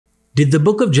Did the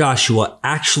book of Joshua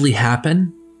actually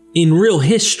happen in real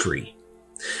history?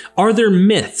 Are there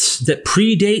myths that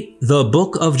predate the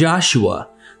book of Joshua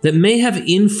that may have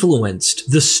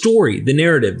influenced the story, the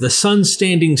narrative, the sun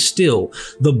standing still,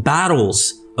 the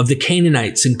battles of the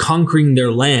Canaanites in conquering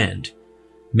their land?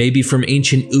 Maybe from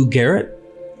ancient Ugarit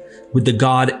with the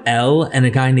god El and a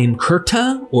guy named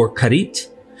Kurta or Karit?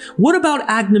 What about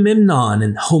Agamemnon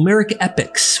and Homeric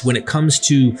epics when it comes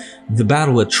to the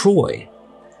Battle of Troy?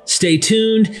 Stay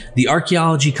tuned. The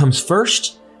archaeology comes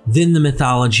first, then the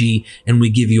mythology, and we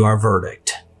give you our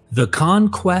verdict. The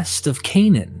conquest of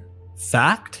Canaan.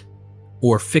 Fact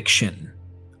or fiction?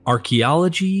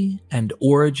 Archaeology and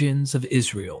origins of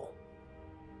Israel.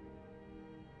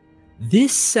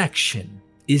 This section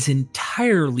is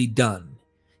entirely done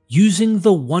using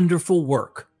the wonderful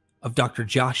work of Dr.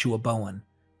 Joshua Bowen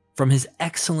from his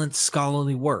excellent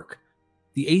scholarly work,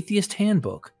 The Atheist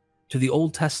Handbook to the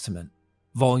Old Testament,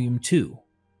 Volume 2.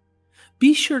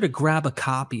 Be sure to grab a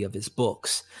copy of his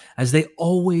books, as they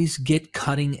always get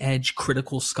cutting-edge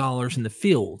critical scholars in the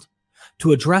field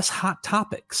to address hot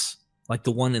topics like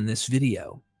the one in this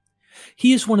video.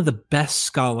 He is one of the best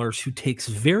scholars who takes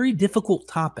very difficult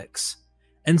topics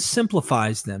and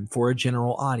simplifies them for a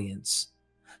general audience.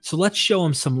 So let's show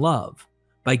him some love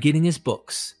by getting his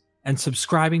books and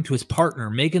subscribing to his partner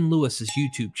Megan Lewis's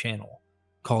YouTube channel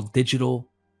called Digital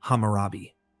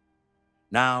Hammurabi.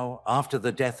 Now, after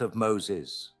the death of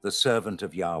Moses, the servant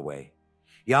of Yahweh,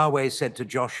 Yahweh said to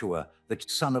Joshua, the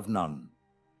son of Nun,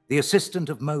 the assistant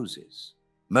of Moses,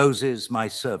 Moses, my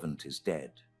servant, is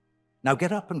dead. Now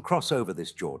get up and cross over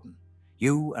this Jordan,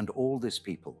 you and all this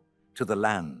people, to the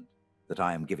land that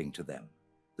I am giving to them,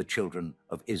 the children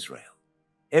of Israel.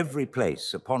 Every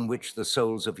place upon which the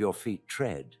soles of your feet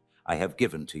tread, I have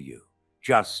given to you,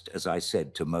 just as I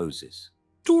said to Moses.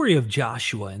 The story of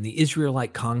Joshua and the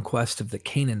Israelite conquest of the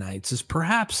Canaanites is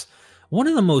perhaps one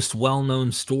of the most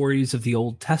well-known stories of the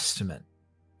Old Testament.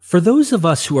 For those of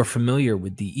us who are familiar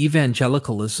with the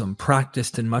evangelicalism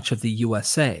practiced in much of the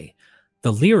USA,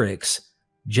 the lyrics,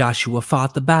 Joshua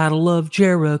fought the battle of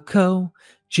Jericho,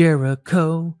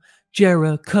 Jericho,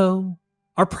 Jericho,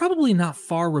 are probably not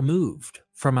far removed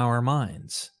from our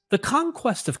minds. The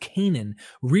conquest of Canaan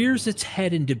rears its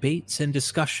head in debates and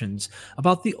discussions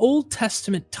about the Old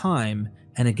Testament time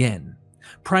and again,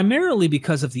 primarily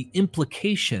because of the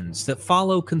implications that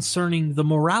follow concerning the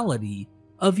morality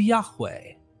of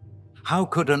Yahweh. How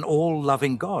could an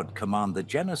all-loving God command the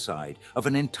genocide of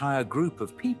an entire group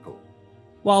of people?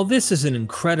 While this is an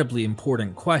incredibly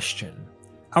important question,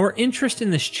 our interest in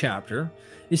this chapter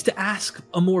is to ask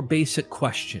a more basic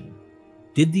question.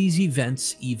 Did these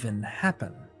events even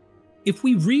happen? If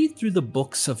we read through the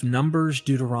books of Numbers,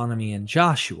 Deuteronomy, and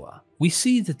Joshua, we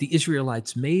see that the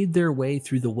Israelites made their way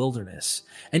through the wilderness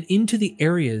and into the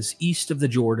areas east of the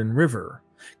Jordan River,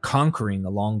 conquering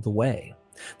along the way.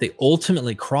 They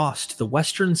ultimately crossed the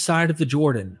western side of the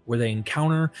Jordan, where they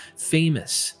encounter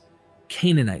famous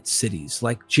Canaanite cities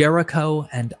like Jericho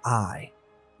and Ai,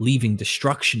 leaving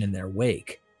destruction in their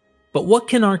wake. But what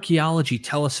can archaeology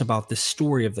tell us about this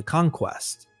story of the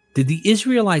conquest? Did the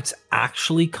Israelites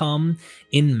actually come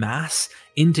en masse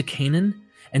into Canaan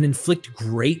and inflict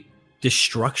great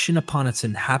destruction upon its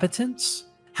inhabitants?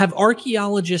 Have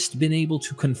archaeologists been able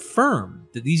to confirm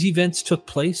that these events took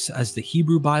place as the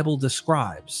Hebrew Bible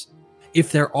describes?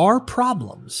 If there are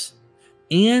problems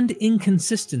and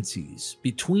inconsistencies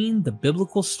between the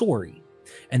biblical story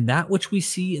and that which we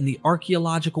see in the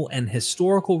archaeological and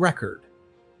historical record,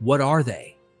 what are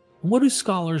they? And what do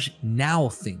scholars now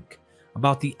think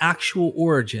about the actual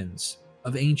origins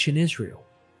of ancient Israel?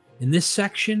 In this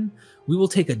section, we will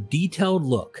take a detailed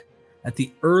look at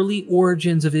the early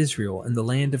origins of Israel and the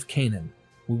land of Canaan.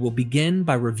 We will begin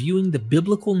by reviewing the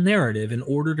biblical narrative in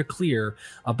order to clear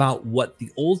about what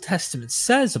the Old Testament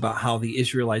says about how the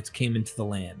Israelites came into the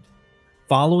land.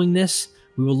 Following this,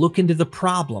 we will look into the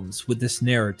problems with this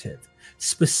narrative,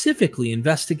 specifically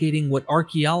investigating what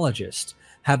archaeologists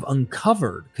have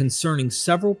uncovered concerning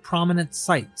several prominent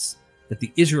sites that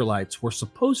the Israelites were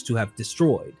supposed to have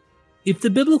destroyed. If the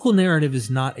biblical narrative is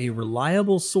not a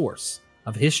reliable source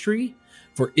of history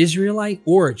for Israelite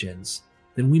origins,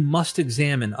 then we must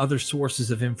examine other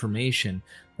sources of information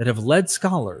that have led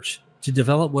scholars to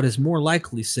develop what is more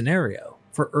likely scenario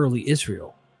for early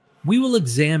Israel. We will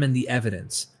examine the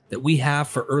evidence that we have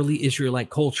for early Israelite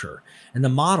culture and the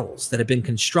models that have been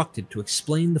constructed to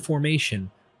explain the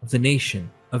formation of the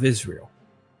nation of Israel.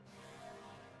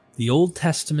 The Old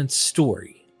Testament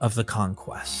story of the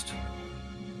conquest.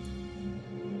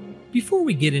 Before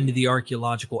we get into the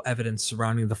archaeological evidence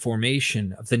surrounding the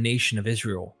formation of the nation of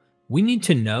Israel, We need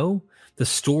to know the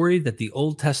story that the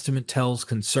Old Testament tells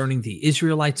concerning the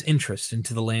Israelites' interest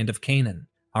into the land of Canaan.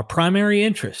 Our primary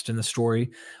interest in the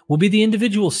story will be the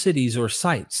individual cities or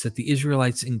sites that the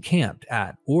Israelites encamped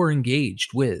at or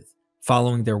engaged with,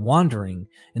 following their wandering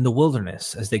in the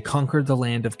wilderness as they conquered the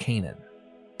land of Canaan.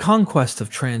 Conquest of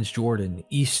Transjordan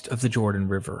east of the Jordan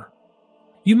River.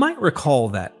 You might recall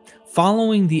that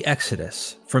following the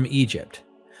Exodus from Egypt,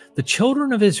 the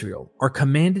children of Israel are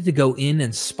commanded to go in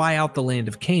and spy out the land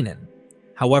of Canaan.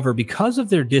 However, because of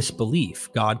their disbelief,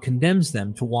 God condemns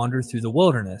them to wander through the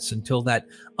wilderness until that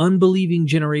unbelieving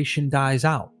generation dies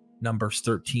out, Numbers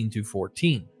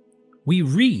 13-14. We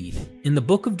read in the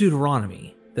book of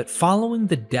Deuteronomy that following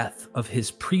the death of his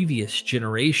previous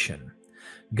generation,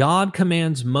 God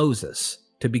commands Moses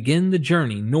to begin the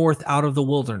journey north out of the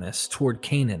wilderness toward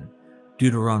Canaan,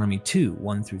 Deuteronomy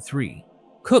 2:1-3.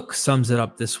 Cook sums it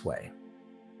up this way.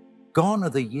 Gone are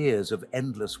the years of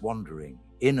endless wandering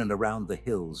in and around the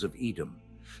hills of Edom,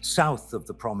 south of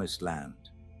the promised land.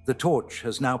 The torch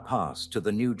has now passed to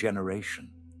the new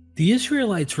generation. The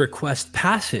Israelites request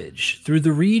passage through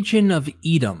the region of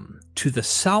Edom to the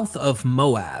south of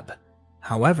Moab.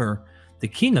 However, the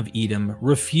king of Edom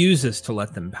refuses to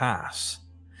let them pass.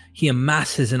 He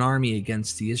amasses an army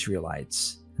against the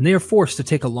Israelites, and they are forced to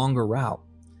take a longer route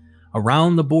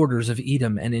around the borders of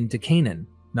Edom and into Canaan,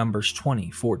 Numbers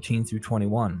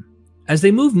 20:14-21. As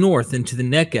they move north into the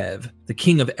Negev, the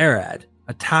king of Arad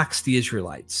attacks the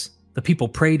Israelites. The people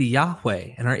pray to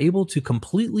Yahweh and are able to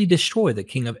completely destroy the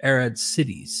king of Arad's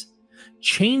cities,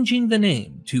 changing the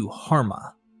name to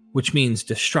Harma, which means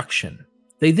destruction.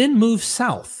 They then move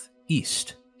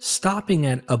southeast, stopping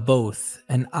at Aboth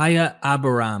and Aya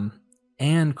Abiram,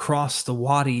 and cross the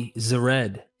Wadi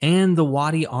Zered and the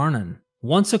Wadi Arnon.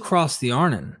 Once across the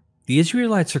Arnon, the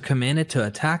Israelites are commanded to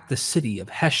attack the city of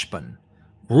Heshbon,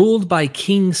 ruled by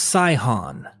King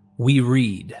Sihon. We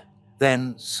read,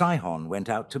 Then Sihon went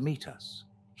out to meet us,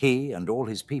 he and all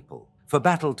his people, for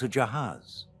battle to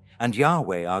Jahaz. And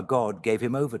Yahweh our God gave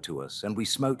him over to us, and we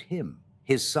smote him,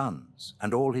 his sons,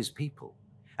 and all his people.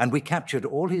 And we captured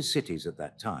all his cities at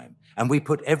that time, and we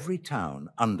put every town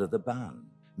under the ban,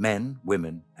 men,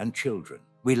 women, and children.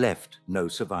 We left no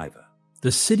survivor.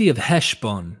 The city of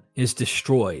Heshbon is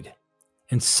destroyed,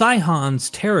 and Sihon's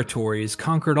territory is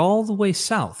conquered all the way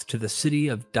south to the city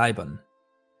of Dibon.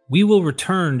 We will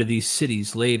return to these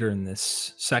cities later in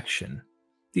this section.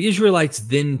 The Israelites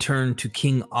then turn to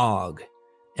King Og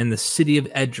and the city of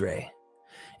Edrei,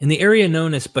 in the area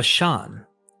known as Bashan,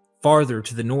 farther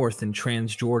to the north in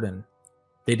Transjordan.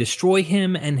 They destroy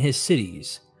him and his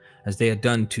cities, as they had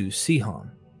done to Sihon.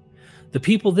 The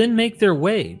people then make their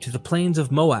way to the plains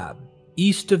of Moab,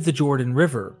 east of the Jordan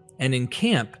River, and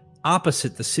encamp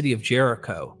opposite the city of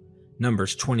Jericho,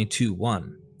 Numbers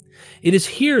 22:1. It is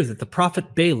here that the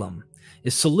prophet Balaam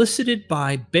is solicited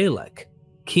by Balak,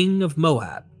 king of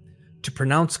Moab, to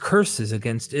pronounce curses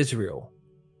against Israel,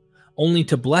 only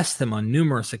to bless them on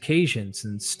numerous occasions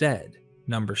instead,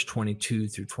 Numbers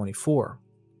 22-24.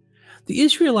 The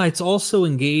Israelites also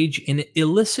engage in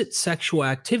illicit sexual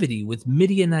activity with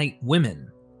Midianite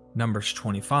women, Numbers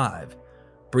 25,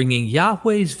 bringing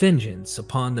Yahweh's vengeance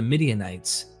upon the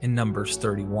Midianites in Numbers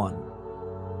 31.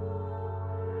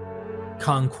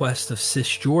 Conquest of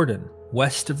Cisjordan,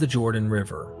 west of the Jordan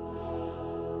River.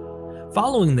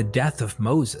 Following the death of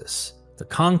Moses, the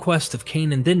conquest of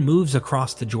Canaan then moves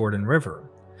across the Jordan River.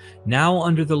 Now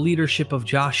under the leadership of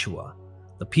Joshua,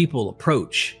 the people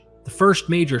approach the first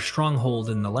major stronghold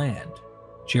in the land,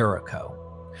 Jericho.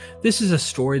 This is a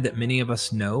story that many of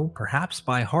us know, perhaps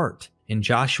by heart. In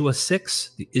Joshua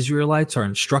 6, the Israelites are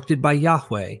instructed by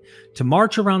Yahweh to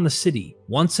march around the city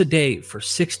once a day for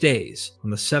 6 days. On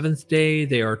the 7th day,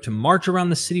 they are to march around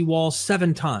the city walls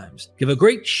 7 times. Give a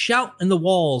great shout and the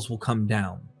walls will come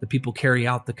down. The people carry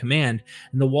out the command,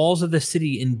 and the walls of the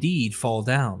city indeed fall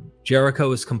down.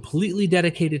 Jericho is completely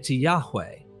dedicated to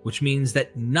Yahweh, which means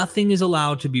that nothing is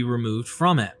allowed to be removed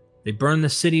from it. They burn the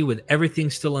city with everything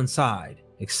still inside,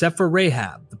 except for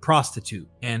Rahab, the prostitute,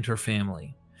 and her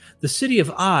family. The city of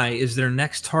Ai is their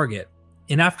next target,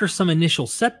 and after some initial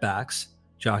setbacks,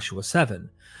 Joshua 7,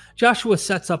 Joshua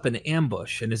sets up an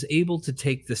ambush and is able to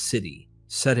take the city,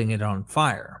 setting it on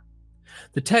fire.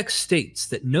 The text states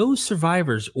that no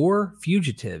survivors or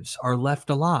fugitives are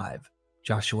left alive,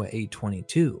 Joshua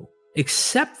 8:22,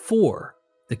 except for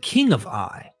the king of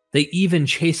Ai. They even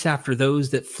chase after those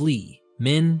that flee,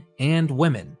 men and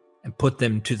women, and put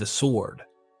them to the sword,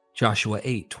 Joshua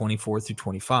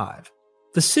 8:24-25.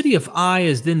 The city of Ai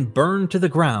is then burned to the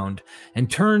ground and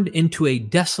turned into a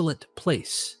desolate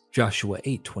place, Joshua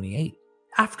 8:28.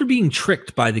 After being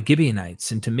tricked by the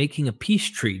Gibeonites into making a peace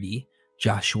treaty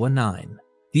Joshua 9.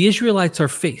 The Israelites are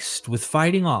faced with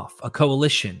fighting off a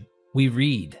coalition. We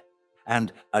read,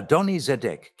 And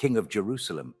Adoni-Zedek, king of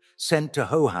Jerusalem, sent to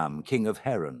Hoham, king of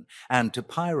Haran, and to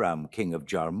Piram, king of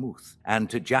Jarmuth,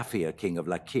 and to Japhia, king of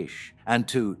Lachish, and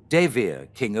to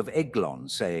Davir, king of Eglon,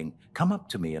 saying, Come up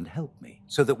to me and help me,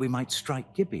 so that we might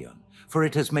strike Gibeon, for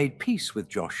it has made peace with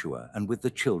Joshua and with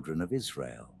the children of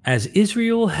Israel. As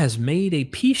Israel has made a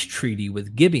peace treaty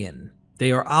with Gibeon,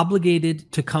 they are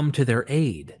obligated to come to their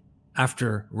aid.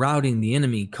 After routing the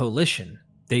enemy coalition,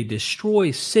 they destroy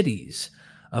cities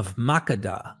of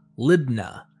Makkedah,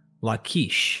 Libnah,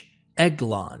 Lachish,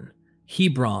 Eglon,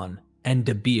 Hebron, and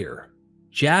Debir.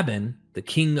 Jabin, the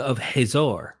king of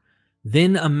Hazor,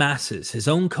 then amasses his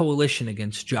own coalition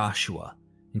against Joshua,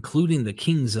 including the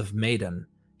kings of Madon,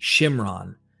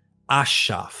 Shimron,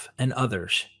 Ashaph, and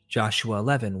others. Joshua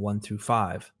 11,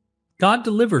 1-5. God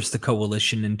delivers the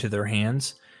coalition into their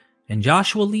hands, and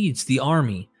Joshua leads the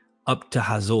army up to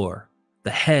Hazor,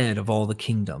 the head of all the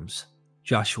kingdoms.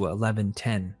 Joshua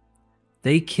 11:10.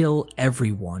 They kill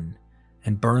everyone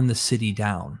and burn the city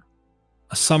down.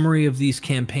 A summary of these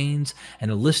campaigns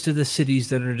and a list of the cities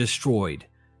that are destroyed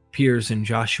appears in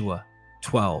Joshua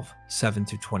 12,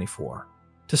 7-24.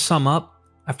 To sum up,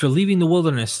 after leaving the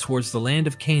wilderness towards the land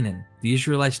of Canaan, the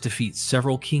Israelites defeat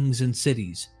several kings and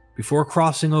cities before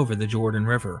crossing over the Jordan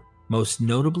River, most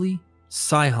notably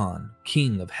Sihon,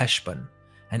 king of Heshbon,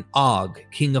 and Og,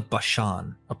 king of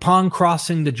Bashan. Upon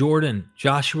crossing the Jordan,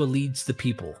 Joshua leads the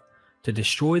people to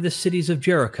destroy the cities of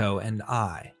Jericho and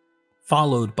Ai,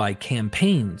 followed by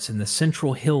campaigns in the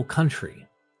central hill country,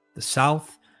 the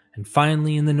south, and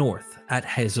finally in the north at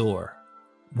Hazor.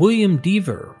 William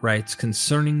Dever writes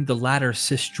concerning the latter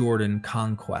Cisjordan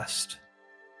conquest.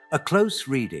 A close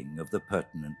reading of the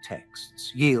pertinent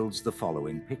texts yields the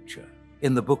following picture.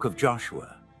 In the book of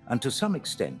Joshua, and to some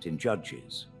extent in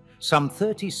Judges, some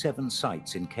 37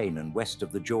 sites in Canaan west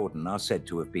of the Jordan are said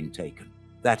to have been taken,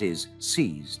 that is,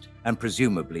 seized and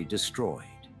presumably destroyed.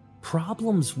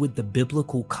 Problems with the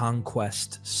biblical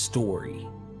conquest story.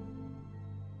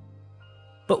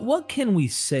 But what can we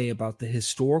say about the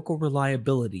historical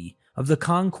reliability of the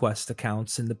conquest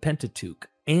accounts in the Pentateuch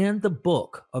and the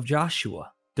book of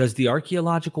Joshua? Does the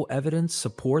archaeological evidence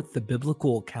support the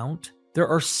biblical account? There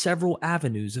are several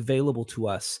avenues available to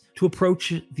us to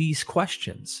approach these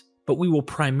questions, but we will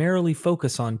primarily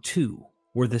focus on two.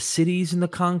 Were the cities in the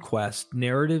conquest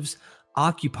narratives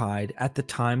occupied at the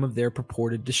time of their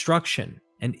purported destruction?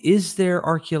 And is there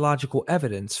archaeological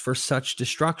evidence for such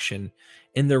destruction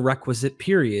in the requisite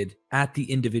period at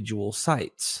the individual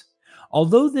sites?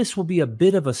 Although this will be a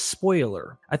bit of a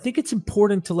spoiler, I think it's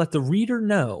important to let the reader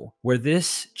know where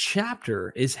this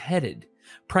chapter is headed,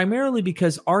 primarily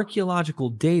because archaeological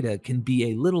data can be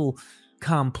a little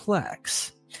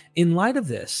complex. In light of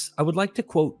this, I would like to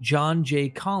quote John J.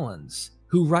 Collins,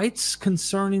 who writes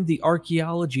concerning the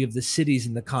archaeology of the cities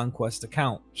in the conquest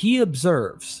account. He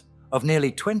observes, Of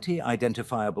nearly 20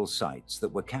 identifiable sites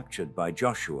that were captured by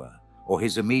Joshua or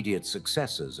his immediate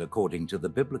successors according to the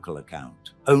biblical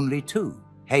account, only 2,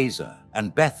 Hazor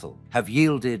and Bethel, have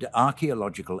yielded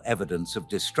archaeological evidence of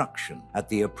destruction at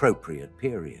the appropriate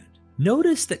period.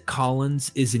 Notice that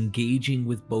Collins is engaging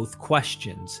with both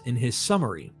questions in his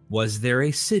summary. Was there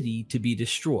a city to be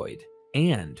destroyed?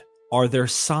 And are there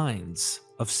signs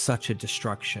of such a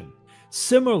destruction?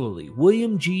 Similarly,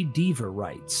 William G. Dever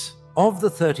writes, Of the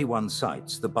 31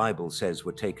 sites the Bible says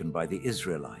were taken by the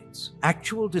Israelites,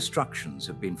 actual destructions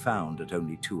have been found at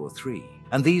only 2 or 3,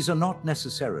 and these are not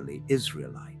necessarily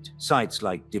Israelite. Sites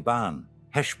like Dibon,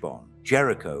 Heshbon,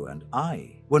 Jericho, and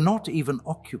Ai were not even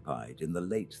occupied in the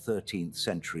late 13th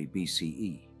century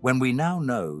BCE, when we now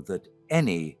know that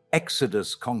any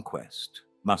Exodus conquest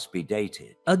must be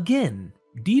dated. Again,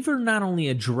 Dever not only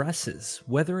addresses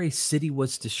whether a city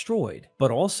was destroyed,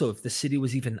 but also if the city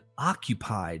was even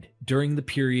occupied during the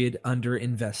period under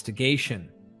investigation.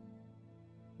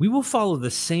 We will follow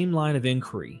the same line of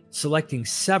inquiry, selecting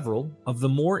several of the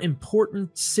more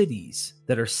important cities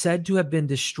that are said to have been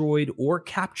destroyed or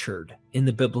captured in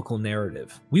the biblical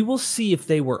narrative. We will see if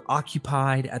they were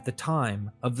occupied at the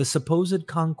time of the supposed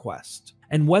conquest,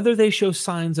 and whether they show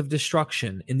signs of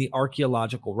destruction in the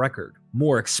archaeological record.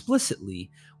 More explicitly,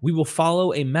 we will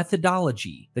follow a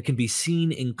methodology that can be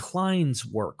seen in Klein's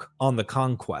work on the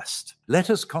conquest. Let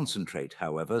us concentrate,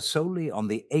 however, solely on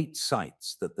the 8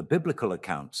 sites that the biblical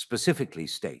account specifically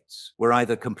states were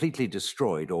either completely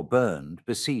destroyed or burned,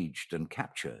 besieged, and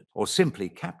captured, or simply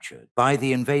captured by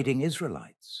the invading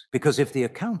Israelites. Because if the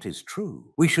account is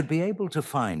true, we should be able to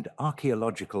find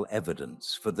archaeological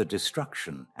evidence for the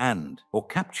destruction and or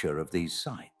capture of these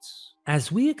sites.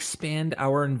 As we expand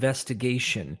our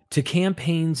investigation to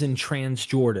campaigns in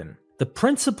Transjordan, the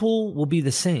principle will be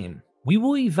the same. We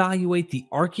will evaluate the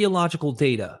archaeological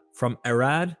data from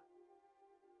Arad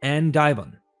and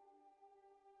Dibon,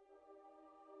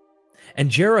 and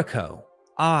Jericho,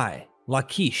 Ai,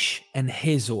 Lachish, and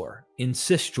Hazor in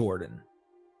Cisjordan.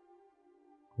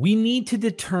 We need to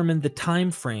determine the time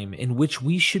frame in which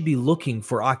we should be looking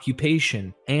for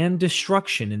occupation and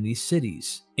destruction in these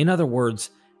cities. In other words,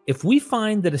 if we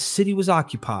find that a city was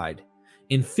occupied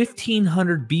in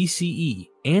 1500 BCE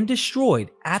and destroyed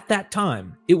at that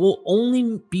time, it will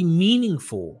only be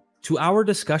meaningful to our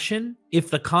discussion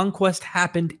if the conquest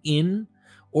happened in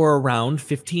or around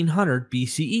 1500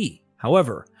 BCE.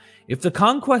 However, if the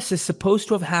conquest is supposed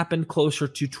to have happened closer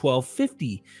to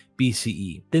 1250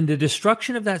 BCE, then the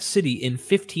destruction of that city in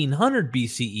 1500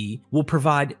 BCE will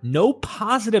provide no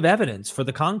positive evidence for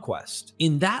the conquest.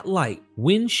 In that light,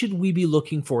 when should we be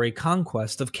looking for a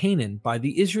conquest of Canaan by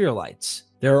the Israelites?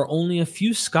 There are only a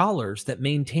few scholars that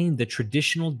maintain the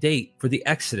traditional date for the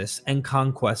Exodus and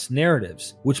conquest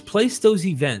narratives, which place those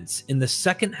events in the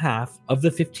second half of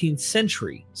the 15th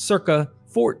century, circa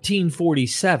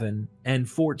 1447 and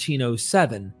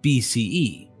 1407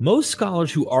 BCE. Most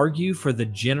scholars who argue for the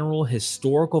general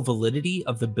historical validity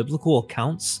of the biblical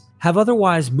accounts have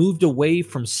otherwise moved away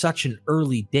from such an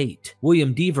early date.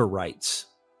 William Dever writes,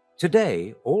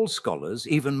 Today, all scholars,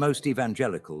 even most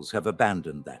evangelicals, have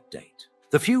abandoned that date.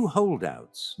 The few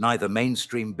holdouts, neither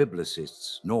mainstream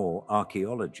biblicists nor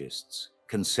archaeologists,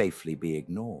 can safely be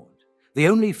ignored. The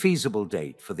only feasible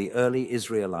date for the early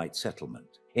Israelite settlement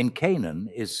in Canaan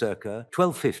is circa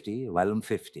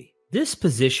 1250-1150. This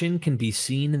position can be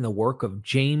seen in the work of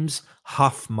James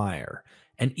Hoffmeyer,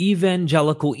 an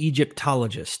evangelical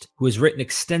Egyptologist who has written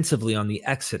extensively on the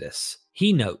Exodus.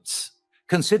 He notes,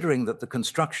 Considering that the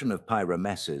construction of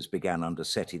Pyramesses began under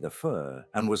Seti I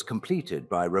and was completed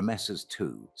by Ramesses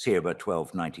II, circa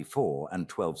 1294 and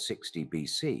 1260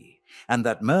 BC, and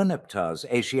that Merneptah's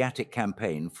Asiatic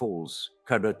campaign falls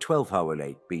circa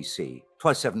 1208 BC,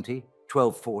 1270,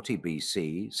 1240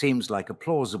 BC seems like a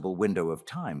plausible window of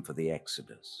time for the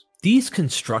Exodus. These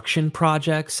construction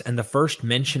projects and the first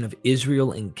mention of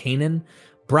Israel in Canaan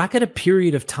bracket a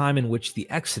period of time in which the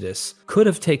Exodus could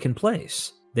have taken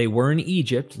place. They were in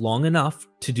Egypt long enough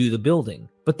to do the building,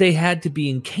 but they had to be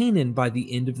in Canaan by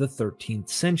the end of the 13th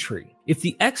century. If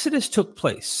the Exodus took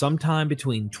place sometime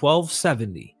between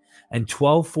 1270 and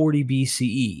 1240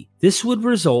 BCE, this would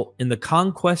result in the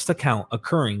conquest account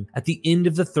occurring at the end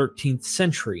of the 13th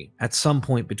century, at some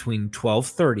point between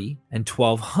 1230 and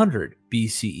 1200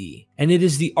 BCE. And it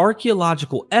is the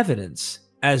archaeological evidence,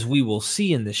 as we will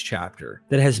see in this chapter,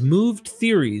 that has moved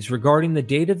theories regarding the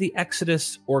date of the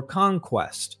Exodus or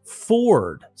conquest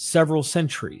forward several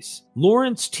centuries.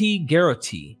 Lawrence T.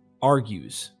 Garrity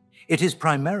argues, It is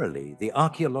primarily the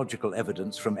archaeological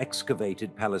evidence from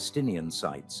excavated Palestinian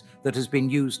sites that has been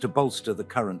used to bolster the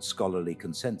current scholarly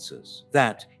consensus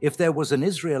that if there was an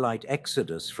Israelite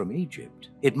exodus from Egypt,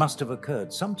 it must have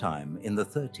occurred sometime in the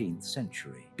 13th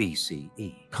century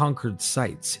BCE. Conquered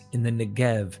sites in the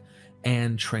Negev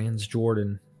and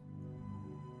Transjordan.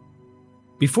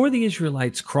 Before the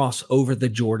Israelites cross over the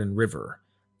Jordan River,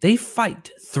 they fight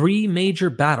 3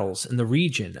 major battles in the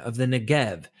region of the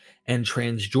Negev and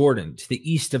Transjordan to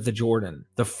the east of the Jordan.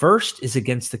 The first is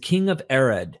against the king of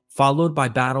Arad, followed by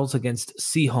battles against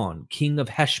Sihon, king of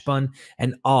Heshbon,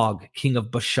 and Og, king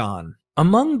of Bashan.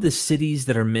 Among the cities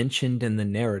that are mentioned in the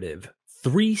narrative,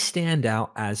 3 stand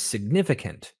out as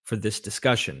significant for this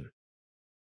discussion.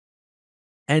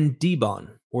 And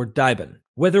Dibon, or Dibon.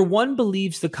 Whether one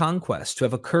believes the conquest to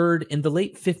have occurred in the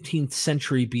late 15th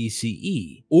century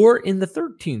BCE or in the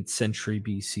 13th century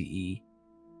BCE,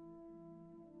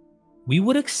 we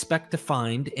would expect to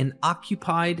find an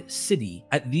occupied city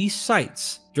at these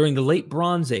sites during the late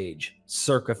Bronze Age,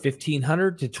 circa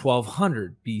 1500 to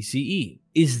 1200 BCE.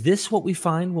 Is this what we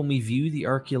find when we view the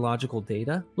archaeological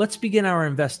data? Let's begin our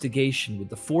investigation with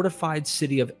the fortified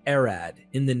city of Arad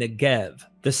in the Negev.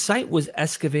 The site was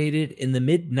excavated in the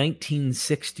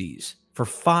mid-1960s for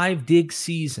 5 dig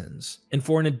seasons and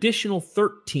for an additional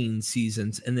 13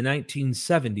 seasons in the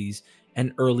 1970s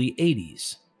and early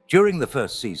 80s. During the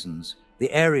first seasons,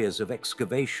 the areas of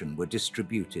excavation were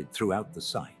distributed throughout the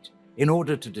site in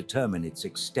order to determine its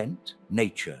extent,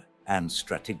 nature, and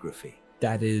stratigraphy.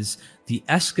 That is, the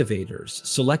excavators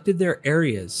selected their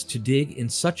areas to dig in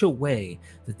such a way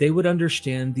that they would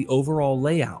understand the overall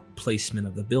layout placement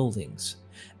of the buildings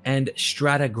and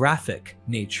stratigraphic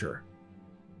nature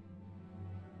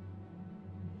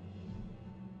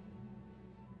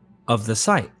of the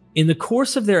site. In the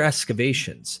course of their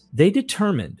excavations, they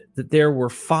determined that there were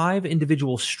 5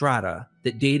 individual strata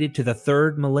that dated to the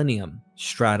 3rd millennium,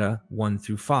 strata 1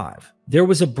 through 5. There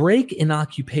was a break in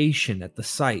occupation at the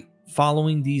site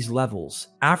following these levels,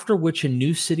 after which a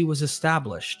new city was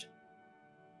established.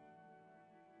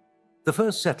 The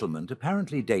first settlement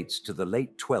apparently dates to the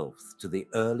late 12th to the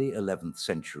early 11th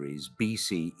centuries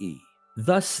BCE.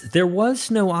 Thus, there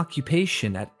was no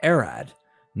occupation at Arad,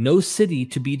 no city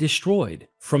to be destroyed,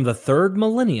 from the 3rd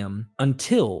millennium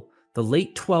until the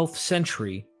late 12th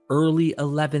century, early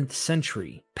 11th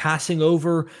century, passing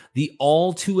over the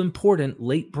all too important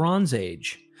Late Bronze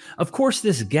Age. Of course,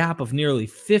 this gap of nearly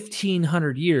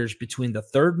 1,500 years between the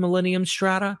 3rd millennium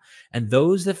strata and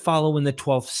those that follow in the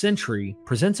 12th century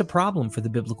presents a problem for the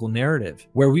biblical narrative,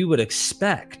 where we would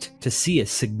expect to see a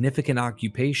significant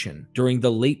occupation during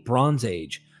the Late Bronze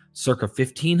Age, circa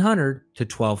 1500 to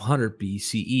 1200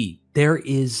 BCE. There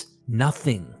is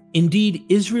nothing. Indeed,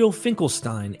 Israel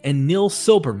Finkelstein and Neil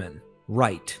Silberman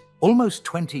write, Almost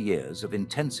 20 years of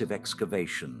intensive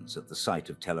excavations at the site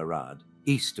of Tel Arad,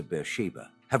 east of Beersheba,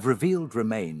 have revealed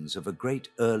remains of a great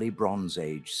early Bronze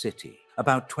Age city,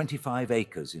 about 25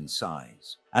 acres in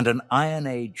size, and an Iron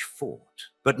Age fort,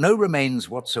 but no remains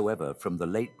whatsoever from the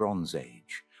Late Bronze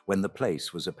Age, when the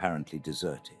place was apparently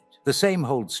deserted. The same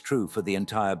holds true for the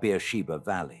entire Beersheba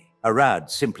Valley.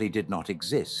 Arad simply did not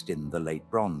exist in the Late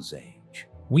Bronze Age.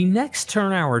 We next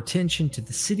turn our attention to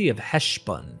the city of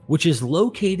Heshbon, which is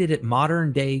located at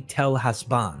modern-day Tel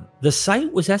Hasban. The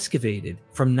site was excavated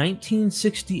from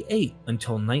 1968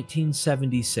 until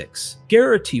 1976.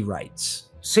 Garrity writes,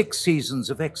 6 seasons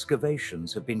of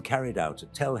excavations have been carried out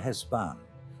at Tel Hasban,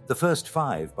 the first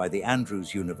 5 by the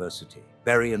Andrews University,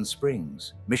 Berrien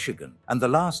Springs, Michigan, and the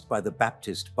last by the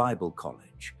Baptist Bible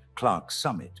College, Clark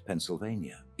Summit,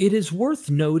 Pennsylvania. It is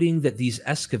worth noting that these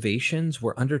excavations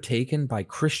were undertaken by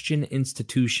Christian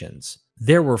institutions.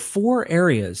 There were 4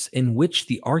 areas in which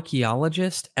the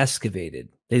archaeologist excavated.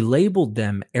 They labeled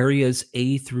them areas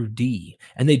A through D,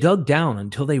 and they dug down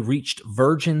until they reached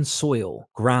virgin soil,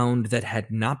 ground that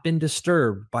had not been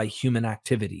disturbed by human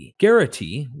activity.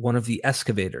 Garrity, one of the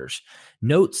excavators,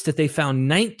 notes that they found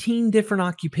 19 different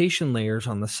occupation layers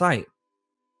on the site.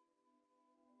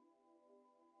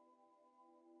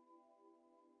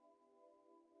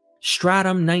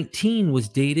 Stratum 19 was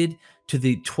dated to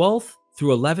the 12th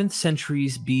through 11th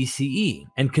centuries BCE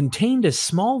and contained a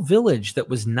small village that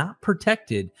was not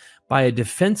protected by a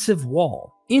defensive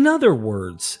wall. In other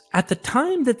words, at the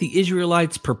time that the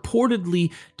Israelites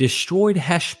purportedly destroyed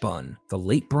Heshbon, the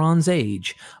Late Bronze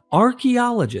Age,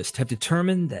 archaeologists have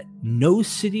determined that no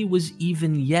city was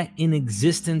even yet in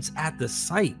existence at the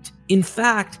site. In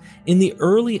fact, in the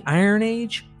early Iron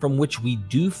Age, from which we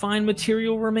do find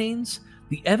material remains,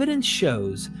 the evidence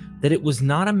shows that it was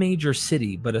not a major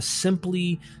city, but a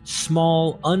simply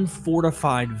small,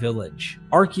 unfortified village.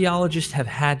 Archaeologists have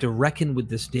had to reckon with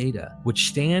this data, which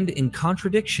stand in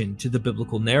contradiction to the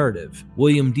biblical narrative.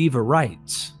 William Deva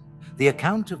writes, The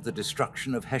account of the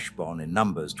destruction of Heshbon in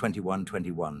Numbers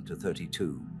 21:21 to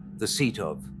 32, the seat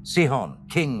of Sihon,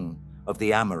 king of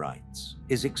the Amorites,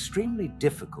 is extremely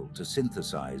difficult to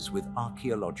synthesize with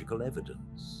archaeological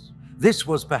evidence. This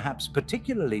was perhaps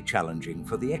particularly challenging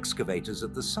for the excavators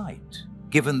at the site,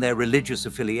 given their religious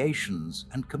affiliations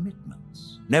and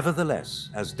commitments.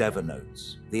 Nevertheless, as Deva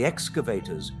notes, the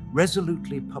excavators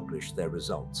resolutely published their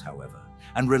results, however,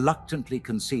 and reluctantly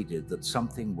conceded that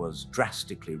something was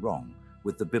drastically wrong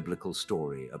with the biblical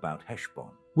story about Heshbon.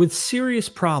 With serious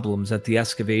problems at the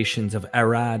excavations of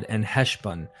Arad and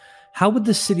Heshbon, how would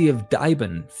the city of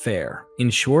Dibon fare?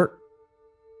 In short,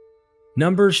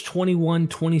 Numbers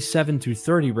 21:27 through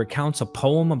 30 recounts a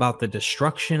poem about the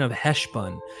destruction of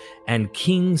Heshbon and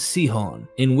King Sihon,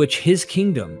 in which his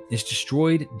kingdom is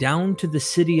destroyed down to the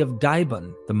city of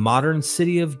Dibon. The modern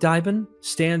city of Dibon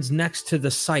stands next to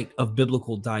the site of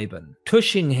biblical Dibon.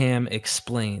 Tushingham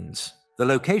explains, The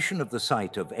location of the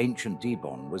site of ancient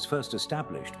Dibon was first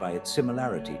established by its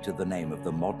similarity to the name of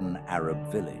the modern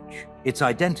Arab village. Its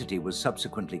identity was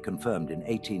subsequently confirmed in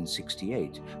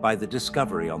 1868 by the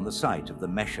discovery on the site of the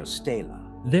Mesha Stela.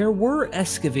 There were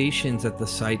excavations at the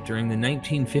site during the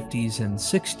 1950s and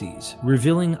 60s,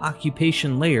 revealing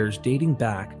occupation layers dating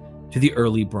back to the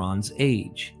early Bronze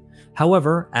Age.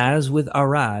 However, as with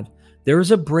Arad, there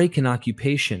is a break in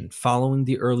occupation following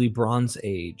the early Bronze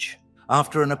Age.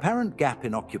 After an apparent gap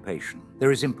in occupation,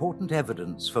 there is important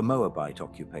evidence for Moabite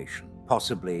occupation,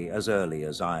 possibly as early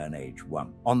as Iron Age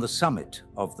 1, on the summit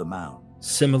of the mound.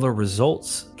 Similar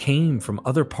results came from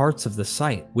other parts of the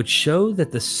site, which show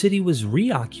that the city was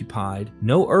reoccupied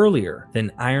no earlier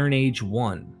than Iron Age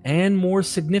 1, and more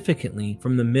significantly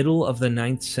from the middle of the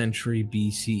 9th century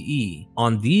BCE.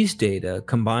 On these data,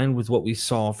 combined with what we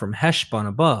saw from Heshbon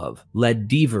above, led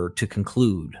Deaver to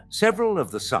conclude. Several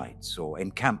of the sites or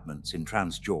encampments in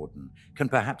Transjordan can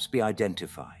perhaps be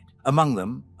identified. Among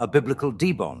them are biblical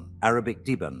Dibon, Arabic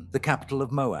Dibon, the capital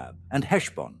of Moab, and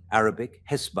Heshbon, Arabic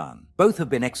Hesban. Both have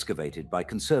been excavated by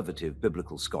conservative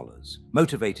biblical scholars,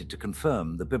 motivated to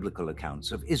confirm the biblical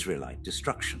accounts of Israelite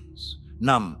destructions.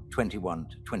 Num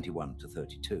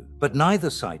 21-32. But neither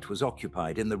site was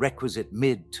occupied in the requisite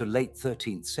mid to late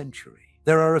 13th century.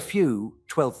 There are a few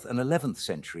 12th and 11th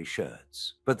century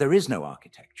sherds, but there is no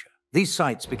architecture. These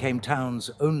sites became towns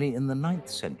only in the 9th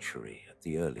century at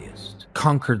the earliest.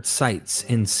 Conquered sites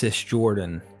in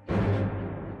Cisjordan.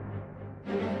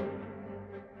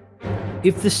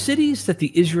 If the cities that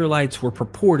the Israelites were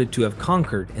purported to have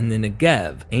conquered in the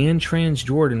Negev and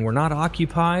Transjordan were not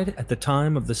occupied at the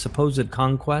time of the supposed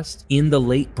conquest in the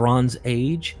late Bronze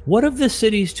Age, what of the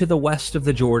cities to the west of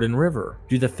the Jordan River?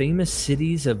 Do the famous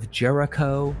cities of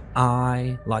Jericho,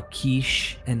 Ai,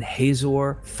 Lachish, and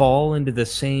Hazor fall into the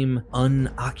same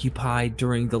unoccupied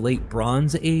during the late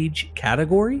Bronze Age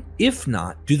category? If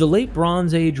not, do the late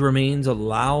Bronze Age remains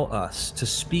allow us to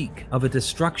speak of a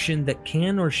destruction that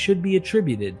can or should be attributed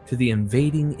to the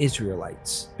invading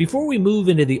Israelites? Before we move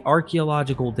into the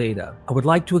archaeological data, I would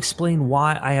like to explain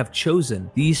why I have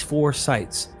chosen these 4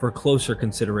 sites for closer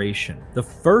consideration. The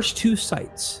first 2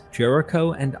 sites,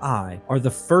 Jericho and Ai, are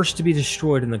the first to be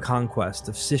destroyed in the conquest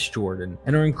of Cisjordan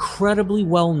and are incredibly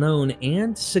well known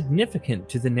and significant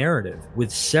to the narrative, with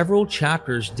several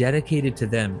chapters dedicated to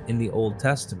them in the Old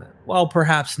Testament. While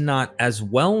perhaps not as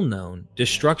well known,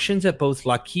 destructions at both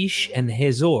Lachish and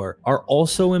Hazor are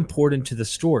also important to the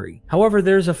story. However,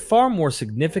 there's a far more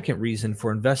significant reason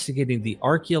for investigating the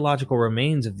archaeological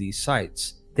remains of these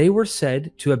sites. They were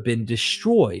said to have been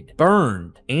destroyed,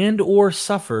 burned, and/or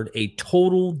suffered a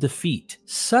total defeat.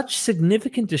 Such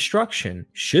significant destruction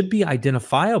should be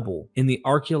identifiable in the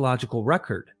archaeological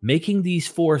record, making these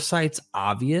 4 sites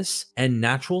obvious and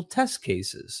natural test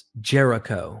cases.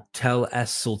 Jericho, Tel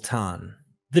Es Sultan.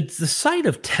 The site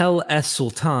of Tel Es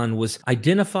Sultan was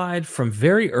identified from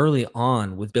very early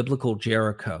on with biblical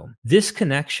Jericho. This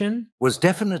connection was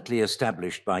definitely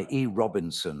established by E.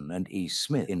 Robinson and E.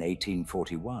 Smith in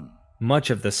 1841. Much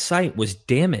of the site was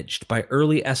damaged by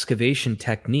early excavation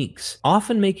techniques,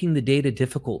 often making the data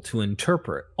difficult to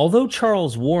interpret. Although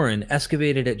Charles Warren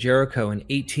excavated at Jericho in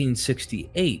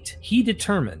 1868, he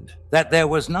determined that there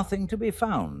was nothing to be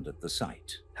found at the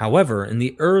site. However, in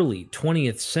the early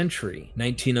 20th century,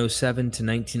 1907 to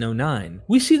 1909,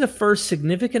 we see the first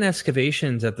significant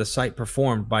excavations at the site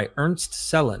performed by Ernst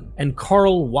Sellen and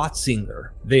Karl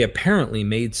Watzinger. They apparently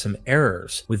made some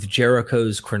errors with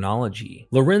Jericho's chronology.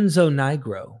 Lorenzo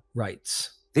Nigro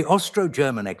writes, "The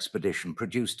Austro-German expedition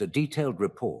produced a detailed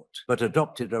report, but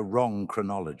adopted a wrong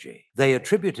chronology. They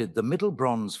attributed the Middle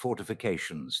Bronze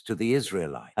fortifications to the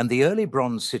Israelite and the early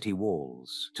Bronze city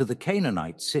walls to the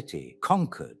Canaanite city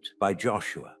conquered by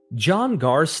Joshua." John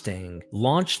Garstang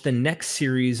launched the next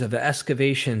series of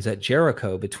excavations at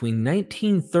Jericho between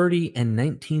 1930 and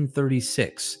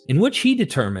 1936, in which he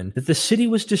determined that the city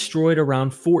was destroyed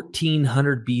around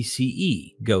 1400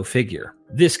 BCE. Go figure.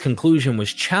 This conclusion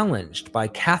was challenged by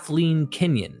Kathleen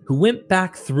Kenyon, who went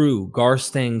back through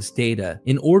Garstang's data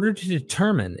in order to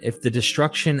determine if the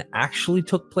destruction actually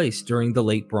took place during the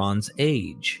Late Bronze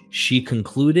Age. She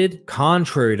concluded,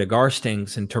 contrary to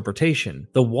Garstang's interpretation,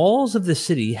 the walls of the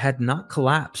city had not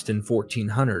collapsed in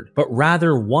 1400, but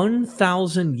rather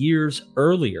 1,000 years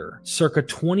earlier, circa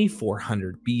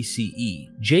 2400 BCE.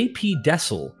 J.P.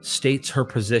 Dessel states her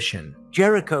position.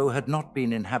 Jericho had not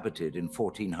been inhabited in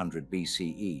 1400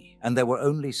 BCE, and there were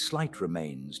only slight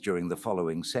remains during the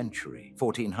following century,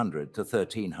 1400 to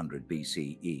 1300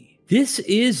 BCE. This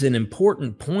is an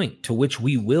important point to which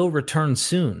we will return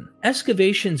soon.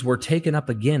 Excavations were taken up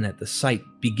again at the site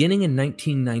beginning in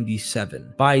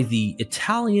 1997 by the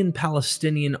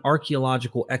Italian-Palestinian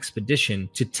Archaeological Expedition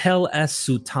to Tel Es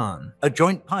Sultan, a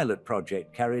joint pilot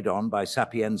project carried on by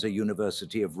Sapienza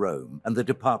University of Rome and the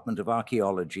Department of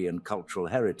Archaeology and Cultural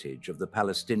Heritage of the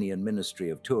Palestinian Ministry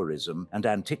of Tourism and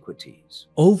Antiquities.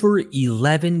 Over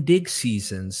 11 dig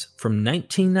seasons from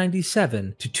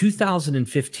 1997 to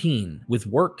 2015 2018, with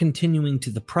work continuing to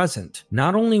the present,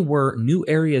 not only were new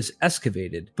areas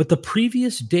excavated, but the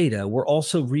previous data were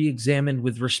also re-examined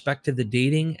with respect to the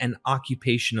dating and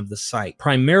occupation of the site,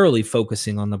 primarily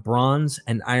focusing on the Bronze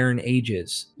and Iron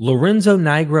Ages. Lorenzo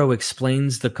Nigro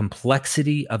explains the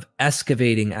complexity of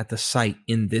excavating at the site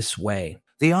in this way.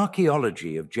 The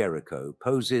archaeology of Jericho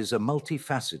poses a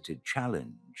multifaceted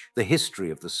challenge. The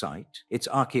history of the site, its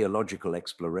archaeological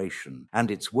exploration, and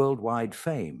its worldwide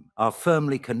fame are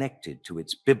firmly connected to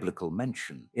its biblical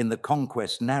mention in the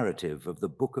conquest narrative of the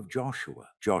Book of Joshua,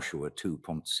 Joshua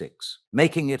 2.6,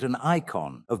 making it an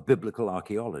icon of biblical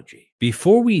archaeology.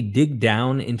 Before we dig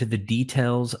down into the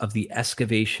details of the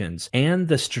excavations and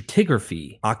the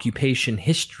stratigraphy, occupation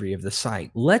history of the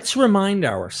site, let's remind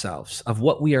ourselves of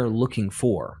what we are looking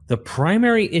for. The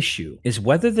primary issue is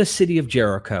whether the city of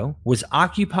Jericho was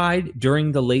occupied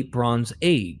during the Late Bronze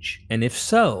Age, and if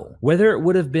so, whether it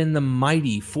would have been the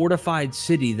mighty fortified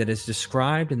city that is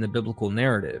described in the biblical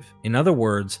narrative. In other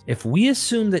words, if we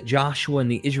assume that Joshua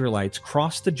and the Israelites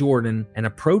crossed the Jordan and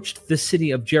approached the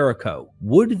city of Jericho,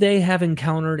 would they have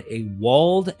encountered a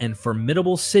walled and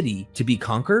formidable city to be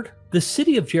conquered? The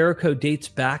city of Jericho dates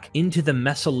back into the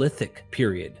Mesolithic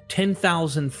period,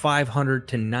 10,500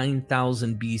 to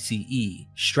 9,000 BCE,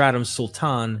 stratum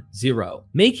Sultan 0,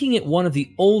 making it one of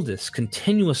the oldest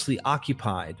continuously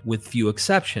occupied, with few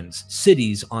exceptions,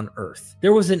 cities on Earth.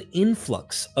 There was an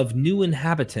influx of new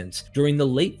inhabitants during the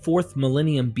late 4th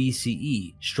millennium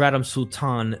BCE, stratum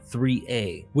Sultan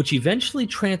 3a, which eventually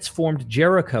transformed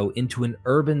Jericho into an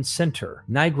urban center.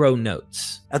 Nigro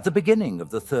notes, At the beginning of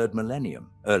the 3rd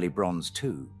millennium, early Bronze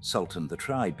II, Sultan the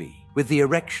Tribe, with the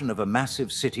erection of a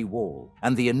massive city wall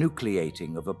and the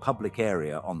enucleating of a public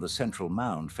area on the central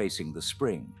mound facing the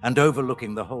spring and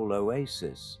overlooking the whole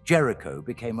oasis, Jericho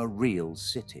became a real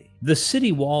city. The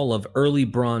city wall of early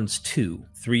Bronze II,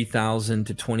 3000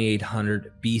 to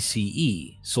 2800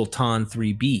 BCE, Sultan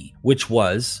 3b, which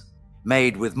was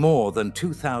made with more than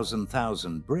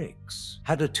 2,000 bricks,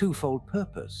 had a twofold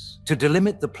purpose: to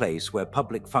delimit the place where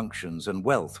public functions and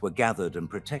wealth were gathered and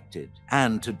protected,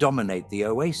 and to dominate the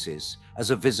oasis as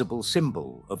a visible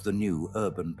symbol of the new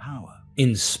urban power.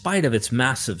 In spite of its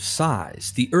massive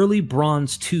size, the early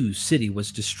Bronze II city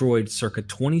was destroyed circa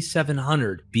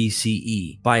 2700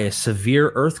 BCE by a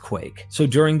severe earthquake. So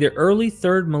during the early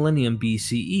 3rd millennium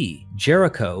BCE,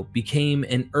 Jericho became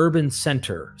an urban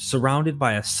center surrounded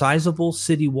by a sizable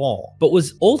city wall, but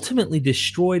was ultimately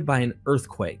destroyed by an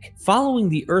earthquake. Following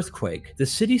the earthquake, the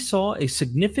city saw a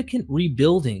significant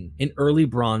rebuilding in early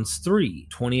Bronze III,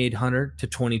 2800 to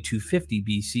 2250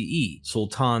 BCE,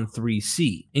 Sultan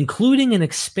 3c, including an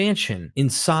expansion in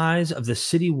size of the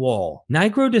city wall.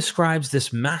 Nigro describes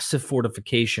this massive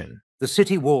fortification. The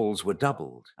city walls were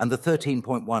doubled, and the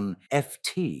 13.1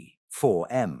 ft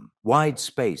 4m wide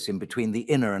space in between the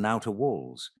inner and outer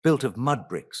walls, built of mud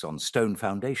bricks on stone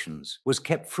foundations, was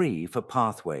kept free for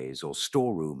pathways or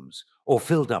storerooms, or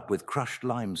filled up with crushed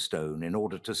limestone in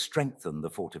order to strengthen the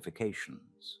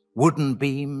fortifications. Wooden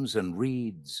beams and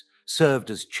reeds served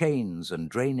as chains and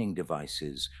draining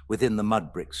devices within the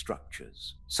mud brick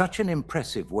structures. Such an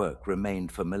impressive work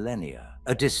remained for millennia,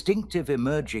 a distinctive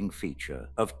emerging feature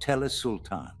of Tel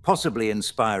Sultan, possibly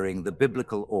inspiring the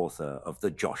biblical author of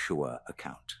the Joshua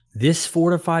account. This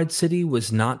fortified city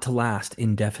was not to last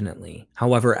indefinitely,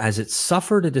 however, as it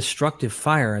suffered a destructive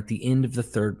fire at the end of the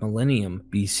 3rd millennium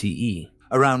BCE.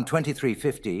 Around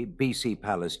 2350, BC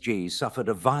Palace G suffered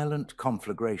a violent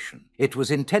conflagration. It was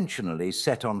intentionally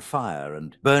set on fire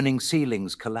and burning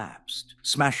ceilings collapsed,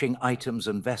 smashing items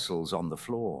and vessels on the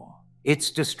floor.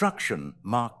 Its destruction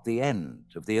marked the end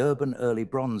of the urban early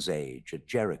Bronze Age at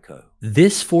Jericho.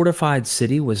 This fortified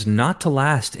city was not to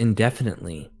last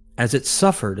indefinitely, as it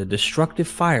suffered a destructive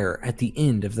fire at the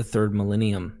end of the 3rd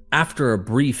millennium. After a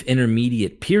brief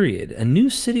intermediate period, a new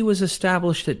city was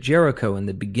established at Jericho in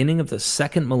the beginning of the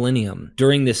 2nd millennium.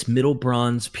 During this Middle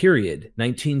Bronze period,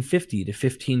 1950 to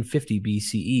 1550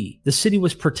 BCE, the city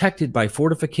was protected by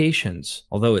fortifications,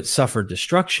 although it suffered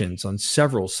destructions on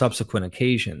several subsequent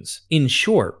occasions. In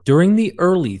short, during the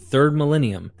early 3rd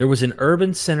millennium, there was an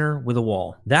urban center with a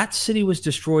wall. That city was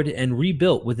destroyed and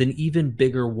rebuilt with an even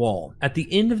bigger wall. At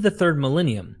the end of the 3rd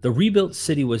millennium, the rebuilt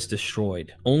city was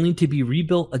destroyed, only to be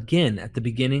rebuilt again at the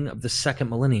beginning of the second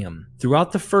millennium.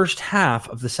 Throughout the first half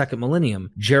of the second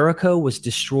millennium, Jericho was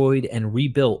destroyed and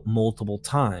rebuilt multiple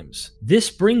times.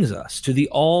 This brings us to the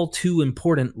all too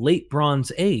important Late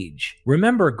Bronze Age.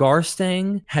 Remember,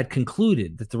 Garstang had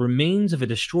concluded that the remains of a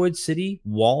destroyed city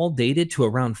wall dated to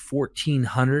around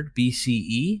 1400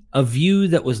 BCE, a view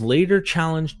that was later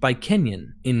challenged by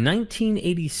Kenyon. In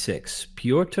 1986,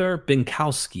 Piotr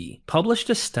Binkowski published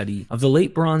a study of the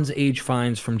Late Bronze Age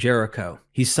finds from Jericho.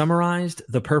 He summarized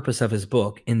the purpose of his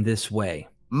book in this way.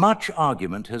 Much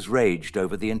argument has raged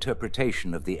over the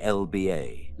interpretation of the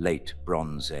LBA, Late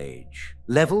Bronze Age,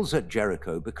 levels at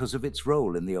Jericho because of its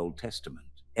role in the Old Testament.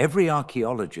 Every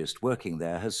archaeologist working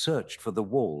there has searched for the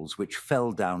walls which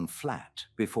fell down flat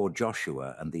before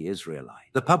Joshua and the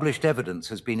Israelites. The published evidence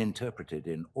has been interpreted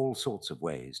in all sorts of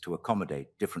ways to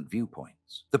accommodate different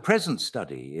viewpoints. The present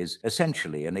study is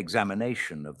essentially an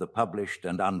examination of the published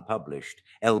and unpublished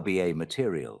LBA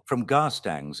material from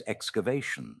Garstang's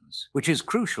excavations, which is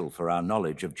crucial for our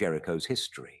knowledge of Jericho's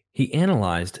history. He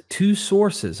analyzed two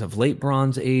sources of Late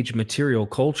Bronze Age material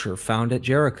culture found at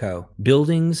Jericho,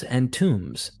 buildings and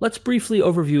tombs. Let's briefly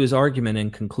overview his argument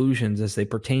and conclusions as they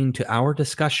pertain to our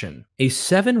discussion. A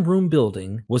 7-room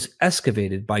building was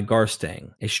excavated by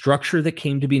Garstang, a structure that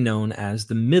came to be known as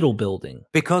the Middle Building,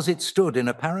 because it stood in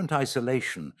apparent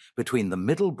isolation between the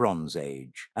Middle Bronze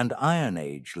Age and Iron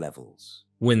Age levels.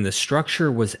 When the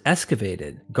structure was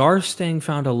excavated, Garstang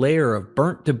found a layer of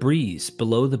burnt debris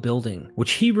below the building,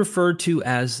 which he referred to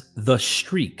as the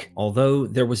streak, although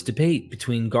there was debate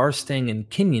between Garstang and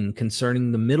Kenyon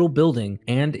concerning the Middle Building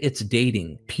and its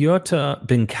dating. Piotr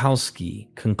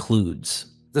Binkowski concludes.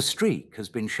 The streak has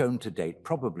been shown to date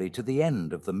probably to the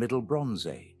end of the Middle Bronze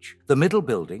Age. The Middle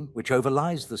Building, which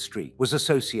overlies the streak, was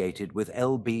associated with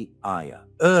LBIA,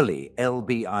 early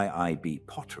LBIIB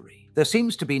pottery. There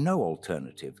seems to be no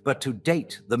alternative but to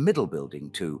date the Middle Building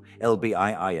to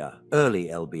LBIIA, early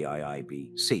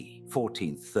LBIIB, c.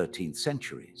 14th, 13th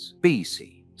centuries,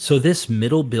 BC. So this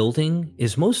Middle Building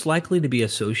is most likely to be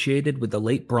associated with the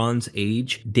Late Bronze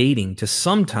Age, dating to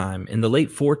sometime in the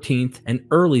late 14th and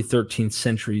early 13th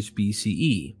centuries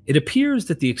BCE. It appears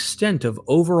that the extent of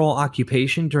overall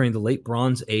occupation during the Late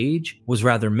Bronze Age was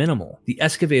rather minimal. The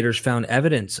excavators found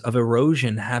evidence of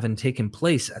erosion having taken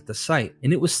place at the site,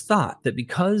 and it was thought that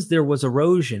because there was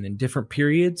erosion in different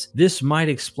periods, this might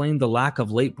explain the lack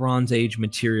of Late Bronze Age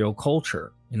material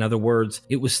culture. In other words,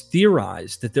 it was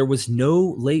theorized that there was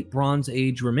no Late Bronze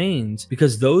Age remains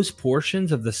because those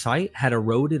portions of the site had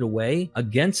eroded away.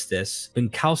 Against this,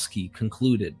 Binkowski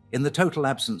concluded. In the total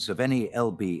absence of any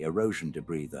LB erosion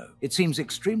debris, though, it seems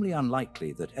extremely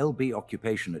unlikely that LB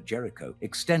occupation at Jericho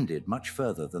extended much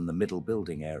further than the Middle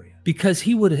Building area. Because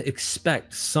he would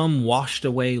expect some washed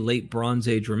away Late Bronze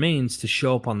Age remains to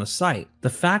show up on the site. The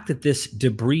fact that this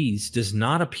debris does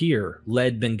not appear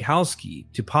led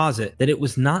Binkowski to posit that it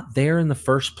was not there in the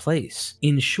first place.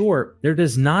 In short, there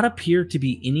does not appear to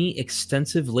be any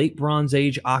extensive Late Bronze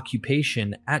Age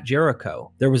occupation at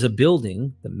Jericho. There was a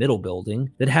building, the Middle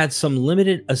Building, that had some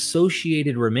limited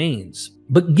associated remains.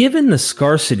 But given the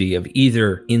scarcity of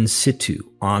either in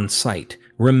situ, on-site,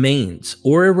 remains,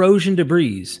 or erosion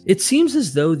debris, it seems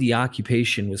as though the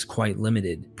occupation was quite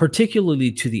limited,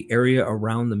 particularly to the area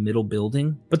around the Middle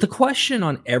Building. But the question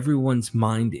on everyone's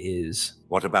mind is,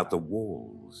 what about the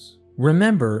walls?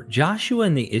 Remember, Joshua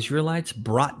and the Israelites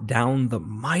brought down the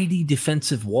mighty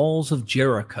defensive walls of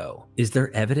Jericho. Is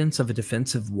there evidence of a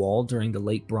defensive wall during the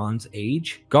Late Bronze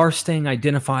Age? Garstang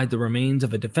identified the remains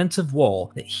of a defensive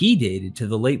wall that he dated to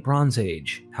the Late Bronze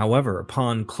Age. However,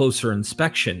 upon closer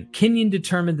inspection, Kenyon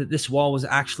determined that this wall was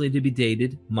actually to be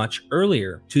dated much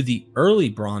earlier, to the Early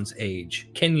Bronze Age.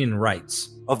 Kenyon writes,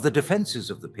 of the defenses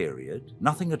of the period,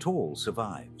 nothing at all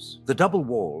survives. The double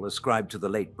wall ascribed to the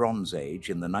Late Bronze Age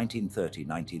in the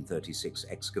 1930-1936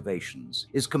 excavations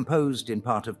is composed in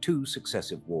part of two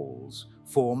successive walls,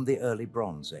 form the Early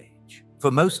Bronze Age. For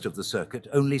most of the circuit,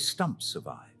 only stumps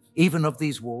survive. Even of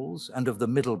these walls and of the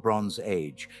Middle Bronze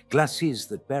Age, glacis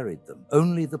that buried them,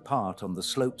 only the part on the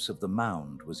slopes of the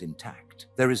mound was intact.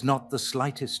 There is not the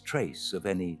slightest trace of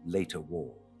any later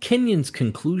wall. Kenyon's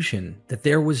conclusion that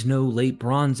there was no Late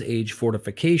Bronze Age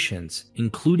fortifications,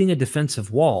 including a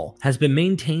defensive wall, has been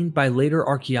maintained by later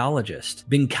archaeologists.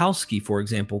 Binkowski, for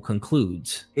example,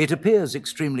 concludes, it appears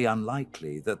extremely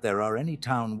unlikely that there are any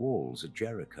town walls at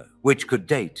Jericho, which could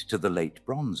date to the Late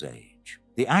Bronze Age.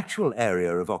 The actual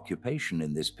area of occupation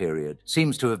in this period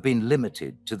seems to have been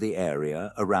limited to the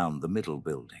area around the Middle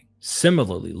Building.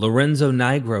 Similarly, Lorenzo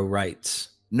Nigro writes,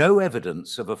 No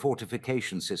evidence of a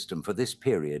fortification system for this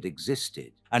period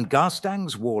existed, and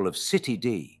Garstang's wall of City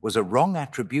D was a wrong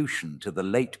attribution to the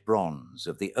late Bronze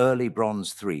of the early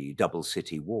Bronze III double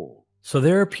city wall. So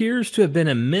there appears to have been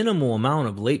a minimal amount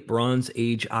of late Bronze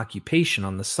Age occupation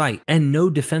on the site and no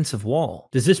defensive wall.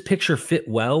 Does this picture fit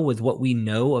well with what we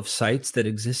know of sites that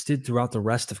existed throughout the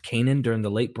rest of Canaan during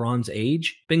the late Bronze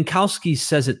Age? Binkowski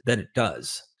says that it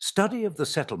does. Study of the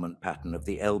settlement pattern of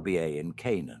the LBA in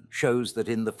Canaan shows that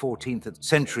in the 14th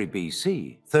century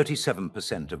BC,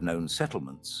 37% of known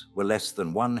settlements were less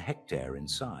than 1 hectare in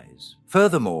size.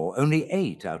 Furthermore, only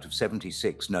 8 out of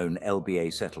 76 known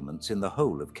LBA settlements in the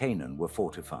whole of Canaan were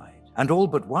fortified, and all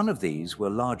but 1 of these were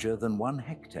larger than 1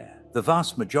 hectare. The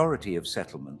vast majority of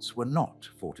settlements were not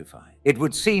fortified. It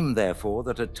would seem, therefore,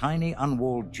 that a tiny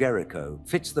unwalled Jericho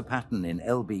fits the pattern in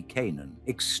LB Canaan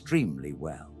extremely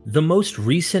well. The most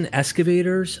recent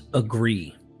excavators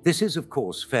agree. This is, of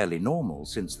course, fairly normal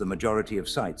since the majority of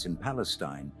sites in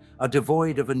Palestine are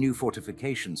devoid of a new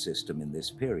fortification system in this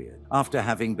period, after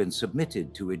having been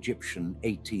submitted to Egyptian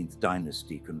 18th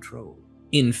dynasty control.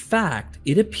 In fact,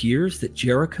 it appears that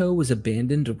Jericho was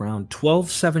abandoned around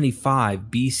 1275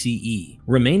 BCE,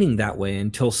 remaining that way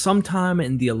until sometime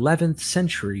in the 11th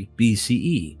century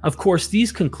BCE. Of course,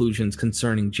 these conclusions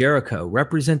concerning Jericho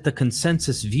represent the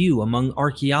consensus view among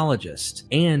archaeologists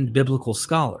and biblical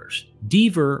scholars.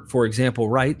 Deaver, for example,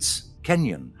 writes,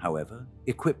 Kenyon, however,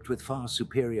 equipped with far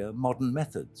superior modern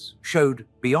methods, showed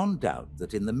beyond doubt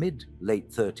that in the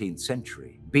mid-late 13th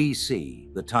century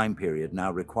BC, the time period now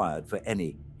required for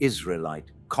any Israelite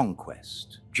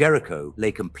conquest, Jericho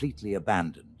lay completely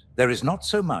abandoned. There is not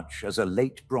so much as a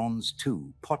late Bronze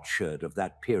II potsherd of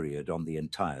that period on the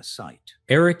entire site.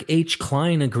 Eric H.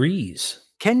 Klein agrees.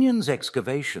 Kenyon's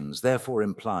excavations therefore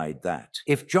implied that,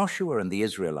 if Joshua and the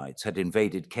Israelites had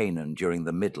invaded Canaan during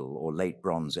the Middle or Late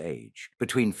Bronze Age,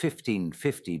 between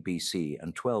 1550 BC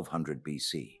and 1200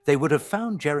 BC, they would have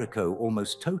found Jericho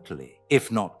almost totally,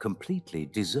 if not completely,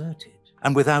 deserted,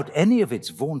 and without any of its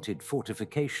vaunted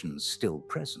fortifications still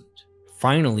present.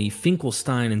 Finally,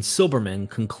 Finkelstein and Silberman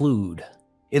conclude.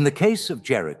 In the case of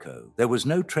Jericho, there was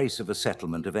no trace of a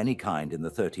settlement of any kind in the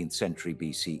 13th century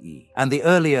BCE, and the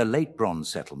earlier Late Bronze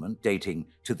settlement, dating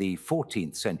to the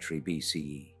 14th century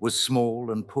BCE, was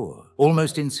small and poor,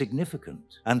 almost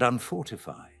insignificant and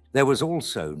unfortified. There was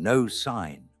also no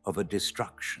sign of a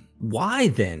destruction. Why,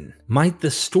 then, might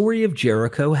the story of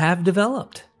Jericho have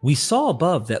developed? We saw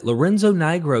above that Lorenzo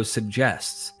Nigro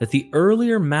suggests that the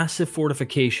earlier massive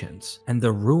fortifications and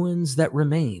the ruins that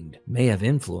remained may have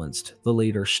influenced the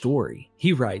later story.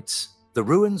 He writes, The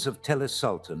ruins of Tel es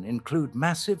Sultan include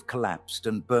massive collapsed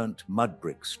and burnt mud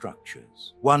brick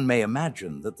structures. One may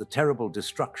imagine that the terrible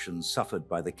destruction suffered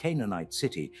by the Canaanite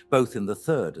city, both in the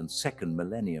 3rd and 2nd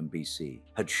millennium BC,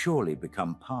 had surely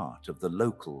become part of the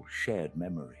local shared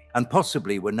memory, and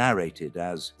possibly were narrated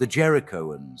as the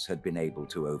Jerichoans had been able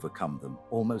to overcome them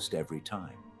almost every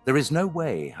time. There is no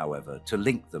way, however, to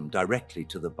link them directly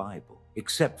to the Bible,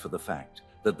 except for the fact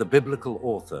that the biblical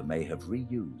author may have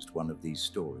reused one of these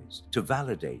stories to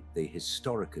validate the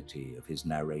historicity of his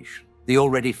narration. The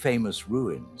already famous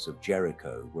ruins of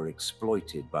Jericho were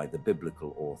exploited by the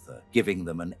biblical author, giving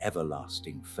them an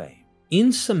everlasting fame.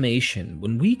 In summation,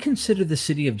 when we consider the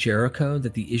city of Jericho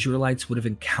that the Israelites would have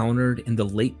encountered in the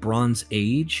Late Bronze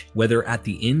Age, whether at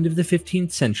the end of the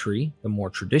 15th century, the more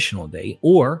traditional date,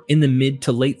 or in the mid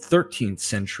to late 13th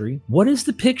century, what is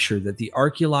the picture that the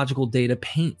archaeological data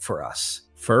paint for us?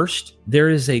 First, there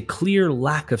is a clear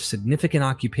lack of significant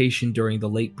occupation during the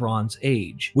Late Bronze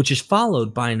Age, which is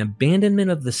followed by an abandonment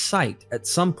of the site at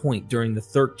some point during the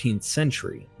 13th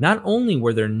century. Not only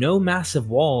were there no massive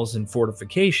walls and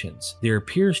fortifications, there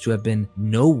appears to have been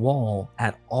no wall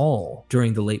at all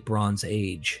during the Late Bronze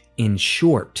Age. In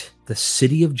short, the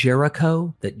city of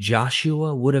Jericho that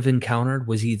Joshua would have encountered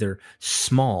was either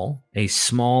small, a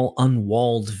small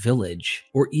unwalled village,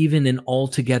 or even an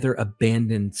altogether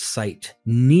abandoned site.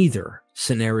 Neither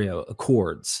scenario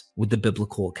accords with the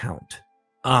biblical account.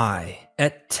 I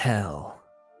et tel.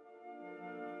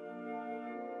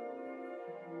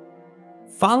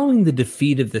 Following the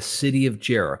defeat of the city of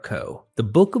Jericho, the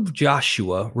book of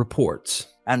Joshua reports,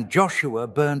 And Joshua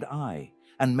burned Ai,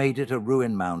 and made it a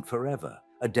ruin mound forever,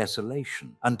 a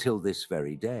desolation, until this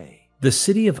very day. The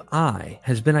city of Ai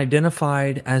has been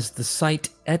identified as the site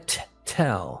et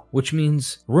tel, which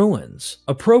means ruins,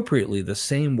 appropriately the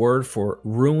same word for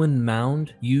ruin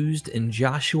mound used in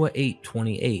Joshua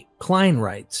 8:28. Klein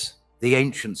writes, The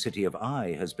ancient city of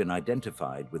Ai has been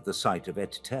identified with the site of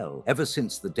Et Tel ever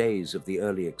since the days of the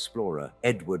early explorer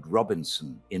Edward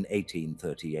Robinson in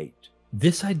 1838.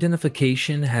 This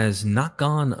identification has not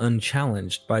gone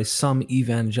unchallenged by some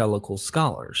evangelical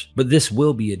scholars, but this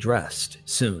will be addressed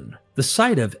soon. The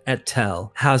site of Et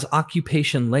Tel has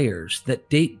occupation layers that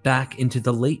date back into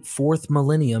the late 4th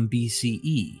millennium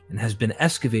BCE and has been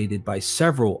excavated by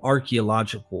several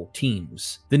archaeological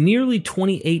teams. The nearly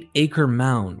 28-acre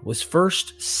mound was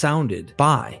first sounded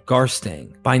by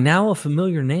Garstang, by now a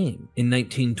familiar name, in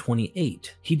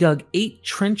 1928. He dug 8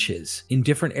 trenches in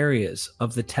different areas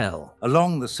of the Tel,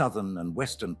 along the southern and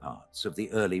western parts of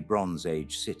the early Bronze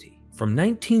Age city. From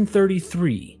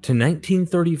 1933 to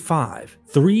 1935,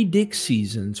 3 dig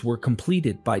seasons were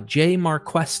completed by J.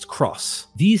 Marquest Cross.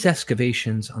 These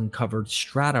excavations uncovered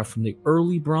strata from the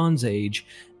early Bronze Age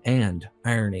and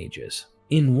Iron Ages.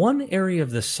 In one area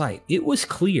of the site, it was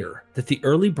clear that the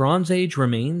early Bronze Age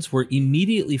remains were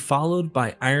immediately followed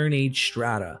by Iron Age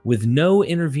strata, with no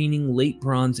intervening late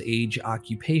Bronze Age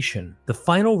occupation. The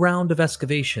final round of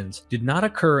excavations did not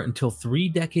occur until 3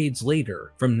 decades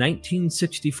later, from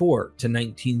 1964 to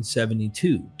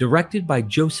 1972, directed by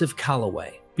Joseph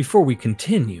Callaway. Before we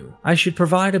continue, I should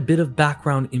provide a bit of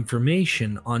background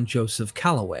information on Joseph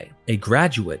Callaway, a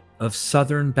graduate of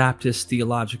Southern Baptist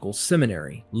Theological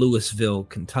Seminary, Louisville,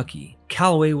 Kentucky.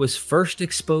 Callaway was first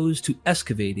exposed to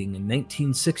excavating in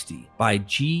 1960 by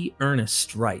G.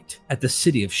 Ernest Wright at the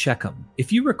city of Shechem.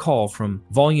 If you recall from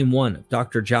Volume 1 of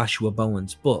Dr. Joshua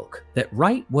Bowen's book, that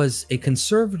Wright was a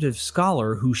conservative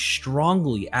scholar who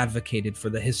strongly advocated for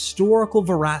the historical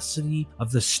veracity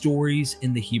of the stories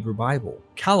in the Hebrew Bible.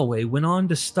 Callaway went on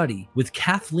to study with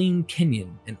Kathleen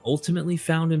Kenyon and ultimately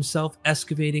found himself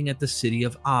excavating at the city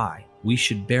of Ai. We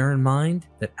should bear in mind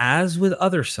that, as with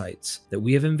other sites that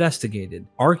we have investigated,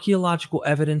 archaeological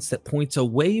evidence that points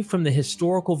away from the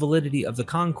historical validity of the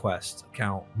conquest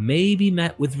account may be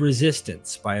met with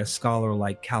resistance by a scholar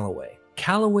like Callaway.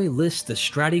 Callaway lists the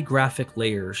stratigraphic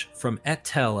layers from Et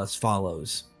Tel as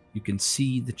follows. You can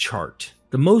see the chart.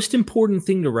 The most important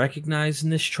thing to recognize in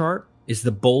this chart is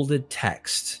the bolded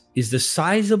text, is the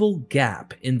sizable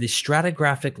gap in the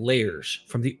stratigraphic layers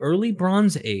from the early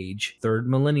Bronze Age, 3rd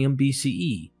millennium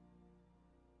BCE.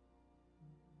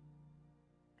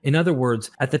 In other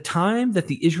words, at the time that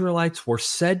the Israelites were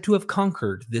said to have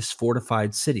conquered this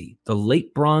fortified city, the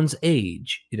late Bronze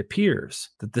Age, it appears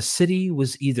that the city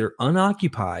was either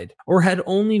unoccupied or had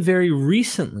only very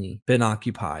recently been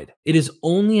occupied. It is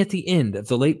only at the end of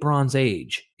the late Bronze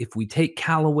Age, if we take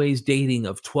Callaway's dating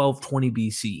of 1220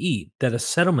 BCE, that a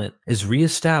settlement is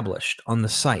reestablished on the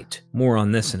site. More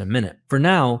on this in a minute. For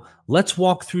now, let's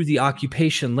walk through the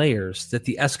occupation layers that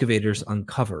the excavators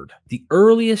uncovered. The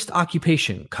earliest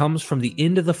occupation comes from the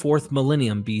end of the 4th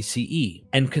millennium BCE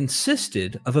and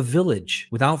consisted of a village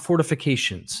without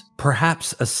fortifications,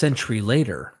 perhaps a century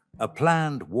later. A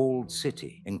planned walled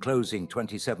city enclosing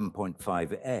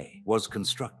 27.5 was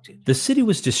constructed. The city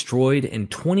was destroyed in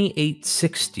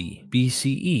 2860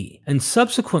 BCE and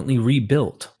subsequently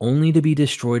rebuilt, only to be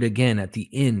destroyed again at the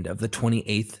end of the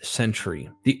 28th century.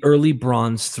 The early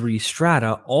Bronze III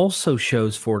strata also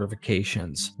shows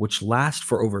fortifications, which last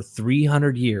for over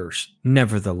 300 years.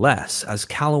 Nevertheless, as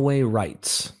Callaway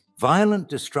writes, violent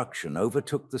destruction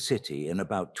overtook the city in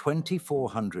about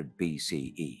 2400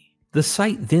 BCE. The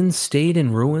site then stayed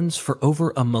in ruins for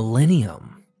over a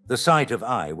millennium. The site of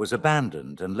Ai was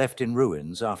abandoned and left in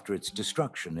ruins after its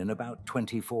destruction in about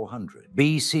 2400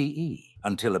 BCE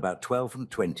until about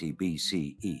 1220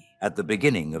 BCE, at the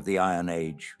beginning of the Iron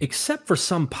Age. Except for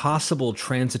some possible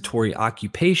transitory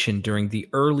occupation during the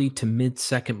early to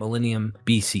mid-2nd millennium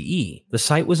BCE, the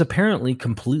site was apparently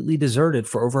completely deserted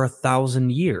for over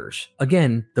 1,000 years.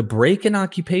 Again, the break in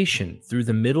occupation through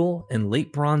the Middle and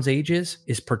Late Bronze Ages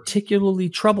is particularly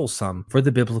troublesome for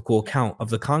the biblical account of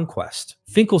the conquest.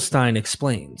 Finkelstein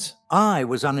explains, Ai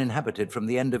was uninhabited from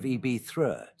the end of E.B.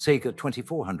 Thrur, circa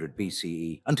 2400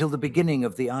 BCE, until the beginning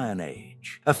of the Iron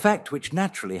Age, a fact which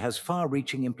naturally has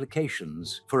far-reaching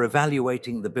implications for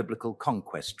evaluating the biblical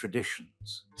conquest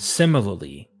traditions.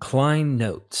 Similarly, Klein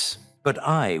notes, but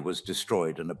Ai was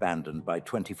destroyed and abandoned by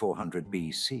 2400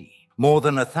 BC, more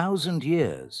than 1,000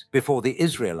 years before the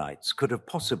Israelites could have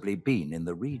possibly been in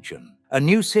the region. A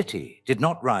new city did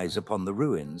not rise upon the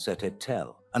ruins at Et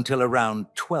Tel until around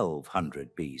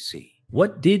 1200 BC.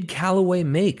 What did Callaway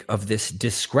make of this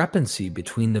discrepancy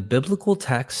between the biblical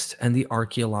text and the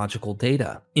archaeological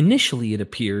data? Initially, it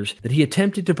appears that he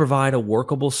attempted to provide a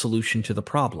workable solution to the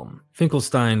problem.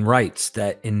 Finkelstein writes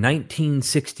that in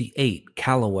 1968,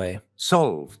 Callaway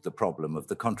solved the problem of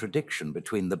the contradiction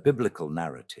between the biblical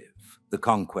narrative, the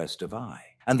conquest of Ai,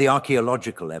 and the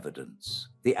archaeological evidence,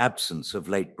 the absence of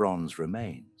late bronze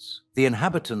remains. The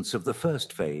inhabitants of the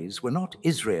first phase were not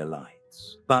Israelites,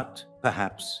 Canaanites, but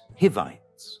perhaps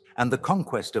Hivites, and the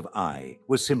conquest of Ai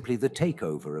was simply the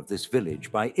takeover of this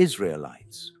village by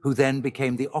Israelites, who then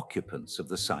became the occupants of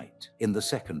the site in the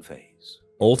second phase.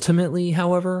 Ultimately,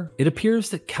 however, it appears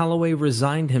that Callaway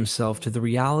resigned himself to the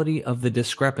reality of the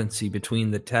discrepancy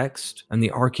between the text and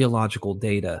the archaeological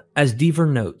data. As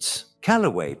Deaver notes,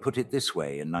 Callaway put it this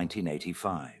way in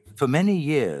 1985. For many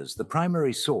years, the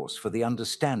primary source for the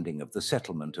understanding of the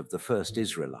settlement of the first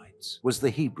Israelites was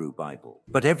the Hebrew Bible.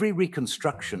 But every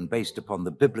reconstruction based upon the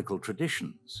biblical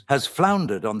traditions has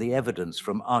floundered on the evidence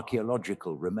from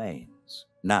archaeological remains.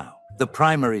 Now, the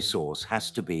primary source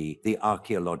has to be the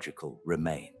archaeological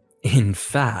remains. in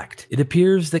fact, it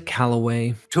appears that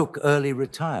Callaway Took early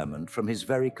retirement from his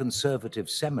very conservative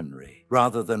seminary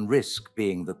rather than risk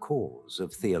being the cause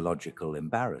of theological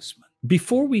embarrassment.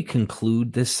 Before we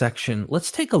conclude this section,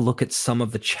 let's take a look at some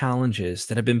of the challenges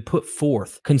that have been put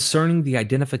forth concerning the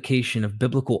identification of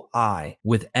biblical I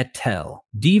with Etel.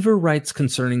 Deaver writes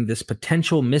concerning this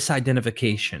potential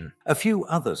misidentification. A few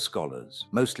other scholars,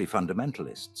 mostly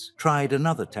fundamentalists, tried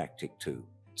another tactic too: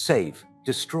 save,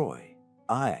 destroy,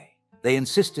 I. They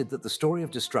insisted that the story of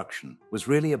destruction was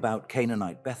really about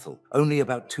Canaanite Bethel, only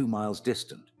about 2 miles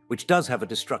distant, which does have a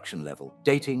destruction level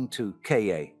dating to Ka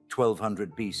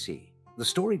 1200 BC. The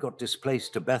story got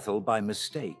displaced to Bethel by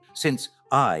mistake, since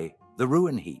Ai, the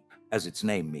ruin heap, as its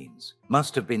name means,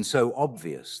 must have been so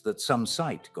obvious that some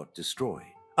site got destroyed.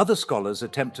 Other scholars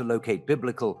attempt to locate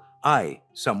biblical Ai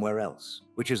somewhere else,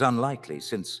 which is unlikely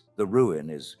since the ruin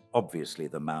is obviously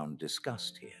the mound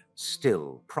discussed here,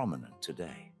 still prominent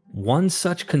today. One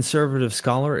such conservative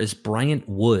scholar is Bryant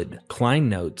Wood. Klein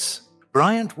notes,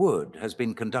 Bryant Wood has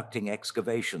been conducting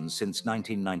excavations since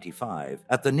 1995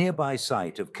 at the nearby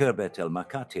site of Khirbet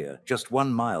el-Makatir, just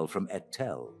 1 mile from Et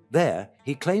Tel. There,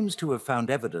 he claims to have found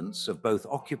evidence of both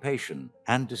occupation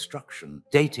and destruction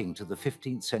dating to the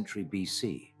 15th century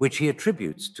BC, which he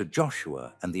attributes to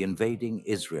Joshua and the invading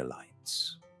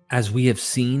Israelites. As we have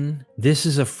seen, this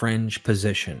is a fringe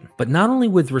position, but not only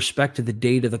with respect to the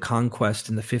date of the conquest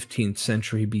in the 15th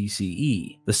century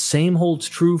BCE, the same holds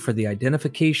true for the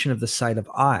identification of the site of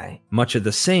Ai, much of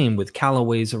the same with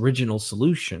Callaway's original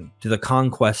solution to the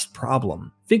conquest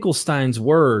problem. Finkelstein's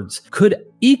words could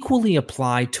equally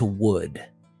apply to Wood.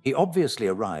 He obviously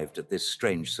arrived at this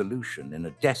strange solution in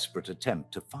a desperate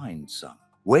attempt to find some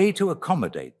way to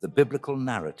accommodate the biblical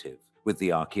narrative with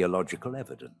the archaeological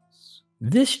evidence.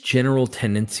 This general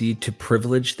tendency to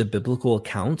privilege the biblical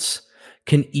accounts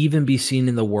can even be seen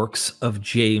in the works of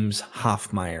James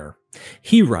Hoffmeyer.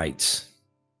 He writes,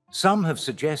 Some have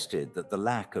suggested that the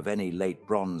lack of any late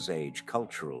Bronze Age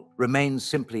cultural remains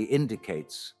simply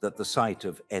indicates that the site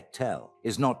of Et Tel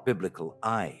is not biblical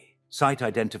Ai. Site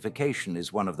identification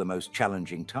is one of the most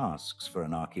challenging tasks for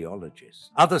an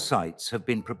archaeologist. Other sites have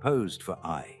been proposed for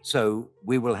Ai, so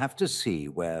we will have to see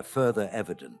where further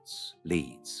evidence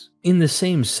leads. In the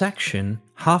same section,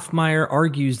 Hoffmeyer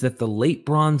argues that the late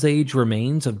Bronze Age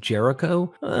remains of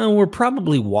Jericho were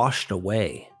probably washed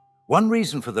away. One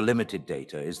reason for the limited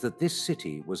data is that this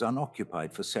city was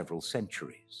unoccupied for several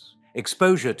centuries.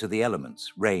 Exposure to the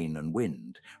elements, rain and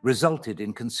wind, resulted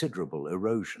in considerable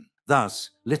erosion. Thus,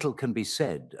 little can be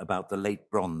said about the late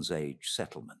Bronze Age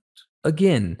settlement.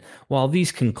 Again, while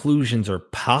these conclusions are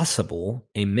possible,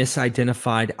 a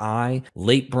misidentified Ai,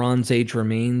 late Bronze Age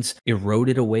remains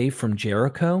eroded away from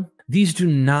Jericho, these do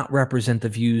not represent the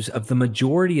views of the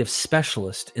majority of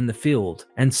specialists in the field,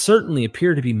 and certainly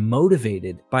appear to be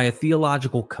motivated by a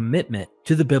theological commitment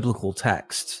to the biblical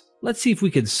texts. Let's see if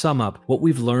we can sum up what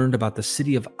we've learned about the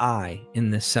city of Ai in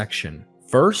this section.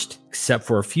 First, except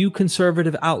for a few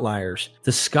conservative outliers,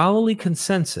 the scholarly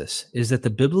consensus is that the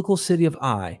biblical city of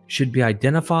Ai should be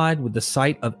identified with the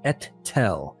site of Et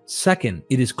Tel. Second,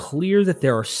 it is clear that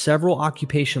there are several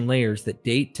occupation layers that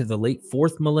date to the late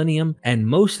 4th millennium and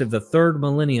most of the 3rd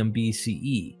millennium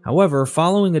BCE. However,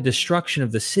 following a destruction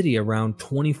of the city around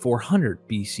 2400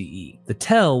 BCE, the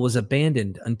Tel was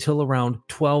abandoned until around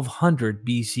 1200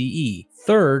 BCE.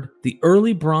 Third, the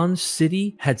early Bronze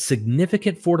City had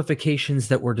significant fortifications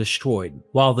that were destroyed,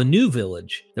 while the new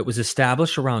village that was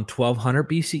established around 1200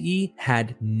 BCE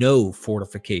had no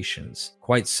fortifications,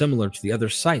 quite similar to the other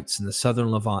sites in the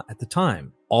southern Levant at the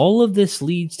time. All of this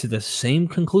leads to the same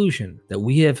conclusion that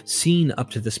we have seen up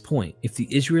to this point. If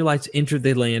the Israelites entered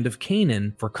the land of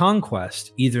Canaan for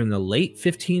conquest, either in the late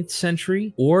 15th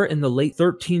century or in the late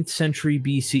 13th century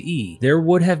BCE, there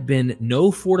would have been no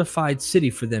fortified city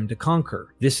for them to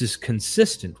conquer. This is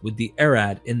consistent with the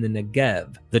Arad in the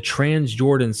Negev, the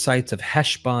Transjordan sites of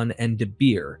Heshbon and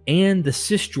Debir, and the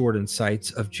Cisjordan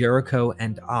sites of Jericho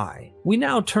and Ai. We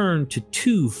now turn to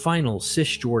two final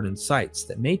Cisjordan sites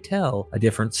that may tell a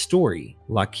different story: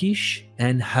 Lachish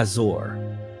and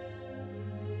Hazor.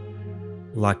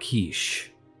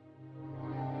 Lachish.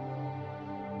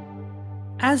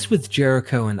 As with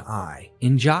Jericho and Ai,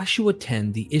 in Joshua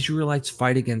 10, the Israelites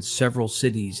fight against several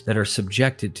cities that are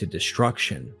subjected to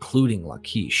destruction, including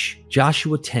Lachish.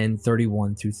 Joshua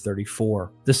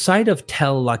 10:31-34. The site of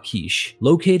Tel Lachish,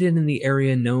 located in the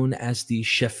area known as the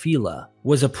Shephelah,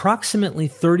 was approximately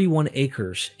 31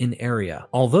 acres in area.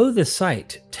 Although the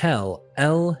site, Tel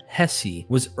El Hesi,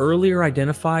 was earlier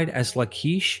identified as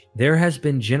Lachish, there has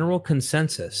been general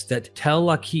consensus that Tel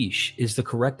Lachish is the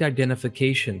correct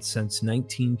identification since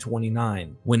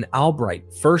 1929, when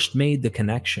Albright first made the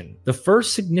connection. The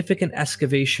first significant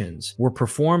excavations were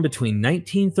performed between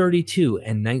 1932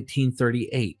 and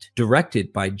 1938,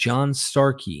 directed by John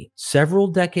Starkey. Several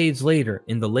decades later,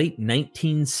 in the late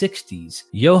 1960s,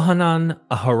 Yohanan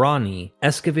Aharani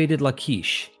excavated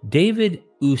Lachish. David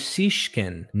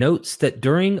Usishkin notes that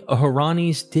during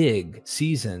Aharani's dig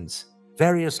seasons,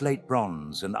 various late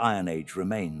Bronze and Iron Age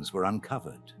remains were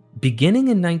uncovered. Beginning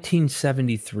in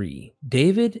 1973,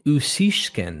 David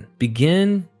Usishkin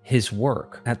began his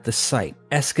work at the site.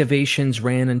 Excavations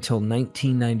ran until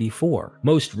 1994.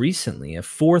 Most recently, a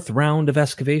fourth round of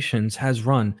excavations has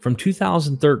run from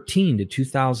 2013 to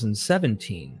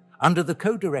 2017. Under the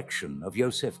co-direction of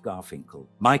Joseph Garfinkel,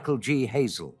 Michael G.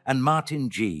 Hazel, and Martin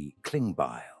G.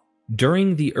 Klingbeil.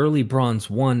 During the Early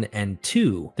Bronze 1 and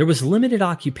 2, there was limited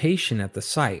occupation at the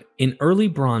site. In Early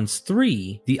Bronze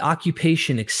 3, the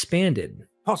occupation expanded,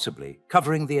 possibly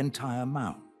covering the entire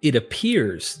mound. It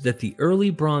appears that the Early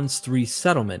Bronze 3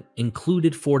 settlement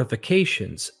included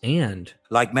fortifications and,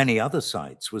 like many other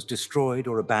sites, was destroyed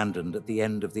or abandoned at the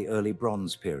end of the Early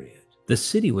Bronze period. The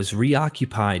city was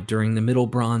reoccupied during the Middle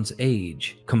Bronze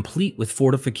Age, complete with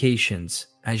fortifications.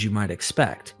 As you might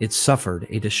expect, it suffered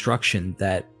a destruction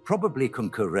that probably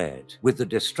concurred with the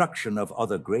destruction of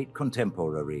other great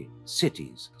contemporary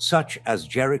cities, such as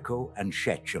Jericho and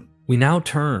Shechem. We now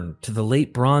turn to the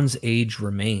Late Bronze Age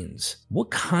remains.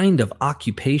 What kind of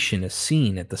occupation is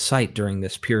seen at the site during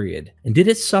this period? And did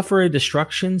it suffer a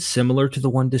destruction similar to the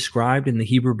one described in the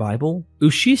Hebrew Bible?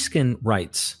 Ushiskin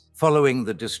writes, following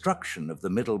the destruction of the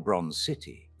Middle Bronze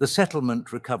city, the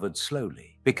settlement recovered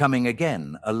slowly, becoming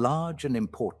again a large and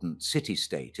important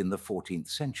city-state in the 14th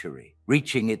century,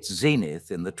 reaching its zenith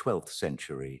in the 12th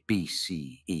century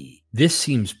BCE. This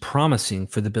seems promising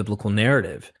for the biblical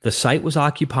narrative. The site was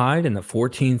occupied in the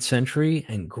 14th century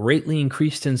and greatly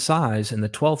increased in size in the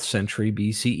 12th century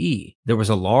BCE. There was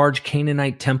a large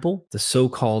Canaanite temple, the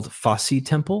so-called Fassi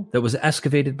Temple, that was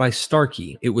excavated by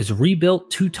Starkey. It was rebuilt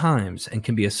 2 times and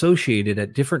can be associated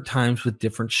at different times with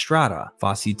different strata,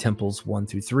 Fassi Temples 1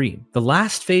 through 3. The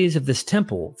last phase of this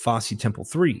temple, Fassi Temple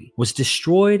 3, was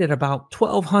destroyed at about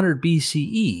 1200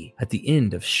 BCE at the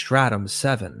end of Stratum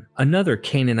 7. Another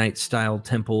Canaanite-style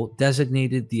temple,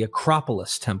 designated the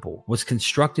Acropolis Temple, was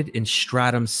constructed in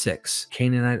Stratum 6,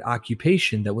 Canaanite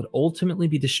occupation that would ultimately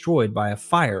be destroyed by a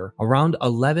fire around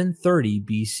 1130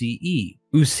 BCE.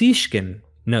 Usishkin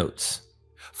notes,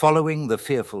 following the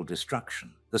fearful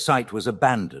destruction, the site was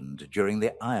abandoned during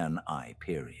the Iron Eye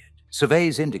period.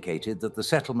 Surveys indicated that the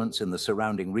settlements in the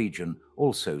surrounding region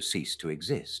also ceased to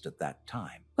exist at that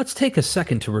time. Let's take a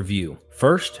second to review.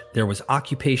 First, there was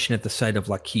occupation at the site of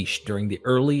Lachish during the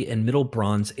Early and Middle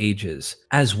Bronze Ages,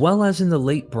 as well as in the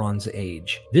Late Bronze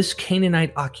Age. This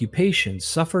Canaanite occupation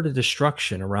suffered a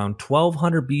destruction around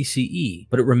 1200 BCE,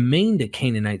 but it remained a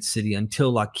Canaanite city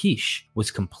until Lachish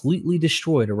was completely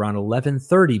destroyed around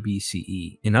 1130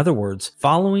 BCE. In other words,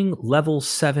 following Level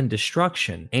 7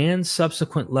 destruction and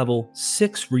subsequent Level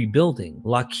 6 rebuilding,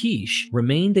 Lachish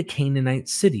remained a Canaanite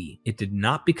city. It did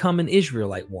not become an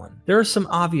Israelite one. There are some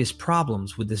obvious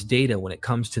problems with this data when it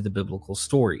comes to the biblical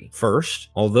story. First,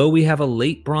 although we have a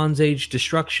Late Bronze Age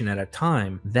destruction at a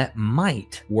time that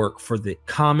might work for the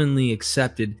commonly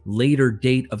accepted later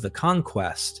date of the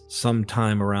conquest,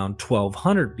 sometime around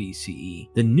 1200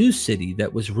 BCE, the new city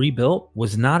that was rebuilt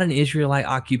was not an Israelite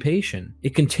occupation.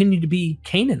 It continued to be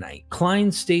Canaanite. Klein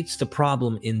states the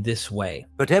problem in this way.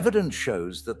 But evidence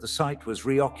shows that the site was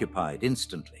reoccupied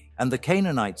instantly, and the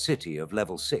Canaanite city of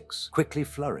level 6 quickly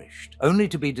flourished, only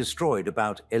to be destroyed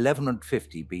about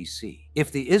 1150 BC.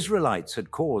 If the Israelites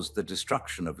had caused the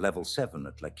destruction of level 7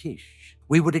 at Lachish,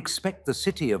 we would expect the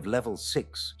city of level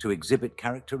 6 to exhibit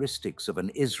characteristics of an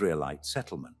Israelite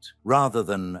settlement, rather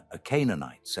than a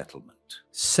Canaanite settlement.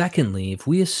 Secondly, if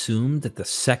we assume that the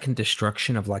second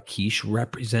destruction of Lachish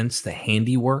represents the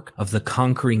handiwork of the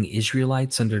conquering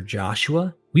Israelites under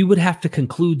Joshua, we would have to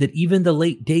conclude that even the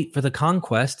late date for the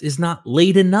conquest is not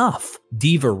late enough,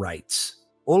 Deaver writes.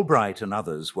 Albright and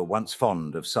others were once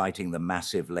fond of citing the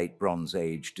massive late Bronze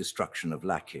Age destruction of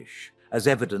Lachish as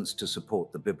evidence to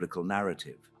support the biblical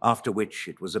narrative, after which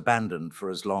it was abandoned for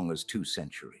as long as 2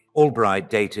 centuries. Albright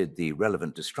dated the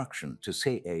relevant destruction to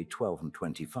ca.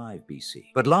 1225 BC,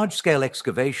 but large-scale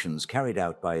excavations carried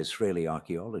out by Israeli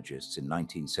archaeologists in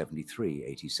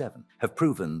 1973-87 have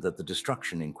proven that the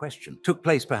destruction in question took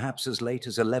place perhaps as late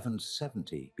as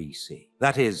 1170 BC.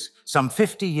 That is, some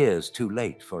 50 years too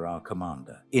late for our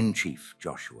commander-in-chief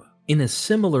Joshua. In a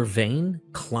similar vein,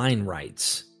 Klein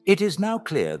writes, "It is now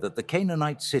clear that the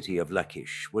Canaanite city of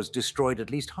Lachish was destroyed at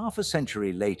least half a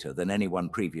century later than anyone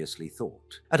previously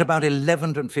thought, at about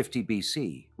 1150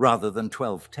 BC rather than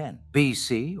 1210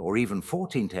 BC or even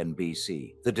 1410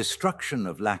 BC. The destruction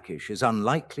of Lachish is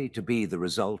unlikely to be the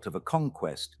result of a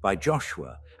conquest by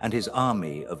Joshua and his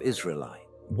army of Israelite."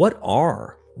 What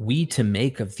are we to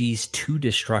make of these 2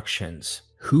 destructions?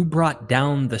 Who brought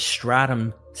down the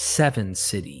Stratum 7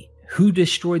 city? Who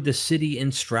destroyed the city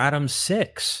in Stratum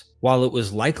 6? While it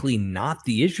was likely not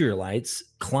the Israelites,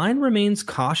 Klein remains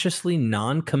cautiously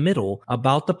non-committal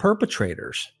about the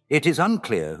perpetrators. "It is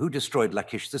unclear who destroyed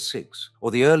Lachish the 6th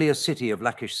or the earlier city of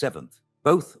Lachish 7th.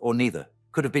 Both or neither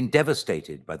could have been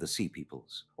devastated by the Sea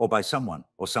Peoples, or by someone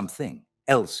or something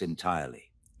else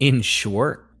entirely." In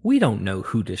short, we don't know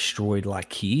who destroyed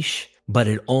Lachish, but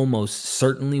it almost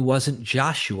certainly wasn't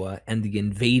Joshua and the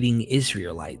invading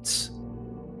Israelites.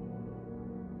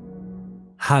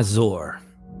 Hazor.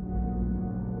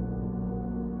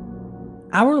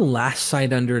 Our last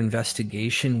site under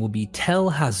investigation will be Tel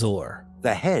Hazor.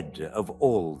 The head of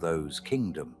all those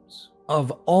kingdoms.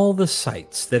 Of all the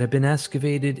sites that have been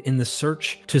excavated in the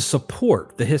search to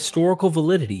support the historical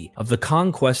validity of the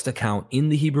conquest account in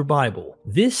the Hebrew Bible,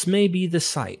 this may be the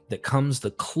site that comes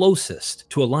the closest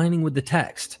to aligning with the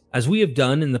text. As we have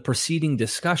done in the preceding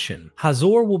discussion,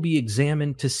 Hazor will be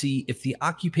examined to see if the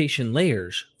occupation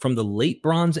layers from the late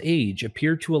Bronze Age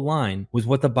appear to align with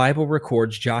what the Bible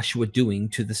records Joshua doing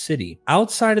to the city.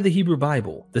 Outside of the Hebrew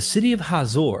Bible, the city of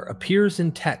Hazor appears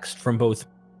in text from both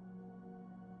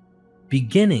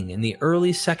beginning in the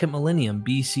early 2nd millennium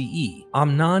BCE.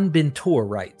 Amnon bin Tor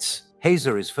writes,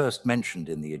 Hazor is first mentioned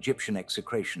in the Egyptian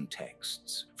execration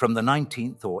texts from the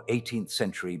 19th or 18th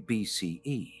century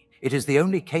BCE. It is the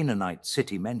only Canaanite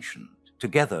city mentioned,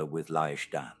 together with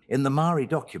Laishdan, in the Mari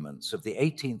documents of the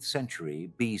 18th century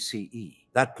BCE,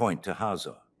 that point to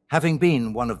Hazor, having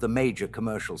been one of the major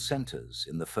commercial centers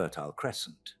in the Fertile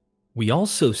Crescent. We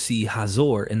also see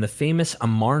Hazor in the famous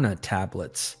Amarna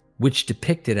tablets, which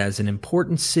depict it as an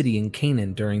important city in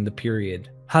Canaan during the period.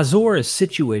 Hazor is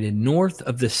situated north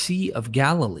of the Sea of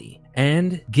Galilee,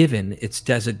 and given its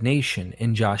designation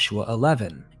in Joshua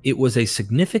 11, it was a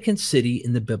significant city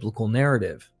in the biblical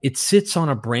narrative. It sits on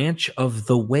a branch of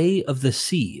the Way of the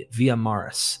Sea via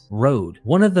Maris Road,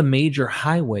 one of the major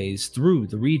highways through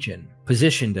the region,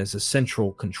 positioned as a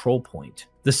central control point.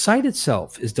 The site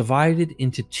itself is divided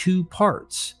into 2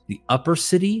 parts, the upper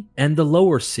city and the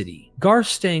lower city.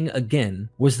 Garstang, again,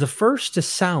 was the first to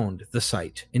sound the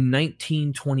site in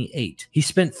 1928. He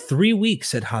spent 3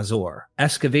 weeks at Hazor.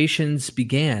 Excavations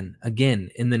began again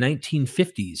in the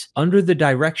 1950s under the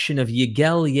direction of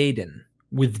Yigel Yadin,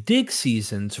 with dig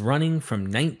seasons running from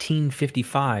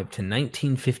 1955 to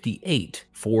 1958,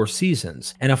 4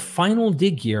 seasons, and a final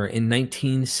dig year in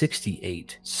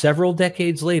 1968. Several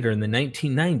decades later in the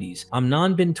 1990s,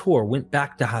 Amnon bin Tor went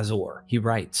back to Hazor. He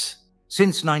writes,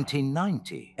 Since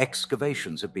 1990,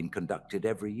 excavations have been conducted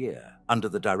every year under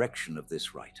the direction of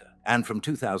this writer, and from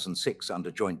 2006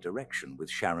 under joint direction with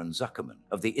Sharon Zuckerman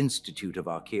of the Institute of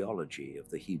Archaeology of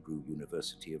the Hebrew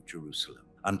University of Jerusalem,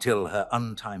 until her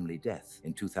untimely death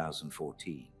in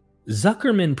 2014.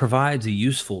 Zuckerman provides a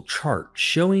useful chart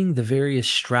showing the various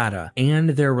strata and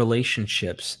their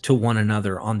relationships to one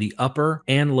another on the upper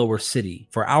and lower city.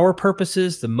 For our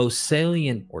purposes, the most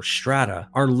salient or strata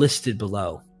are listed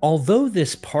below. Although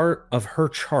this part of her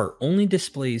chart only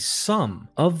displays some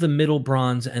of the Middle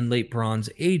Bronze and Late Bronze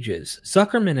ages,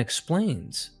 Zuckerman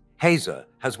explains, Hazor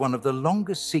has one of the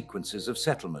longest sequences of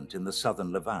settlement in the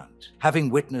southern Levant, having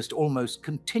witnessed almost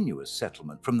continuous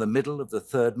settlement from the middle of the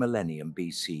 3rd millennium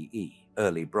BCE.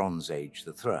 Early Bronze Age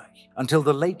III, until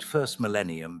the late 1st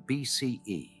millennium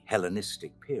BCE,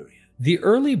 Hellenistic period. The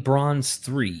early Bronze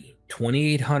III,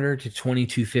 2800 to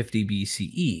 2250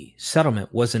 BCE,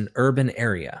 settlement was an urban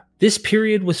area. This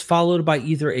period was followed by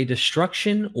either a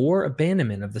destruction or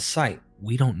abandonment of the site,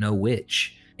 we don't know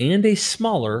which, and a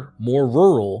smaller, more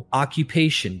rural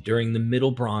occupation during the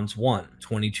Middle Bronze I,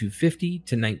 2250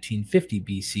 to 1950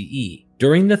 BCE.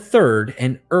 During the 3rd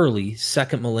and early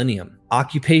 2nd millennium,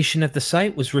 occupation at the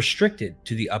site was restricted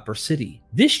to the upper city.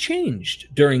 This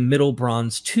changed during Middle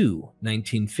Bronze II,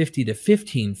 1950 to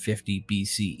 1550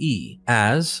 BCE,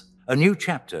 as a new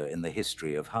chapter in the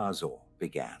history of Hazor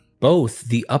began. Both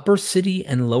the upper city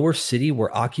and lower city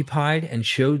were occupied and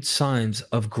showed signs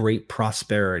of great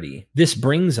prosperity. This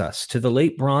brings us to the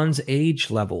late Bronze Age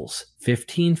levels,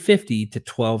 1550 to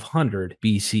 1200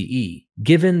 BCE.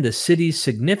 Given the city's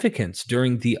significance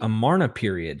during the Amarna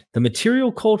period, the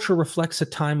material culture reflects a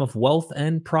time of wealth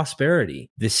and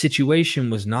prosperity. This situation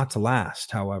was not to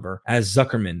last, however, as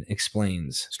Zuckerman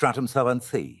explains. Stratum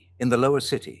Thavanthi, in the lower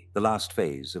city, the last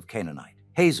phase of Canaanite.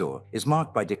 Hazor is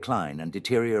marked by decline and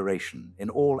deterioration in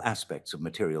all aspects of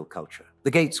material culture. The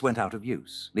gates went out of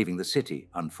use, leaving the city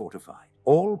unfortified.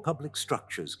 All public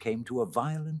structures came to a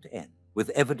violent end,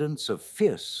 with evidence of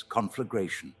fierce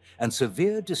conflagration and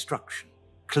severe destruction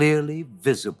clearly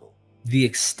visible. The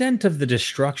extent of the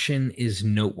destruction is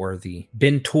noteworthy.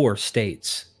 Bentor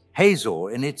states, Hazor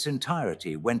in its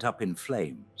entirety went up in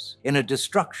flames, in a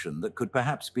destruction that could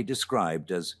perhaps be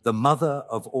described as the mother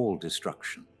of all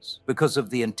destructions, because of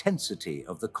the intensity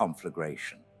of the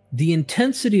conflagration. The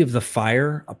intensity of the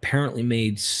fire, apparently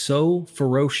made so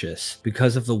ferocious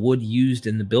because of the wood used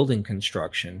in the building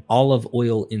construction, olive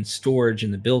oil in storage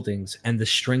in the buildings, and the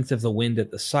strength of the wind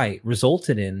at the site,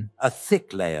 resulted in a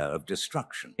thick layer of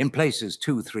destruction, in places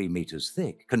 2-3 meters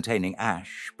thick, containing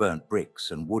ash, burnt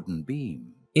bricks, and wooden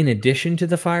beams. In addition to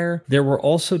the fire, there were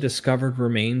also discovered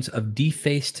remains of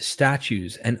defaced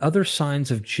statues and other signs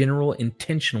of general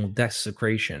intentional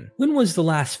desecration. When was the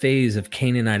last phase of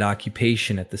Canaanite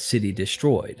occupation at the city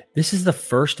destroyed? This is the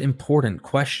first important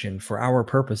question for our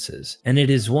purposes, and it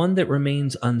is one that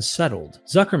remains unsettled.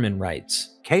 Zuckerman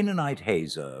writes, Canaanite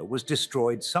Hazor was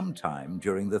destroyed sometime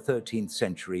during the 13th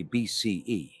century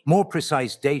BCE. More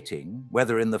precise dating,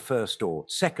 whether in the first or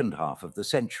second half of the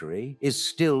century, is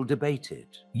still debated.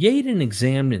 Yaden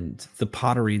examined the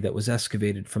pottery that was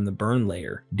excavated from the burn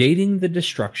layer, dating the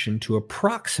destruction to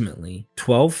approximately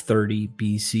 1230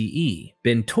 BCE.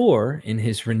 Bentor, in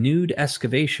his renewed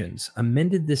excavations,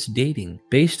 amended this dating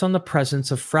based on the presence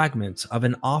of fragments of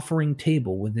an offering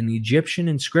table with an Egyptian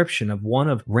inscription of one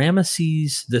of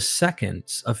Ramesses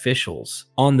II's officials.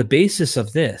 On the basis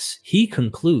of this, he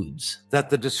concludes that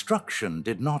the destruction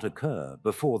did not occur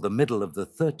before the middle of the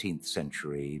 13th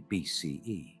century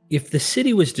BCE. If the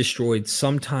city was destroyed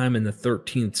sometime in the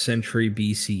 13th century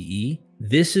BCE,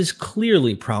 this is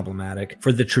clearly problematic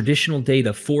for the traditional date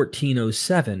of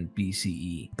 1407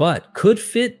 BCE, but could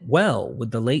fit well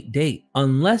with the late date,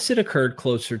 unless it occurred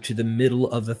closer to the middle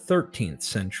of the 13th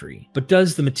century. But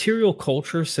does the material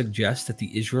culture suggest that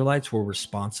the Israelites were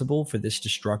responsible for this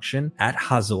destruction at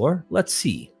Hazor? Let's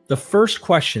see. The first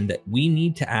question that we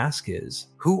need to ask is,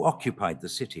 who occupied the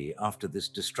city after this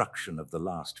destruction of the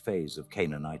last phase of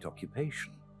Canaanite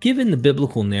occupation? Given the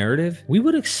biblical narrative, we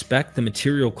would expect the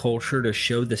material culture to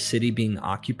show the city being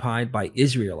occupied by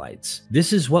Israelites.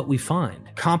 This is what we find.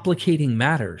 Complicating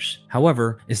matters,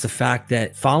 however, is the fact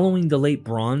that following the late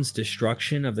Bronze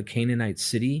destruction of the Canaanite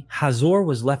city, Hazor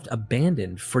was left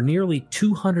abandoned for nearly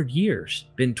 200 years.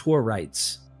 Bentor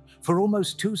writes, for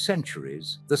almost 2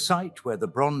 centuries, the site where the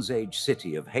Bronze Age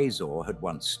city of Hazor had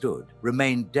once stood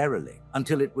remained derelict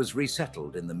until it was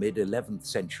resettled in the mid-11th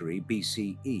century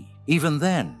BCE. Even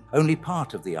then, only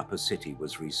part of the upper city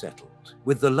was resettled,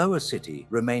 with the lower city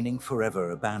remaining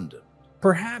forever abandoned.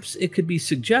 Perhaps it could be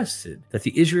suggested that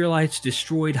the Israelites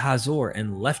destroyed Hazor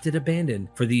and left it abandoned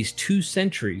for these 2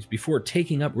 centuries before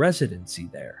taking up residency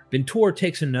there. Bentor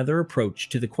takes another approach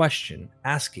to the question,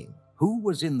 asking, who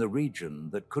was in the region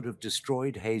that could have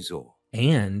destroyed Hazor?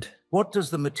 And what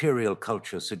does the material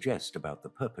culture suggest about the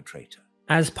perpetrator?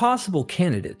 As possible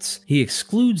candidates, he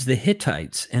excludes the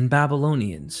Hittites and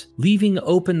Babylonians, leaving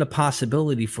open the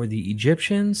possibility for the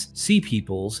Egyptians, Sea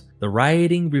Peoples, the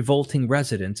rioting, revolting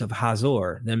residents of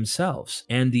Hazor themselves,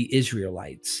 and the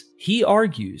Israelites. He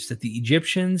argues that the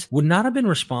Egyptians would not have been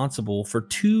responsible for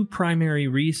 2 primary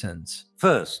reasons.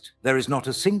 First, there is not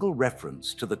a single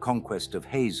reference to the conquest of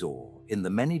Hazor in the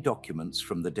many documents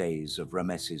from the days of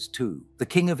Rameses II, the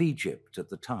king of Egypt at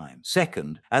the time.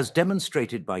 Second, as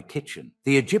demonstrated by Kitchen,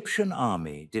 the Egyptian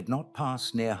army did not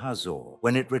pass near Hazor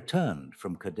when it returned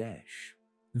from Kadesh.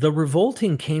 The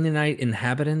revolting Canaanite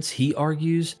inhabitants, he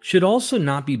argues, should also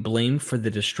not be blamed for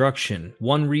the destruction.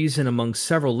 One reason among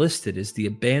several listed is the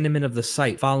abandonment of the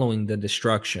site following the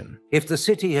destruction. If the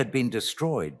city had been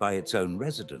destroyed by its own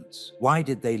residents, why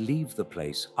did they leave the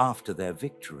place after their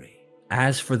victory?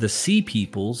 As for the Sea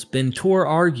Peoples, Ben-Tor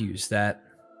argues that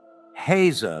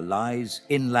Hazor lies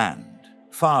inland,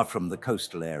 far from the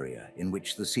coastal area in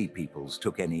which the Sea Peoples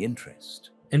took any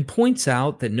interest, and points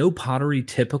out that no pottery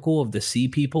typical of the Sea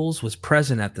Peoples was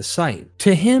present at the site.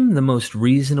 To him, the most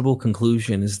reasonable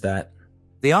conclusion is that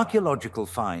the archaeological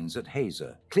finds at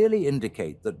Hazor clearly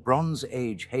indicate that Bronze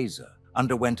Age Hazor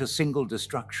underwent a single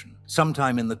destruction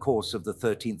sometime in the course of the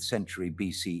 13th century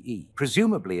BCE,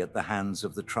 presumably at the hands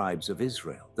of the tribes of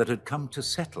Israel that had come to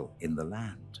settle in the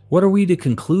land. What are we to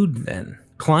conclude then?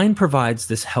 Klein provides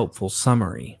this helpful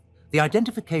summary. The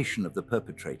identification of the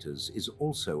perpetrators is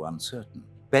also uncertain.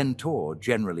 Ben-Tor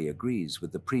generally agrees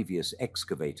with the previous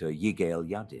excavator Yigael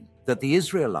Yadin that the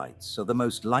Israelites are the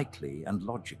most likely and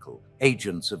logical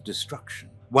agents of destruction,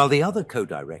 while the other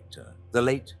co-director, the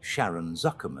late Sharon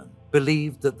Zuckerman,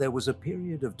 believed that there was a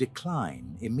period of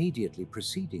decline immediately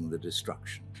preceding the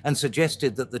destruction and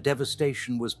suggested that the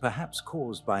devastation was perhaps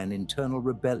caused by an internal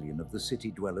rebellion of the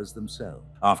city dwellers themselves,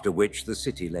 after which the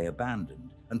city lay abandoned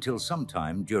until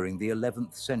sometime during the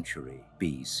 11th century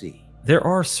BC. There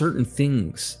are certain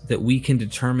things that we can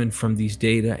determine from these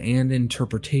data and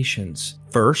interpretations.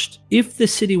 First, if the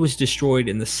city was destroyed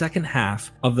in the second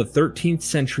half of the 13th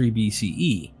century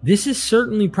BCE, this is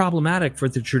certainly problematic for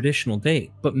the traditional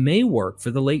date, but may work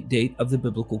for the late date of the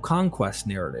biblical conquest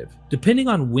narrative, depending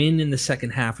on when in the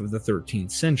second half of the 13th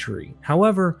century.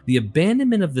 However, the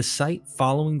abandonment of the site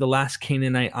following the last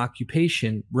Canaanite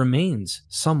occupation remains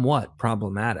somewhat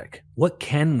problematic. What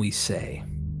can we say?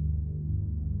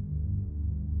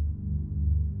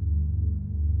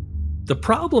 The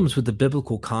problems with the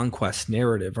biblical conquest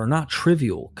narrative are not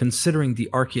trivial considering the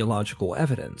archaeological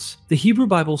evidence. The Hebrew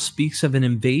Bible speaks of an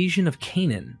invasion of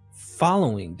Canaan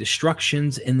following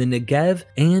destructions in the Negev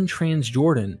and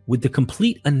Transjordan, with the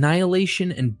complete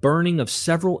annihilation and burning of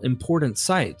several important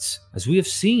sites. As we have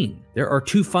seen, there are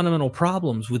two fundamental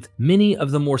problems with many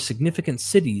of the more significant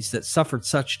cities that suffered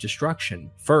such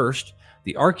destruction. First,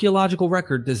 the archaeological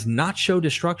record does not show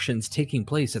destructions taking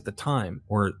place at the time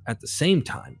or at the same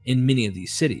time in many of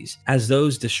these cities, as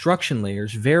those destruction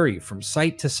layers vary from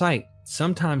site to site,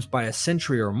 sometimes by a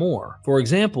century or more. For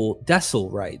example,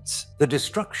 Dessel writes, "The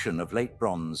destruction of late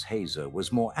Bronze Hazor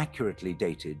was more accurately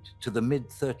dated to the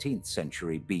mid-13th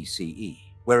century BCE,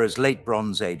 whereas late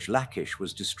Bronze Age Lachish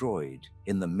was destroyed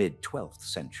in the mid-12th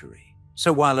century.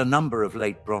 So while a number of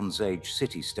late Bronze Age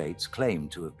city-states claim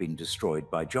to have been destroyed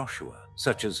by Joshua,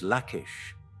 such as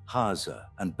Lachish, Hazor,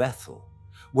 and Bethel,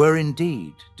 were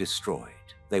indeed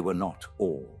destroyed, they were not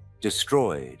all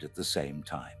destroyed at the same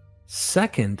time.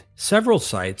 Second, several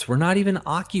sites were not even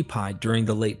occupied during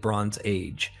the Late Bronze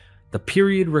Age, the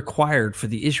period required for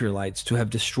the Israelites to have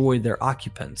destroyed their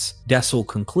occupants. Dessel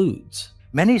concludes,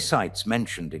 "Many sites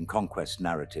mentioned in conquest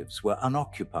narratives were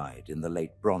unoccupied in the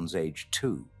Late Bronze Age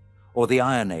too, or the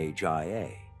Iron Age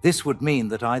IA. This would mean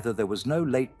that either there was no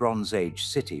Late Bronze Age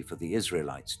city for the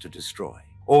Israelites to destroy,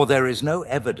 or there is no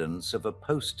evidence of a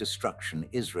post-destruction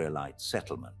Israelite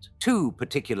settlement. Two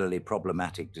particularly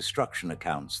problematic destruction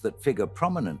accounts that figure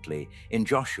prominently in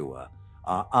Joshua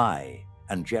are Ai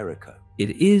and Jericho."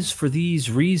 It is for these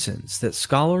reasons that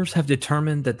scholars have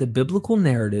determined that the biblical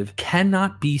narrative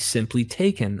cannot be simply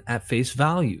taken at face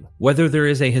value. Whether there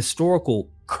is a historical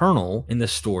kernel in the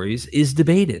stories is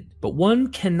debated, but one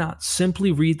cannot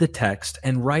simply read the text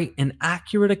and write an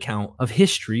accurate account of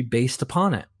history based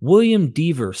upon it. William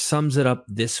Dever sums it up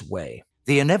this way.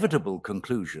 "The inevitable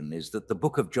conclusion is that the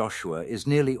book of Joshua is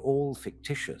nearly all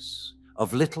fictitious,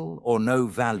 of little or no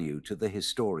value to the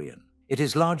historian. It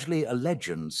is largely a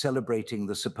legend celebrating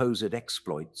the supposed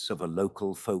exploits of a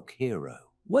local folk hero."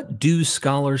 What do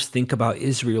scholars think about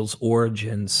Israel's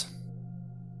origins?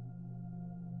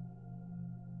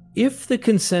 If the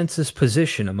consensus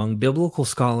position among biblical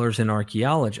scholars and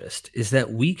archaeologists is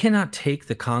that we cannot take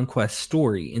the conquest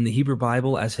story in the Hebrew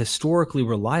Bible as historically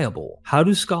reliable, how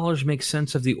do scholars make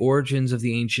sense of the origins of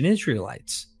the ancient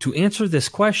Israelites? To answer this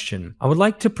question, I would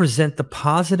like to present the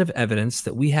positive evidence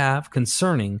that we have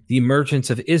concerning the emergence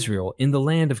of Israel in the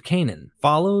land of Canaan,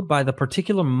 followed by the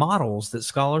particular models that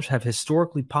scholars have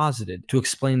historically posited to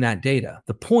explain that data.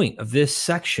 The point of this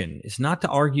section is not to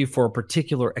argue for a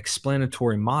particular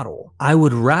explanatory model. I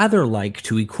would rather like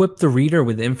to equip the reader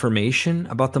with information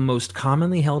about the most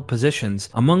commonly held positions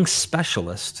among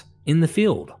specialists in the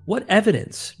field. What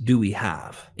evidence do we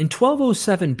have? In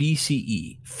 1207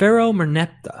 BCE, Pharaoh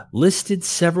Merneptah listed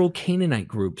several Canaanite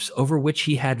groups over which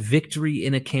he had victory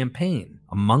in a campaign.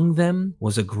 Among them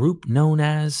was a group known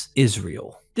as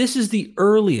Israel. This is the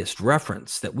earliest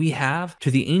reference that we have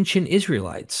to the ancient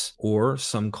Israelites, or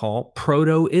some call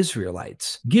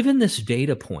Proto-Israelites. Given this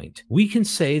data point, we can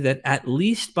say that at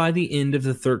least by the end of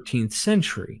the 13th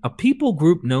century, a people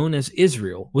group known as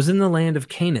Israel was in the land of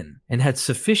Canaan and had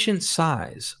sufficient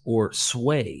size or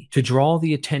sway to draw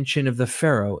the attention of the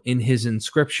pharaoh in his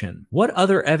inscription. What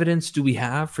other evidence do we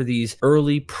have for these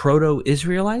early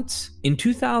Proto-Israelites? In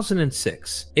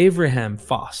 2006, Abraham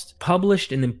Faust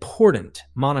published an important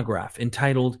monograph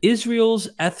entitled Israel's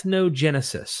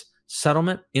Ethnogenesis,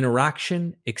 Settlement,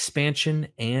 Interaction, Expansion,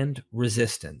 and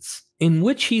Resistance, in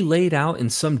which he laid out in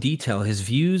some detail his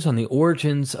views on the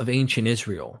origins of ancient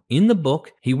Israel. In the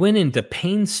book, he went into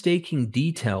painstaking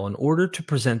detail in order to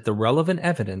present the relevant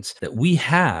evidence that we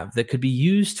have that could be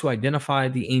used to identify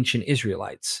the ancient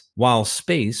Israelites. While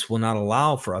space will not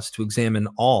allow for us to examine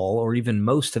all or even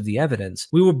most of the evidence,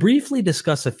 we will briefly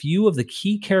discuss a few of the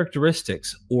key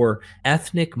characteristics or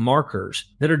ethnic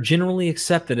markers that are generally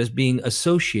accepted as being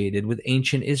associated with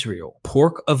ancient Israel: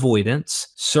 pork avoidance,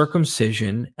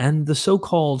 circumcision, and the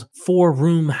so-called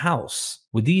four-room house.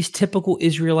 With these typical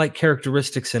Israelite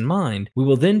characteristics in mind, we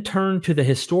will then turn to the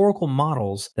historical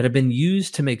models that have been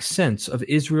used to make sense of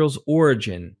Israel's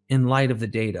origin in light of the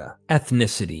data.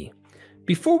 Ethnicity.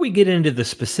 Before we get into the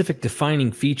specific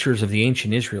defining features of the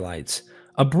ancient Israelites,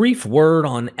 a brief word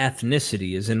on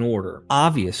ethnicity is in order.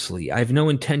 Obviously, I have no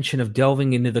intention of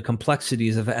delving into the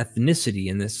complexities of ethnicity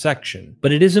in this section,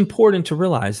 but it is important to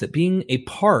realize that being a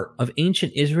part of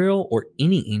ancient Israel or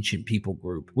any ancient people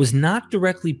group was not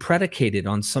directly predicated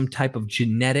on some type of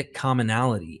genetic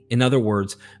commonality. In other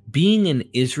words, being an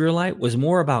Israelite was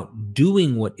more about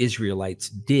doing what Israelites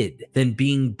did than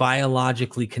being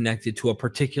biologically connected to a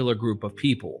particular group of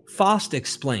people. Faust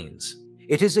explains,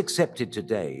 "It is accepted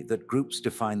today that groups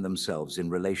define themselves in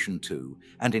relation to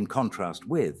and in contrast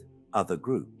with other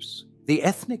groups. The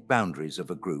ethnic boundaries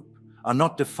of a group are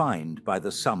not defined by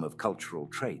the sum of cultural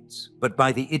traits, but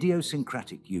by the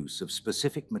idiosyncratic use of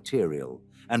specific material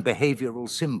and behavioral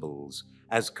symbols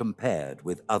as compared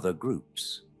with other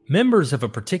groups." Members of a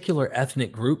particular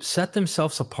ethnic group set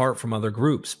themselves apart from other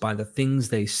groups by the things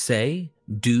they say,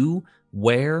 do,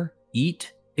 wear,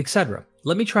 eat, etc.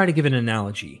 Let me try to give an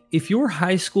analogy. If your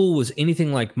high school was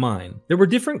anything like mine, there were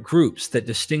different groups that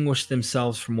distinguished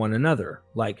themselves from one another,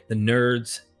 like the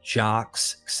nerds,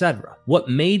 jocks, etc. What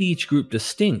made each group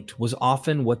distinct was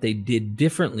often what they did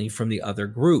differently from the other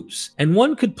groups, and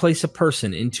one could place a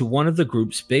person into one of the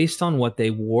groups based on what they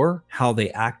wore, how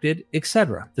they acted,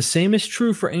 etc. The same is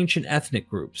true for ancient ethnic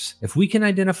groups. If we can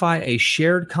identify a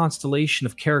shared constellation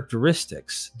of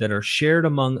characteristics that are shared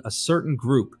among a certain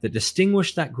group that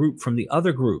distinguish that group from the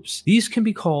other groups, these can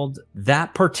be called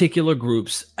that particular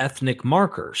group's ethnic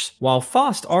markers. While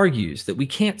Faust argues that we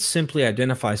can't simply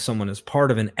identify someone as part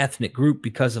of an ethnic group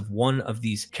because of one of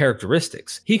these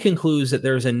characteristics, he concludes that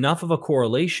there is enough of a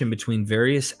correlation between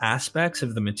various aspects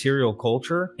of the material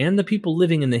culture and the people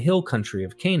living in the hill country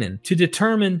of Canaan to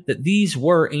determine that these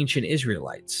were ancient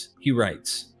Israelites. He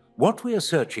writes, "What we are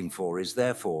searching for is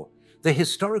therefore the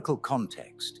historical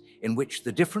context in which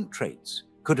the different traits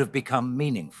could have become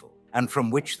meaningful and from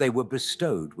which they were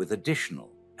bestowed with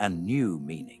additional and new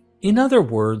meaning." In other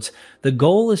words, the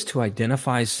goal is to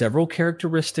identify several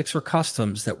characteristics or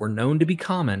customs that were known to be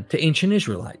common to ancient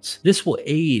Israelites. This will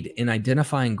aid in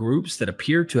identifying groups that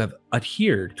appear to have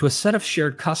adhered to a set of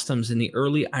shared customs in the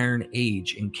early Iron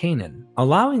Age in Canaan,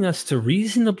 allowing us to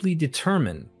reasonably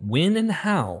determine when and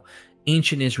how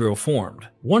ancient Israel formed.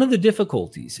 One of the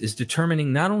difficulties is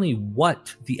determining not only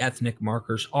what the ethnic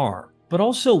markers are, but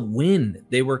also when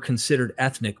they were considered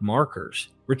ethnic markers.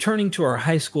 Returning to our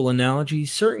high school analogy,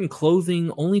 certain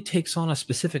clothing only takes on a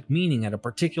specific meaning at a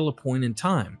particular point in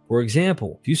time. For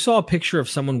example, if you saw a picture of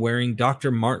someone wearing Dr.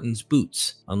 Martens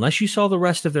boots, unless you saw the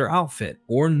rest of their outfit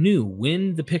or knew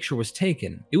when the picture was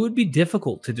taken, it would be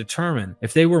difficult to determine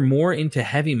if they were more into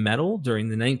heavy metal during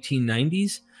the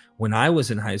 1990s when I was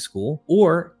in high school,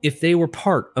 or if they were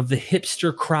part of the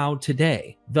hipster crowd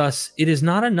today. Thus, it is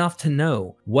not enough to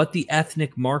know what the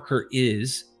ethnic marker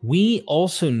is We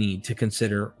also need to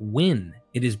consider when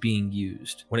it is being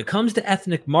used. When it comes to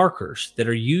ethnic markers that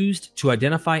are used to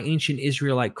identify ancient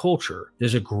Israelite culture,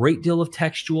 there's a great deal of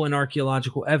textual and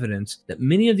archaeological evidence that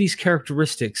many of these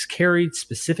characteristics carried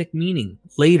specific meaning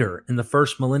later in the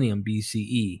first millennium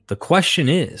BCE. The question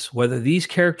is whether these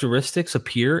characteristics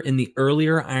appear in the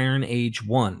earlier Iron Age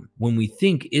 1, when we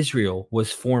think Israel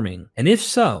was forming, and if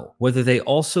so, whether they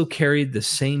also carried the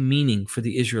same meaning for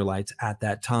the Israelites at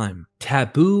that time.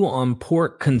 Taboo on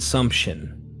pork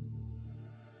consumption.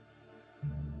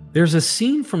 There's a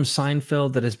scene from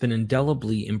Seinfeld that has been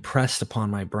indelibly impressed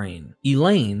upon my brain.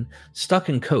 Elaine, stuck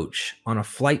in coach on a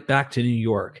flight back to New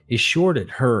York, is shorted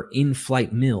her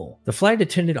in-flight meal. The flight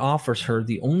attendant offers her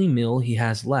the only meal he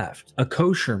has left, a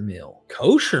kosher meal.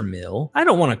 Kosher meal? I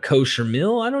don't want a kosher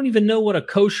meal. I don't even know what a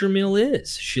kosher meal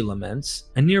is, she laments.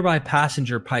 A nearby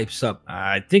passenger pipes up,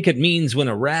 I think it means when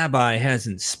a rabbi has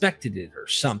inspected it or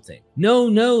something.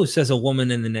 No, says a woman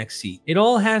in the next seat. It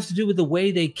all has to do with the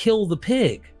way they kill the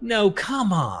pig. No,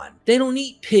 come on. They don't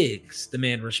eat pigs, the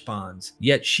man responds.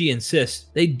 Yet she insists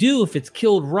they do if it's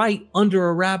killed right under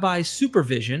a rabbi's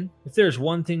supervision. If there's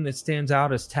one thing that stands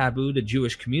out as taboo to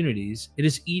Jewish communities, it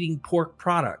is eating pork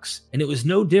products, and it was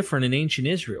no different in ancient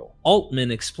Israel.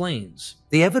 Altman explains.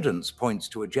 The evidence points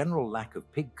to a general lack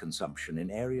of pig consumption in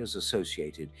areas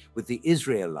associated with the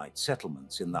Israelite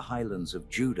settlements in the highlands of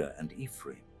Judah and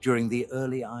Ephraim during the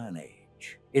early Iron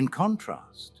Age. In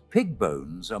contrast, pig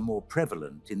bones are more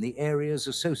prevalent in the areas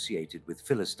associated with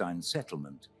Philistine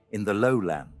settlement in the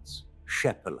lowlands,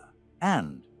 Shephelah,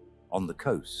 and on the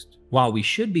coast. While we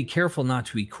should be careful not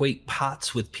to equate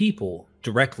pots with people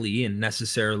directly and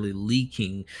necessarily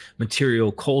leaking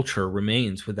material culture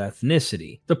remains with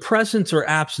ethnicity, the presence or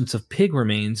absence of pig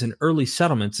remains in early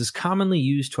settlements is commonly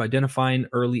used to identify an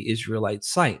early Israelite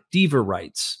site. Deaver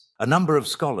writes, a number of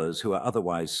scholars who are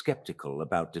otherwise skeptical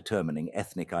about determining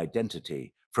ethnic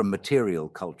identity from material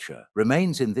culture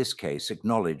remains in this case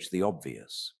acknowledge the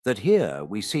obvious, that here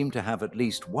we seem to have at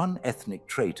least one ethnic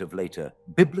trait of later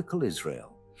biblical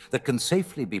Israel that can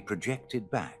safely be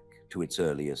projected back to its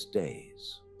earliest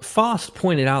days. Faust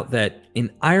pointed out that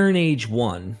in Iron Age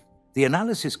 1, the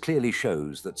analysis clearly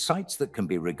shows that sites that can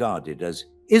be regarded as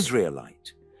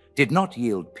Israelite did not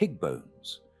yield pig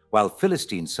bones, while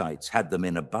Philistine sites had them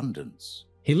in abundance.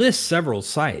 He lists several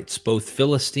sites, both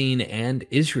Philistine and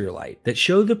Israelite, that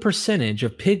show the percentage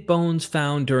of pig bones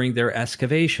found during their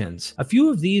excavations. A few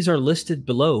of these are listed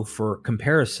below for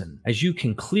comparison. As you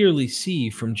can clearly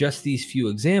see from just these few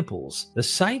examples, the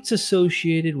sites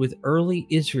associated with early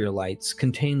Israelites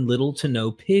contain little to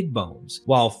no pig bones,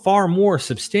 while far more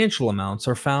substantial amounts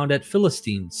are found at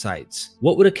Philistine sites.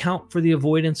 What would account for the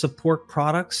avoidance of pork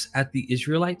products at the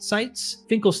Israelite sites?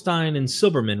 Finkelstein and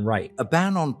Silberman write, a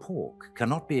ban on pork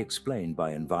cannot be explained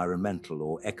by environmental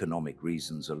or economic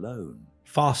reasons alone.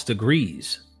 Faust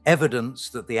agrees. Evidence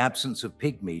that the absence of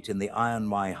pig meat in the Iron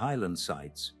Y Highland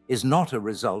sites is not a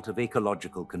result of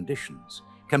ecological conditions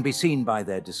can be seen by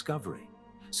their discovery,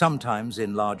 sometimes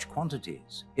in large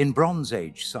quantities, in Bronze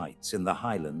Age sites in the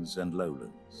highlands and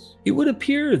lowlands. It would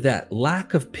appear that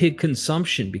lack of pig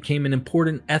consumption became an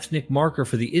important ethnic marker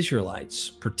for the Israelites,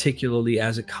 particularly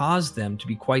as it caused them to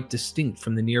be quite distinct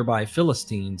from the nearby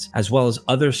Philistines, as well as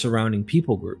other surrounding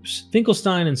people groups.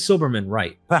 Finkelstein and Silberman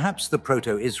write, perhaps the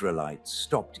Proto-Israelites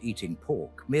stopped eating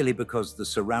pork merely because the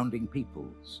surrounding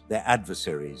peoples, their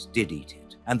adversaries, did eat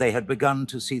it, and they had begun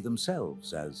to see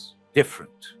themselves as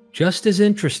different. Just as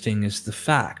interesting is the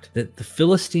fact that the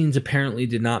Philistines apparently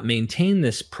did not maintain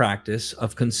this practice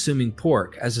of consuming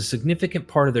pork as a significant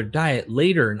part of their diet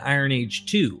later in Iron Age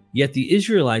 2, yet the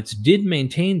Israelites did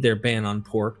maintain their ban on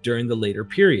pork during the later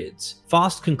periods.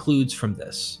 Faust concludes from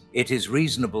this. It is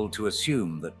reasonable to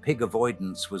assume that pig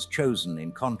avoidance was chosen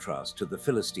in contrast to the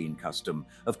Philistine custom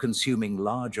of consuming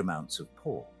large amounts of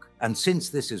pork, and since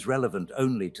this is relevant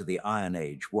only to the Iron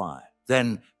Age Y,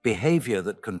 then behavior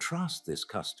that contrasts this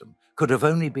custom could have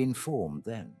only been formed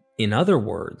then. In other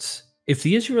words, if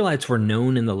the Israelites were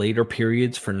known in the later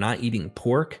periods for not eating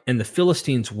pork, and the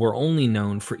Philistines were only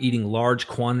known for eating large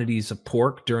quantities of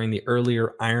pork during the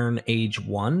earlier Iron Age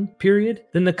 1 period,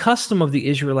 then the custom of the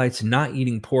Israelites not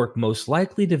eating pork most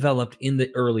likely developed in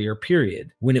the earlier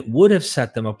period, when it would have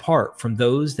set them apart from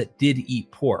those that did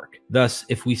eat pork. Thus,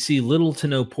 if we see little to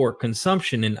no pork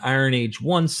consumption in Iron Age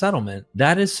 1 settlement,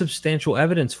 that is substantial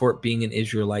evidence for it being an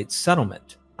Israelite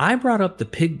settlement. I brought up the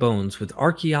pig bones with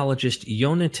archaeologist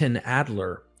Jonathan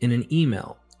Adler in an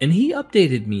email, and he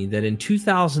updated me that in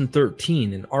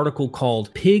 2013, an article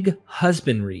called Pig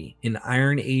Husbandry in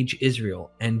Iron Age Israel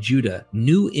and Judah,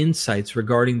 New Insights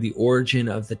Regarding the Origin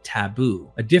of the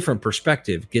Taboo, a different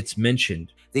perspective, gets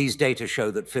mentioned. These data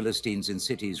show that Philistines in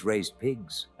cities raised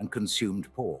pigs and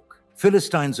consumed pork.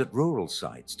 Philistines at rural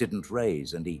sites didn't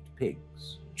raise and eat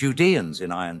pigs. Judeans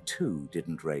in Iron II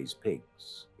didn't raise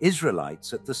pigs.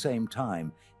 Israelites at the same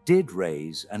time did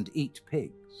raise and eat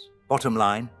pigs. Bottom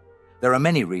line, there are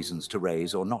many reasons to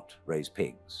raise or not raise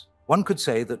pigs. One could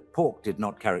say that pork did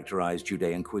not characterize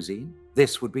Judean cuisine.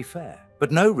 This would be fair,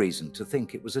 but no reason to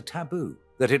think it was a taboo,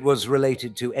 that it was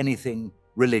related to anything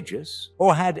religious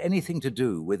or had anything to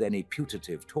do with any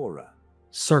putative Torah.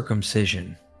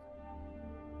 Circumcision.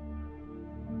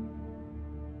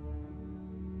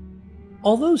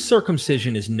 Although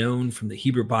circumcision is known from the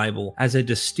Hebrew Bible as a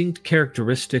distinct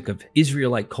characteristic of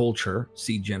Israelite culture,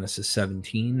 see Genesis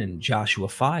 17 and Joshua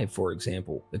 5, for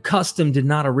example, the custom did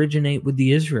not originate with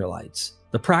the Israelites.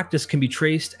 The practice can be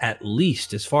traced at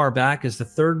least as far back as the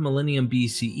 3rd millennium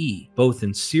BCE, both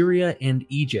in Syria and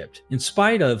Egypt. In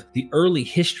spite of the early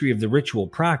history of the ritual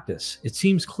practice, it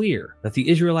seems clear that the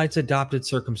Israelites adopted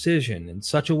circumcision in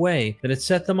such a way that it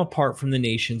set them apart from the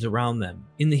nations around them.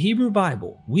 In the Hebrew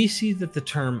Bible, we see that the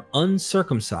term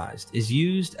uncircumcised is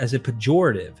used as a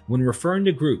pejorative when referring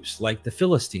to groups like the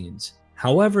Philistines.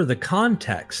 However, the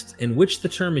context in which the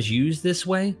term is used this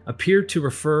way appeared to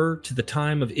refer to the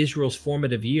time of Israel's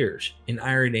formative years in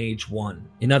Iron Age 1.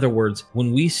 In other words,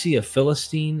 when we see a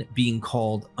Philistine being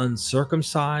called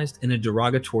uncircumcised in a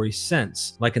derogatory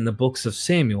sense, like in the books of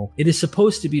Samuel, it is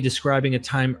supposed to be describing a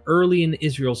time early in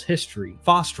Israel's history.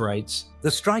 Faust writes, "The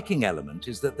striking element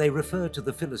is that they refer to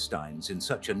the Philistines in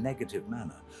such a negative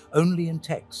manner only in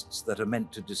texts that are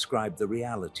meant to describe the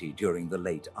reality during the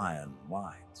late Iron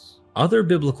Wides." Other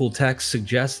biblical texts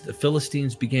suggest that the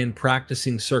Philistines began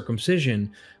practicing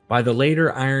circumcision by the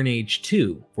later Iron Age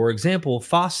 2. For example,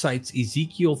 Faust cites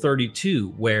Ezekiel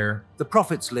 32, where the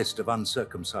prophet's list of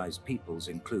uncircumcised peoples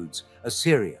includes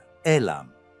Assyria,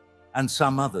 Elam, and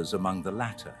some others among the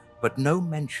latter, but no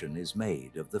mention is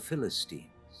made of the Philistines.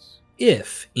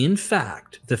 If, in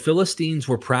fact, the Philistines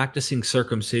were practicing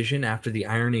circumcision after the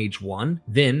Iron Age 1,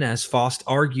 then, as Faust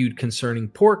argued concerning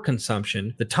pork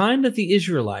consumption, the time that the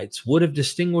Israelites would have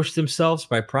distinguished themselves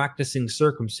by practicing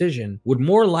circumcision would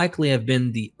more likely have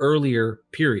been the earlier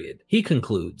period. He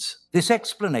concludes, "This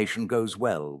explanation goes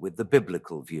well with the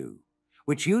biblical view,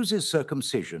 which uses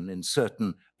circumcision in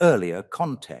certain earlier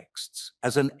contexts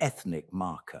as an ethnic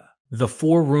marker." The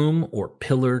four-room or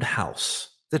pillared house.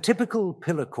 The typical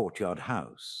pillar courtyard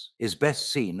house is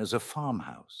best seen as a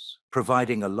farmhouse,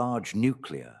 providing a large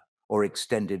nuclear or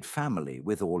extended family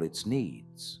with all its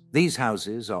needs. These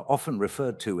houses are often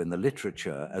referred to in the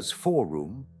literature as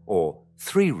four-room or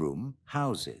three-room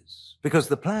houses, because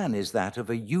the plan is that of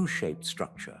a U-shaped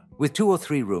structure with 2 or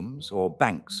 3 rooms or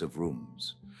banks of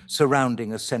rooms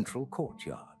surrounding a central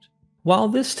courtyard. While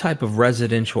this type of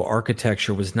residential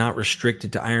architecture was not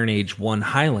restricted to Iron Age 1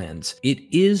 highlands, it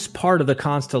is part of the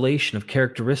constellation of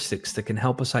characteristics that can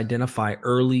help us identify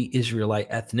early Israelite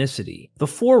ethnicity. The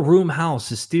four-room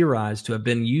house is theorized to have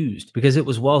been used because it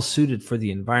was well suited for the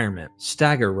environment.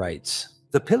 Stagger writes,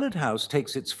 "The pillared house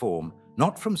takes its form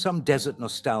not from some desert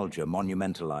nostalgia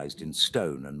monumentalized in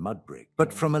stone and mud brick,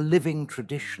 but from a living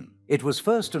tradition. It was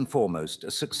first and foremost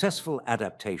a successful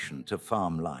adaptation to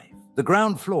farm life. The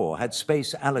ground floor had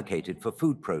space allocated for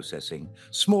food processing,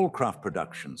 small craft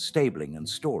production, stabling, and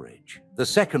storage. The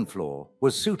second floor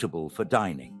was suitable for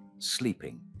dining,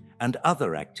 sleeping, and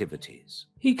other activities."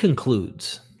 He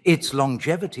concludes, "Its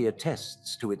longevity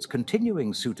attests to its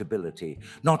continuing suitability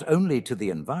not only to the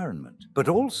environment, but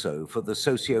also for the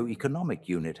socio-economic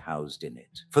unit housed in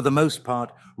it, for the most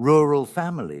part rural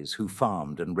families who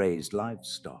farmed and raised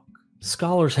livestock."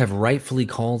 Scholars have rightfully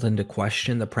called into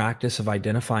question the practice of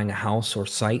identifying a house or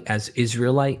site as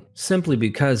Israelite simply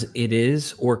because it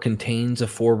is or contains a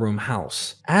four-room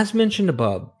house. As mentioned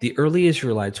above, the early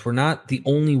Israelites were not the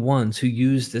only ones who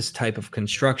used this type of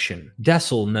construction.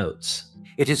 Dessel notes,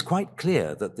 "It is quite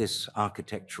clear that this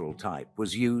architectural type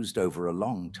was used over a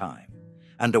long time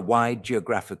and a wide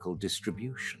geographical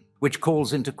distribution, which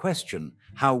calls into question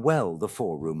how well the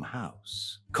four-room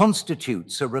house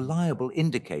constitutes a reliable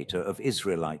indicator of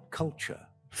Israelite culture."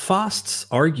 Faust's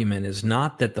argument is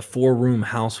not that the four-room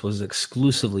house was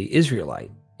exclusively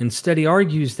Israelite. Instead, he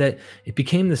argues that it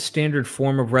became the standard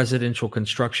form of residential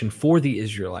construction for the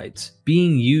Israelites,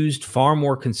 being used far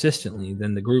more consistently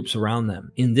than the groups around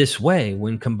them. In this way,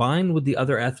 when combined with the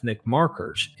other ethnic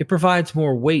markers, it provides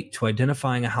more weight to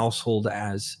identifying a household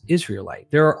as Israelite.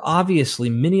 There are obviously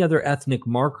many other ethnic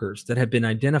markers that have been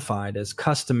identified as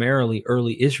customarily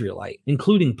early Israelite,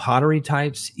 including pottery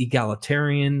types,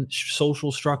 egalitarian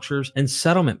social structures, and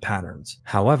settlement patterns.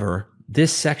 However,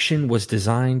 This section was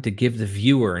designed to give the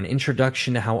viewer an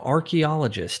introduction to how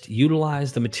archaeologists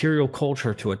utilize the material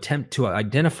culture to attempt to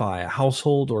identify a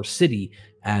household or city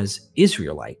as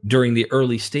Israelite during the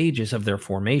early stages of their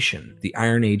formation, the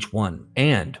Iron Age 1,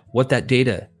 and what that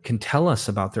data can tell us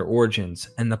about their origins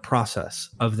and the process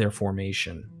of their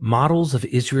formation. Models of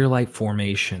Israelite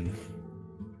formation.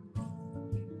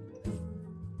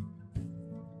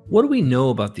 What do we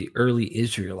know about the early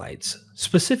Israelites,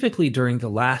 specifically during the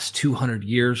last 200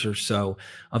 years or so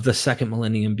of the second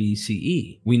millennium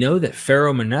BCE? We know that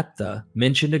Pharaoh Meneptah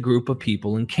mentioned a group of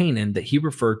people in Canaan that he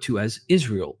referred to as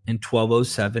Israel in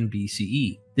 1207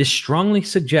 BCE. This strongly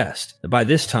suggests that by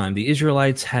this time the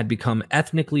Israelites had become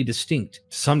ethnically distinct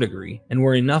to some degree and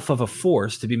were enough of a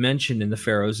force to be mentioned in the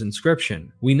Pharaoh's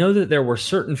inscription. We know that there were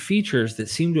certain features that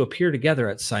seemed to appear together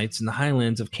at sites in the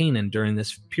highlands of Canaan during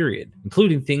this period,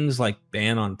 including things like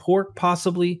ban on pork,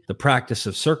 possibly, the practice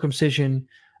of circumcision,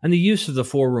 and the use of the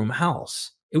four-room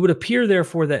house. It would appear,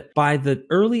 therefore, that by the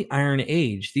early Iron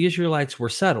Age, the Israelites were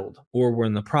settled, or were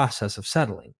in the process of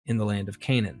settling, in the land of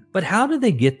Canaan. But how did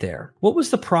they get there? What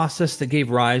was the process that gave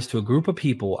rise to a group of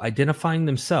people identifying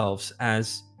themselves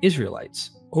as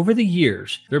Israelites? Over the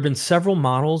years, there have been several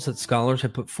models that scholars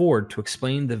have put forward to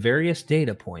explain the various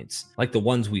data points, like the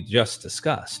ones we just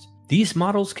discussed. These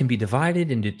models can be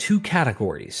divided into two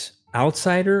categories: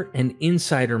 outsider and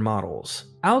insider models.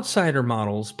 Outsider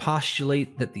models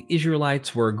postulate that the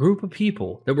Israelites were a group of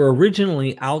people that were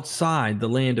originally outside the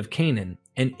land of Canaan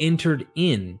and entered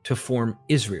in to form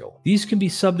Israel. These can be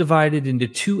subdivided into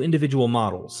two individual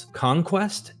models: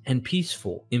 conquest and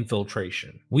peaceful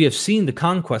infiltration. We have seen the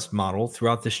conquest model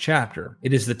throughout this chapter.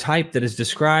 It is the type that is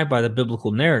described by the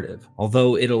biblical narrative,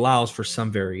 although it allows for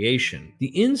some variation.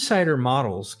 The insider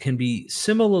models can be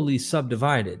similarly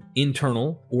subdivided: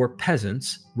 internal or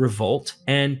peasants, revolt,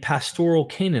 and pastoral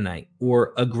Canaanite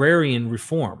or agrarian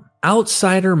reform.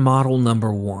 Outsider model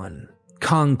number 1,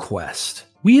 conquest.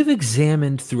 We have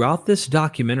examined throughout this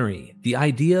documentary the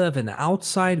idea of an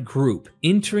outside group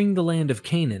entering the land of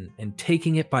Canaan and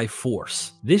taking it by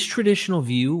force. This traditional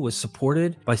view was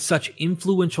supported by such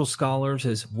influential scholars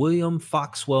as William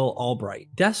Foxwell Albright.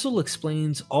 Dessel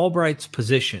explains Albright's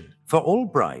position. For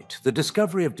Albright, the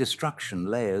discovery of destruction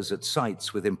layers at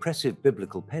sites with impressive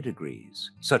biblical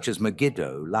pedigrees, such as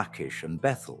Megiddo, Lachish, and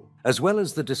Bethel, as well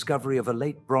as the discovery of a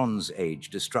late Bronze Age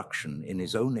destruction in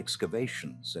his own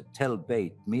excavations at Tel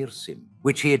Beit Mirsim,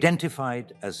 which he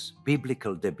identified as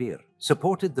biblical Debir,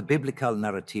 supported the biblical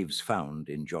narratives found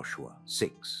in Joshua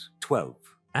 6:12.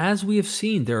 As we have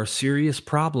seen, there are serious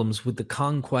problems with the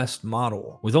conquest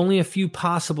model. With only a few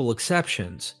possible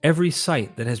exceptions, every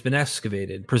site that has been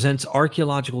excavated presents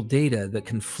archaeological data that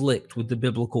conflict with the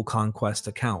biblical conquest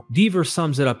account. Deaver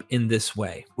sums it up in this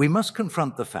way. We must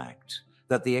confront the fact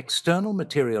that the external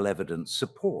material evidence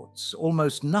supports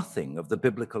almost nothing of the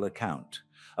biblical account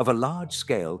of a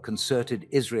large-scale concerted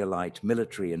Israelite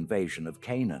military invasion of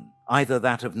Canaan, either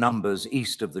that of Numbers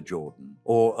east of the Jordan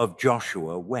or of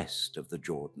Joshua west of the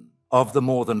Jordan. Of the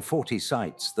more than 40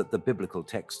 sites that the biblical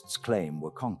texts claim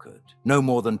were conquered, no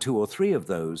more than 2 or 3 of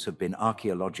those have been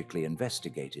archaeologically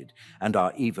investigated and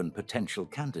are even potential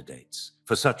candidates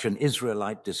for such an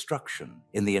Israelite destruction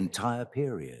in the entire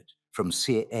period from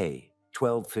ca.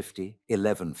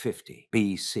 1250-1150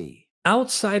 BC.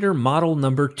 Outsider model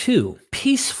number 2,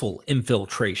 peaceful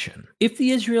infiltration. If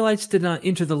the Israelites did not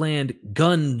enter the land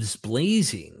guns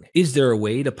blazing, is there a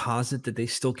way to posit that they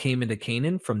still came into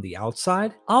Canaan from the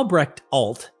outside? Albrecht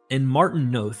Alt and Martin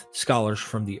Noth, scholars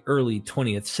from the early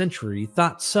 20th century,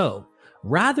 thought so.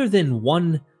 Rather than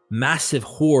one massive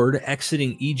horde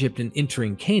exiting Egypt and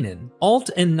entering Canaan, Alt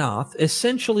and Noth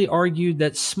essentially argued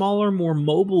that smaller, more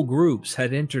mobile groups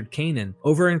had entered Canaan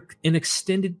over an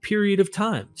extended period of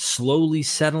time, slowly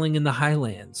settling in the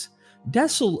highlands.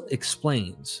 Dessel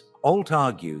explains. Alt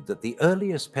argued that the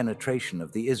earliest penetration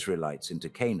of the Israelites into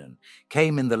Canaan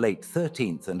came in the late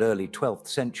 13th and early 12th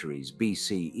centuries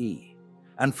BCE,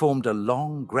 and formed a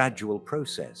long, gradual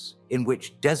process in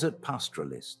which desert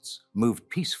pastoralists moved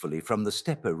peacefully from the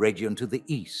steppe region to the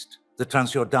east, the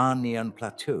Transjordanian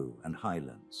plateau and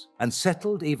highlands, and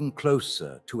settled even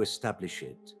closer to establish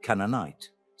it, Canaanite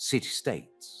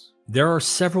city-states. There are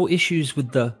several issues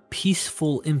with the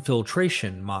peaceful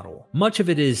infiltration model. Much of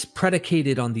it is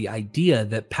predicated on the idea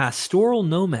that pastoral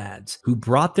nomads who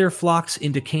brought their flocks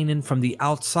into Canaan from the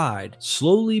outside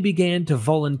slowly began to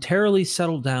voluntarily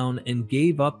settle down and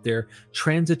gave up their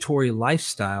transitory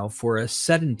lifestyle for a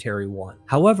sedentary one.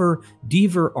 However,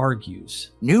 Deaver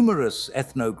argues, numerous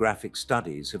ethnographic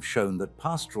studies have shown that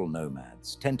pastoral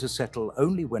nomads tend to settle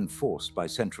only when forced by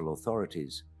central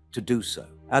authorities to do so,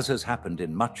 as has happened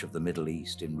in much of the Middle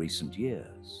East in recent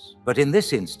years. But in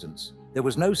this instance, there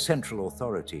was no central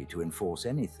authority to enforce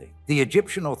anything. The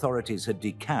Egyptian authorities had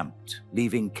decamped,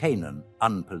 leaving Canaan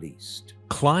unpoliced.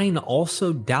 Klein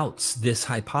also doubts this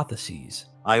hypothesis.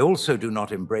 I also do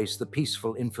not embrace the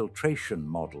peaceful infiltration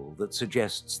model that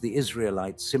suggests the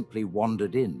Israelites simply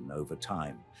wandered in over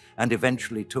time and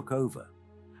eventually took over.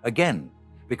 Again,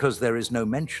 because there is no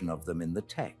mention of them in the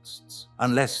texts,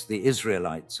 unless the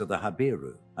Israelites are the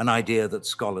Habiru, an idea that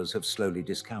scholars have slowly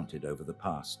discounted over the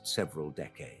past several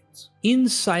decades.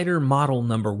 Insider model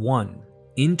number 1,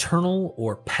 internal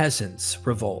or peasants'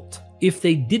 revolt. If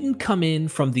they didn't come in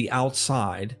from the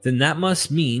outside, then that must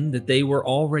mean that they were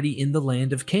already in the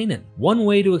land of Canaan. One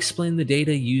way to explain the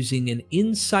data using an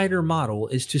insider model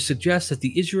is to suggest that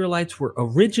the Israelites were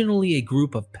originally a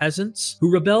group of peasants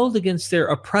who rebelled against their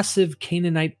oppressive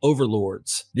Canaanite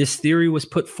overlords. This theory was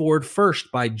put forward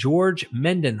first by George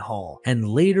Mendenhall and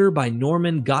later by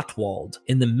Norman Gottwald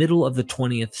in the middle of the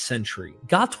 20th century.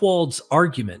 Gottwald's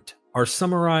argument are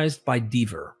summarized by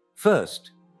Deaver.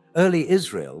 First, early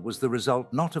Israel was the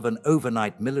result not of an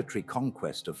overnight military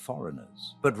conquest of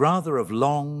foreigners, but rather of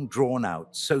long,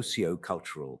 drawn-out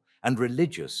socio-cultural and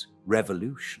religious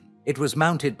revolution. It was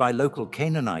mounted by local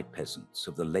Canaanite peasants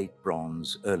of the late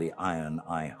Bronze, early Iron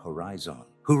Age horizon,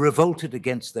 who revolted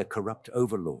against their corrupt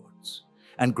overlords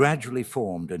and gradually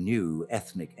formed a new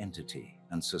ethnic entity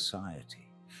and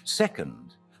society.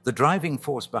 Second, the driving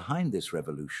force behind this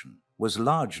revolution was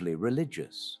largely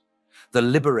religious. The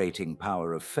liberating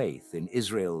power of faith in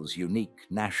Israel's unique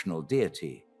national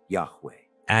deity, Yahweh.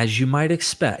 As you might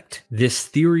expect, this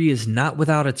theory is not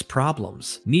without its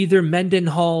problems. Neither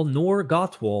Mendenhall nor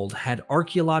Gottwald had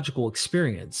archaeological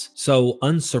experience, so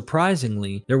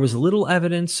unsurprisingly, there was little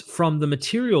evidence from the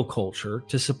material culture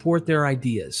to support their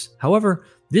ideas. However,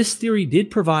 this theory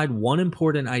did provide one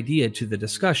important idea to the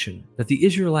discussion, that the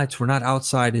Israelites were not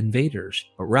outside invaders,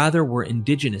 but rather were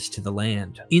indigenous to the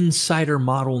land. Insider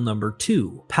model number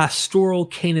 2, pastoral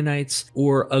Canaanites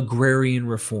or agrarian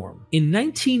reform. In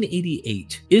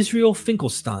 1988, Israel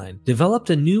Finkelstein developed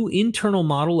a new internal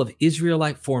model of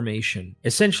Israelite formation.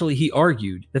 Essentially, he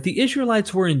argued that the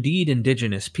Israelites were indeed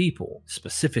indigenous people.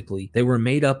 Specifically, they were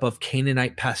made up of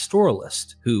Canaanite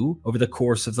pastoralists who, over the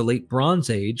course of the late Bronze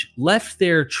Age, left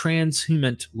their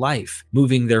transhumant life,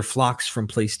 moving their flocks from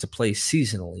place to place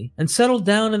seasonally, and settled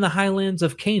down in the highlands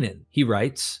of Canaan. He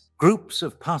writes, Groups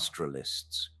of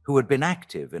pastoralists who had been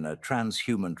active in a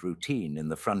transhumant routine in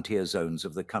the frontier zones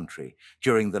of the country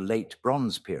during the late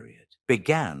Bronze period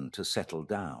began to settle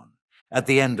down at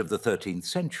the end of the 13th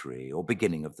century or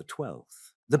beginning of the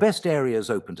 12th. The best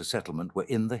areas open to settlement were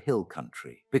in the hill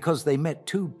country because they met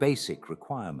two basic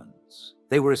requirements.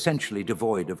 They were essentially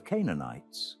devoid of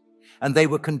Canaanites, and they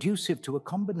were conducive to a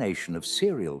combination of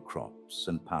cereal crops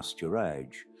and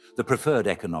pasturage, the preferred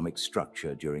economic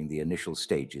structure during the initial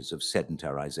stages of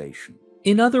sedentarization.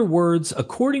 In other words,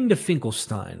 according to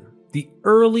Finkelstein, the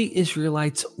early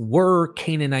Israelites were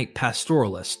Canaanite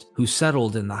pastoralists who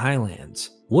settled in the highlands.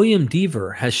 William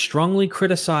Deaver has strongly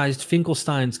criticized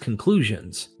Finkelstein's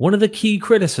conclusions. One of the key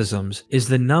criticisms is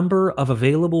the number of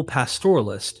available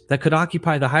pastoralists that could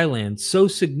occupy the highlands so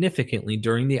significantly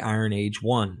during the Iron Age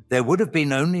 1. There would have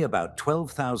been only about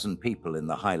 12,000 people in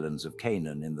the highlands of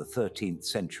Canaan in the 13th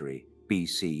century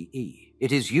BCE.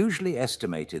 It is usually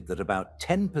estimated that about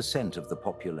 10% of the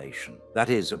population, that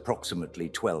is approximately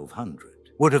 1,200,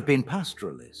 would have been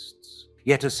pastoralists.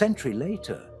 Yet a century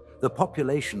later, the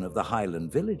population of the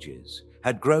highland villages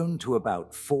had grown to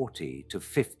about 40 to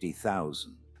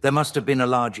 50,000. There must have been a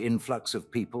large influx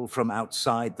of people from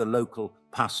outside the local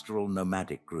pastoral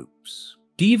nomadic groups.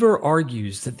 Deaver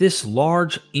argues that this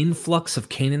large influx of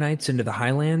Canaanites into the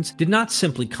highlands did not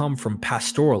simply come from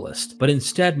pastoralists, but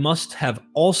instead must have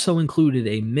also included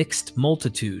a mixed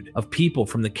multitude of people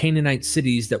from the Canaanite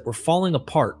cities that were falling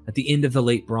apart at the end of the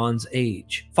late Bronze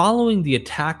Age. Following the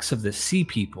attacks of the Sea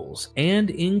Peoples,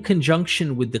 and in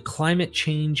conjunction with the climate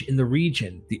change in the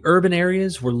region, the urban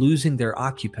areas were losing their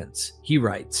occupants. He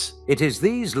writes, It is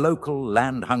these local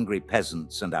land-hungry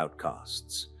peasants and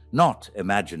outcasts, not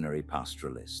imaginary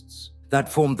pastoralists, that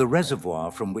formed the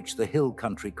reservoir from which the hill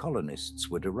country colonists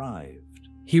were derived.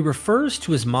 He refers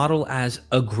to his model as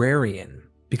agrarian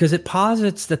because it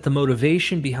posits that the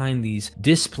motivation behind these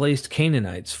displaced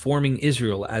Canaanites forming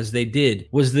Israel as they did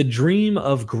was the dream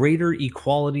of greater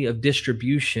equality of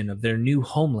distribution of their new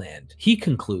homeland. He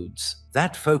concludes,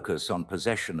 That focus on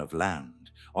possession of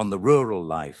land, on the rural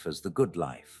life as the good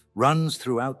life, runs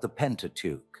throughout the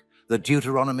Pentateuch, the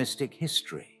Deuteronomistic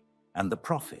history, and the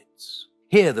prophets.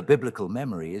 Here the biblical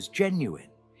memory is genuine.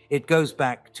 It goes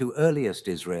back to earliest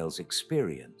Israel's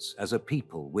experience as a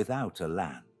people without a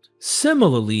land.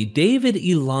 Similarly, David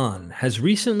Ehrman has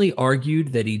recently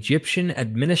argued that Egyptian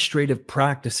administrative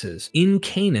practices in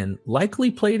Canaan likely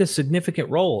played a significant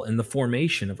role in the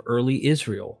formation of early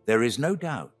Israel. There is no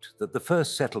doubt that the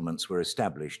first settlements were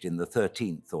established in the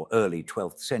 13th or early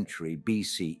 12th century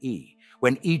BCE,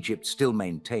 when Egypt still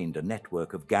maintained a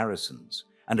network of garrisons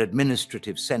and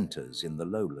administrative centers in the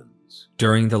lowlands.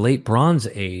 During the Late Bronze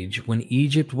Age, when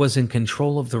Egypt was in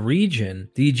control of the region,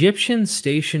 the Egyptians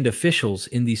stationed officials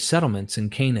in these settlements in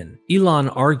Canaan.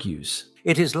 Ehrman argues,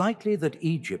 it is likely that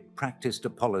Egypt practiced a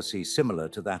policy similar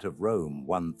to that of Rome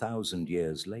 1,000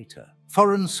 years later.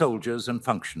 Foreign soldiers and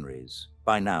functionaries,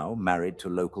 by now married to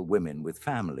local women with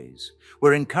families,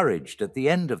 were encouraged at the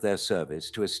end of their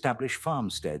service to establish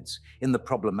farmsteads in the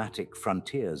problematic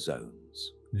frontier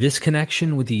zones. This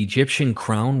connection with the Egyptian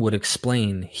crown would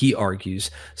explain, he argues,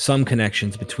 some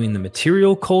connections between the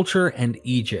material culture and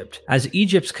Egypt. As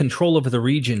Egypt's control over the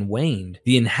region waned,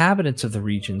 the inhabitants of the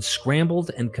region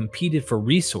scrambled and competed for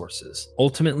resources,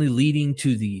 ultimately leading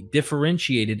to the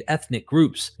differentiated ethnic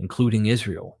groups, including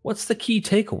Israel. What's the key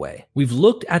takeaway? We've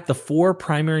looked at the four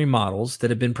primary models that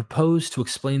have been proposed to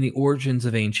explain the origins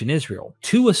of ancient Israel.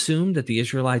 Two assume that the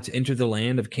Israelites entered the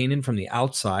land of Canaan from the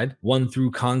outside, one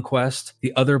through conquest,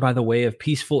 the other by the way of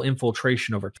peaceful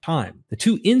infiltration over time. The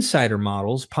two insider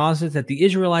models posit that the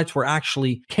Israelites were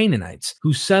actually Canaanites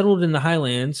who settled in the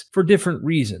highlands for different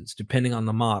reasons, depending on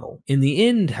the model. In the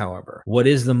end, however, what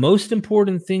is the most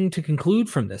important thing to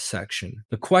conclude from this section?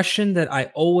 The question that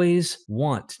I always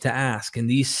want to ask in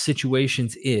these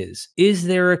situations is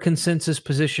there a consensus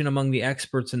position among the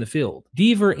experts in the field?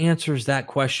 Dever answers that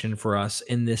question for us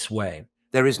in this way.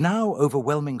 There is now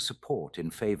overwhelming support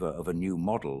in favor of a new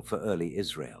model for early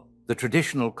Israel. The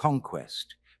traditional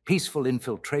conquest, peaceful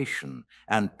infiltration,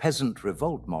 and peasant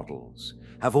revolt models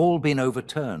have all been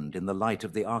overturned in the light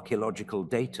of the archaeological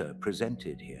data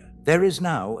presented here. There is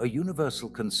now a universal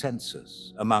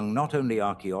consensus among not only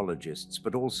archaeologists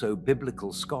but also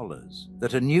biblical scholars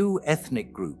that a new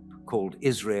ethnic group called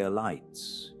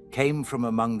Israelites came from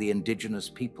among the indigenous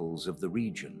peoples of the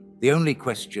region. The only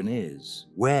question is,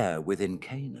 where within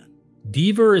Canaan?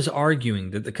 Dever is arguing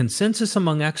that the consensus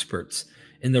among experts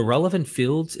in the relevant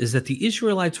fields is that the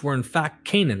Israelites were in fact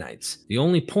Canaanites. The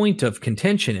only point of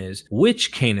contention is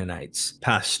which Canaanites?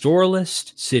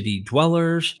 Pastoralists, city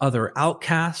dwellers, other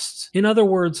outcasts? In other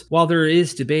words, while there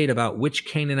is debate about which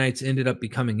Canaanites ended up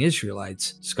becoming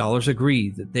Israelites, scholars agree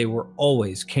that they were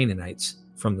always Canaanites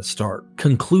from the start.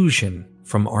 Conclusion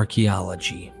from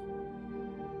archaeology.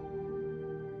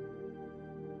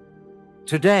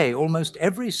 Today, almost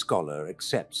every scholar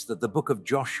accepts that the book of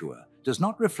Joshua does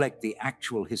not reflect the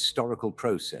actual historical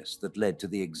process that led to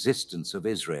the existence of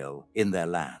Israel in their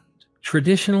land.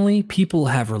 Traditionally, people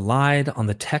have relied on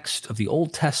the text of the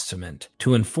Old Testament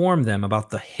to inform them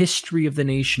about the history of the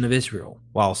nation of Israel,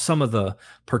 while some of the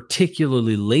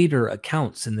particularly later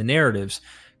accounts in the narratives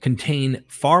contain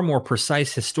far more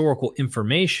precise historical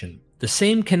information. The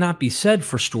same cannot be said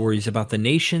for stories about the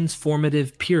nation's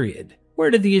formative period. Where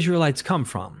did the Israelites come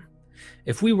from?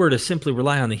 If we were to simply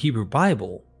rely on the Hebrew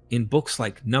Bible, in books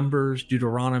like Numbers,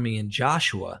 Deuteronomy, and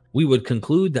Joshua, we would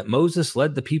conclude that Moses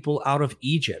led the people out of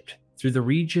Egypt through the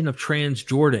region of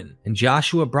Transjordan, and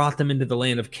Joshua brought them into the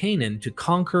land of Canaan to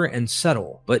conquer and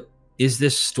settle. But is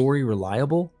this story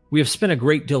reliable? We have spent a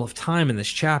great deal of time in this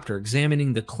chapter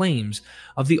examining the claims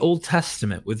of the Old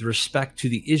Testament with respect to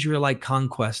the Israelite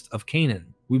conquest of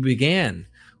Canaan. We began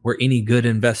where any good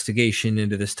investigation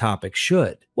into this topic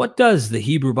should. What does the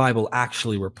Hebrew Bible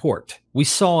actually report? We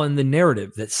saw in the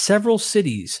narrative that several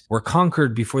cities were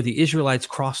conquered before the Israelites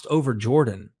crossed over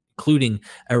Jordan, including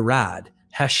Arad,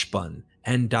 Heshbon,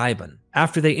 and Dibon.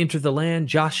 After they entered the land,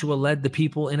 Joshua led the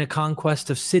people in a conquest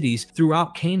of cities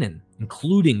throughout Canaan,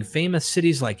 including famous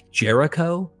cities like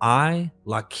Jericho, Ai,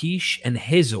 Lachish, and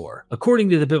Hazor. According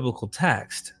to the biblical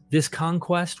text, this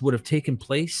conquest would have taken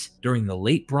place during the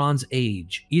Late Bronze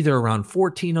Age, either around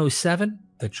 1407,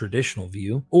 the traditional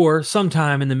view, or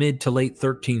sometime in the mid to late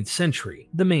 13th century,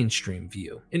 the mainstream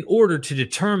view. In order to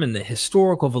determine the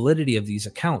historical validity of these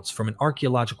accounts from an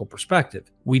archaeological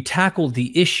perspective, we tackled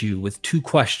the issue with two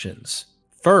questions.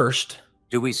 First,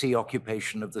 do we see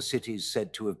occupation of the cities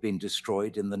said to have been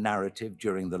destroyed in the narrative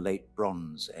during the Late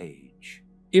Bronze Age?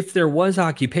 If there was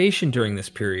occupation during this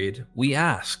period, we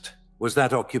asked, was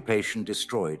that occupation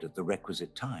destroyed at the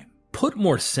requisite time? Put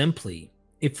more simply,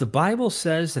 If the Bible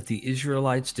says that the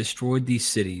Israelites destroyed these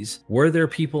cities, were there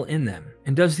people in them?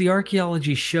 And does the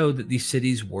archaeology show that these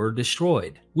cities were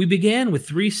destroyed? We began with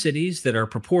 3 cities that are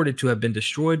purported to have been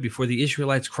destroyed before the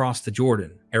Israelites crossed the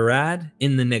Jordan: Arad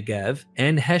in the Negev,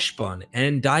 and Heshbon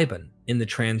and Dibon in the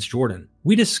Transjordan.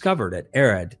 We discovered at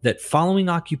Arad that following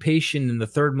occupation in the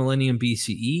 3rd millennium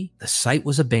BCE, the site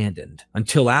was abandoned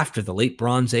until after the Late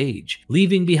Bronze Age,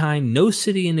 leaving behind no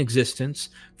city in existence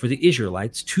for the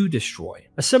Israelites to destroy.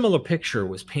 A similar picture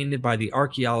was painted by the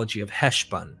archaeology of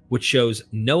Heshbon, which shows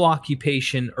no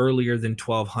occupation earlier than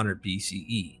 1200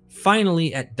 BCE.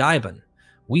 Finally, at Dibon,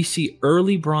 we see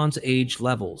early Bronze Age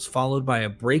levels followed by a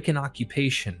break in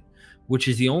occupation, which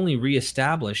is the only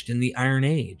re-established in the Iron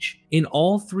Age. In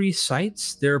all 3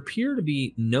 sites, there appear to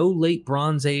be no late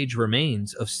Bronze Age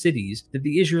remains of cities that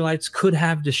the Israelites could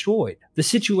have destroyed. The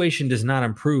situation does not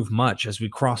improve much as we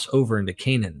cross over into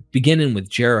Canaan, beginning with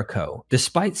Jericho.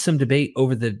 Despite some debate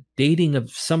over the dating of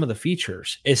some of the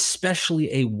features,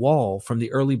 especially a wall from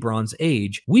the early Bronze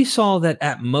Age, we saw that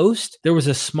at most there was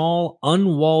a small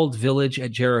unwalled village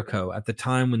at Jericho at the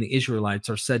time when the Israelites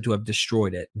are said to have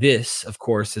destroyed it. This, of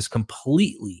course, is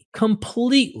completely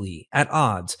at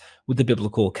odds with the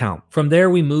biblical account. From there,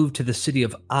 we move to the city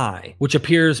of Ai, which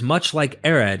appears much like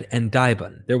Arad and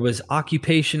Dibon. There was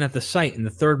occupation at the site in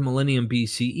the 3rd millennium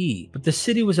BCE, but the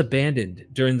city was abandoned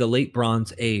during the Late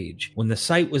Bronze Age. When the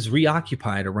site was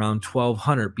reoccupied around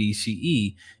 1200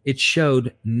 BCE, it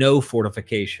showed no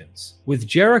fortifications. With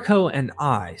Jericho and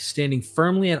Ai standing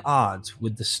firmly at odds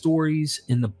with the stories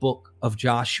in the book of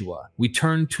Joshua, we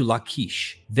turn to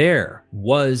Lachish. There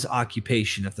was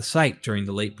occupation at the site during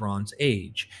the Late Bronze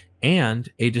Age, and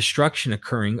a destruction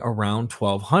occurring around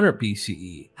 1200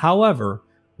 BCE. However,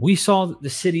 we saw that the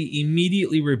city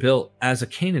immediately rebuilt as a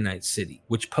Canaanite city,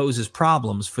 which poses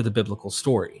problems for the biblical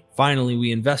story. Finally,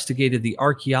 we investigated the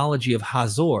archaeology of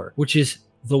Hazor, which is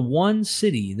the one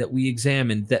city that we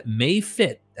examined that may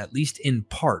fit, at least in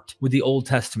part, with the Old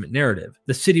Testament narrative.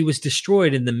 The city was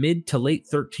destroyed in the mid to late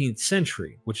 13th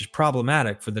century, which is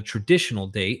problematic for the traditional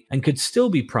date and could still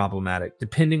be problematic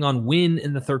depending on when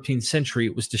in the 13th century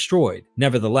it was destroyed.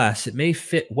 Nevertheless, it may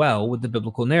fit well with the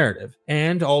biblical narrative.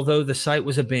 And although the site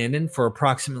was abandoned for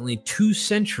approximately 2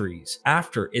 centuries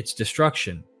after its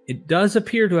destruction, it does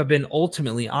appear to have been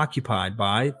ultimately occupied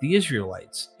by the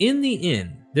Israelites. In the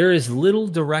end, there is little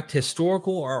direct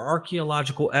historical or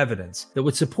archaeological evidence that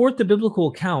would support the biblical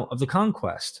account of the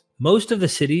conquest. Most of the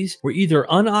cities were either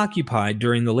unoccupied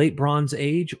during the Late Bronze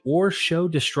Age or show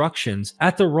destructions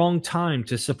at the wrong time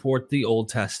to support the Old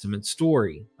Testament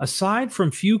story. Aside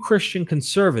from few Christian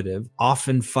conservative,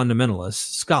 often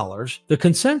fundamentalist, scholars, the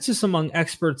consensus among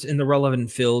experts in the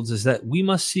relevant fields is that we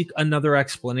must seek another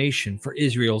explanation for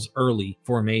Israel's early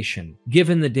formation,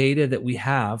 given the data that we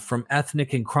have from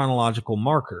ethnic and chronological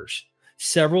markers.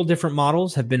 Several different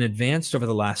models have been advanced over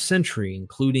the last century,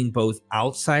 including both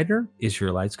outsider,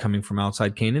 Israelites coming from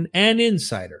outside Canaan, and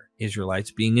insider, Israelites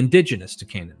being indigenous to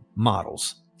Canaan,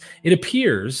 models. It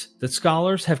appears that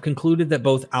scholars have concluded that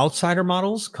both outsider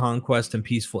models, conquest and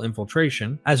peaceful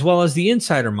infiltration, as well as the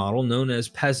insider model known as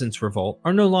peasants' revolt,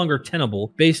 are no longer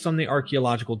tenable based on the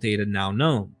archaeological data now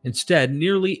known. Instead,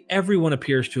 nearly everyone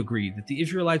appears to agree that the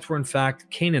Israelites were in fact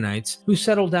Canaanites who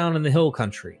settled down in the hill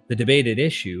country. The debated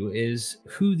issue is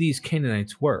who these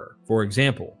Canaanites were. For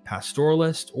example,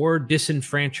 pastoralist or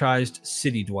disenfranchised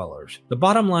city dwellers. The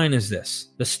bottom line is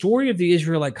this: the story of the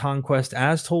Israelite conquest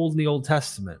as told in the Old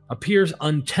Testament appears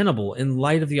untenable in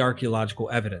light of the archaeological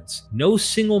evidence. No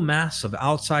single mass of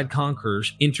outside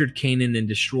conquerors entered Canaan and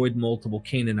destroyed multiple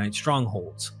Canaanite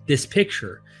strongholds. This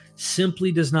picture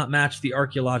simply does not match the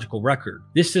archaeological record.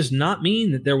 This does not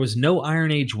mean that there was no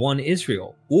Iron Age 1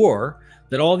 Israel, or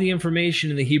that all the information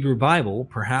in the Hebrew Bible,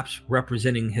 perhaps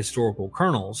representing historical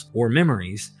kernels or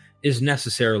memories, is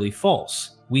necessarily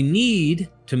false. We need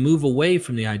to move away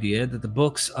from the idea that the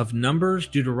books of Numbers,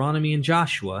 Deuteronomy, and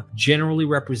Joshua generally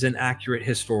represent accurate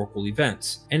historical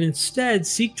events, and instead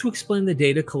seek to explain the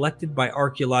data collected by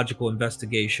archaeological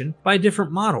investigation by a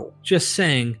different model. Just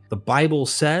saying, the Bible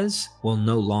says, will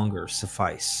no longer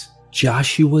suffice.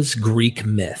 Joshua's Greek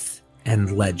myth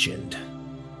and legend.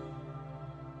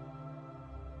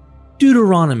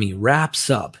 Deuteronomy wraps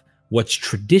up what's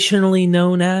traditionally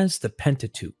known as the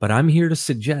Pentateuch, but I'm here to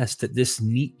suggest that this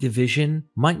neat division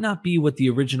might not be what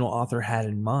the original author had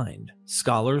in mind.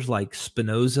 Scholars like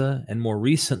Spinoza and more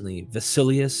recently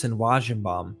Vasilius and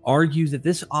Wagenbaum argue that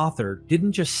this author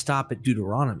didn't just stop at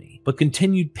Deuteronomy, but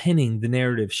continued pinning the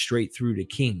narrative straight through to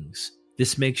Kings.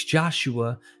 This makes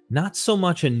Joshua not so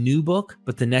much a new book,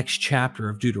 but the next chapter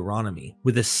of Deuteronomy,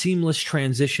 with a seamless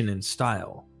transition in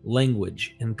style.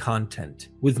 language, and content.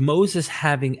 With Moses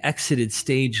having exited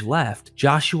stage left,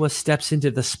 Joshua steps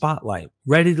into the spotlight,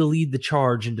 ready to lead the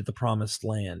charge into the promised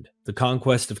land. The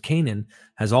conquest of Canaan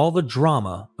has all the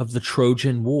drama of the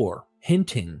Trojan War,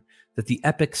 hinting that the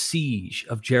epic siege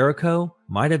of Jericho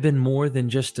might have been more than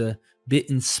just a bit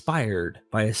inspired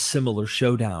by a similar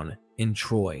showdown in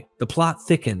Troy. The plot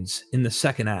thickens in the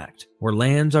second act, where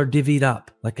lands are divvied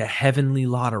up like a heavenly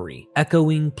lottery,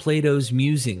 echoing Plato's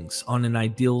musings on an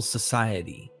ideal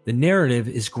society. The narrative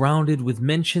is grounded with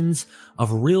mentions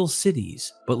of real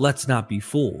cities, but let's not be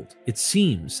fooled. It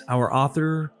seems our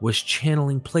author was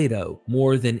channeling Plato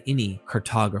more than any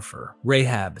cartographer.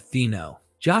 Rahab Theno.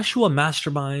 Joshua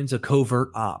masterminds a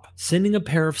covert op, sending a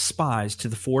pair of spies to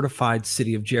the fortified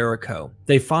city of Jericho.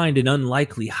 They find an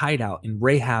unlikely hideout in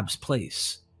Rahab's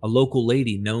place, a local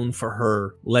lady known for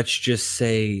her, let's just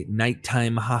say,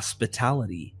 nighttime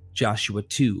hospitality. Joshua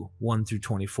 2,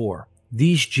 1-24.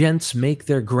 These gents make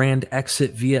their grand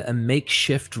exit via a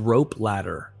makeshift rope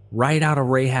ladder right out of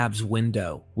Rahab's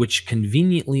window, which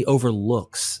conveniently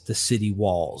overlooks the city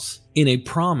walls. In a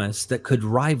promise that could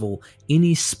rival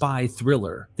any spy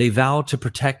thriller, they vow to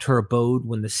protect her abode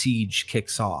when the siege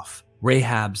kicks off.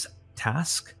 Rahab's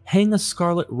task? Hang a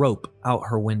scarlet rope out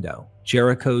her window,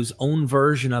 Jericho's own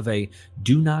version of a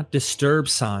do not disturb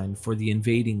sign for the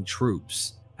invading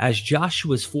troops. As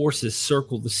Joshua's forces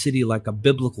circle the city like a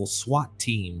biblical SWAT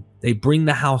team, they bring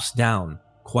the house down,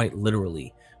 quite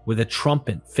literally, with a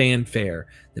trumpet fanfare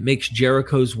that makes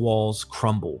Jericho's walls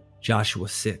crumble. Joshua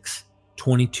 6,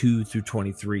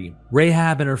 22-23.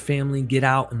 Rahab and her family get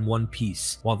out in one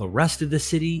piece, while the rest of the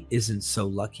city isn't so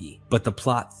lucky. But the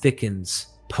plot thickens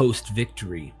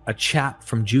post-victory. A chap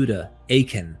from Judah,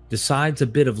 Achan, decides a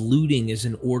bit of looting is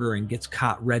in order and gets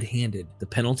caught red-handed. The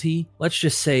penalty? Let's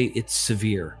just say it's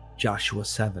severe. Joshua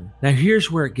 7. Now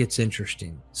here's where it gets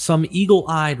interesting. Some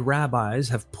eagle-eyed rabbis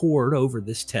have pored over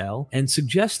this tale and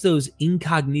suggest those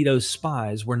incognito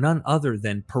spies were none other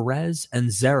than Perez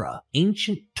and Zerah,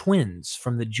 ancient twins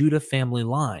from the Judah family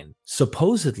line,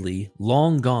 supposedly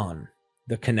long gone.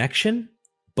 The connection?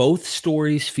 Both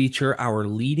stories feature our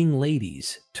leading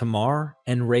ladies, Tamar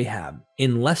and Rahab,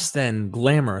 in less than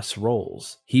glamorous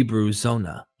roles. Hebrew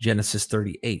Zonah, Genesis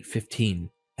 38:15.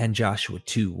 And Joshua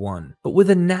 2:1, but with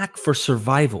a knack for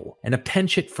survival and a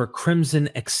penchant for crimson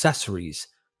accessories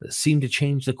that seem to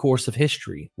change the course of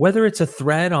history. Whether it's a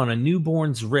thread on a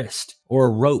newborn's wrist or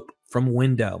a rope from a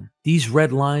window, these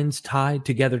red lines tied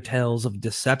together tales of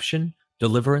deception,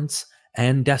 deliverance,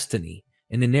 and destiny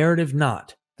in a narrative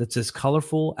knot that's as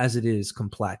colorful as it is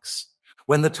complex.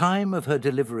 When the time of her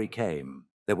delivery came,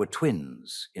 there were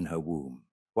twins in her womb.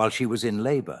 While she was in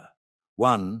labor,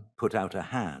 one put out a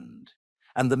hand,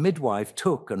 and the midwife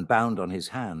took and bound on his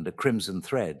hand a crimson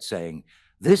thread, saying,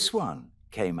 "This one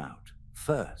came out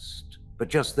first." But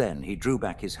just then he drew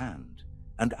back his hand,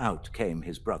 and out came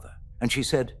his brother. And she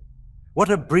said,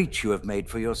 "What a breach you have made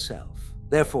for yourself."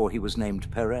 Therefore he was named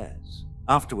Perez.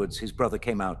 Afterwards his brother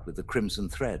came out with the crimson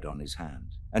thread on his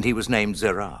hand, and he was named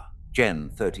Zerah. Gen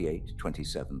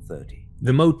 38:27-30.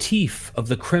 The motif of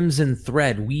the crimson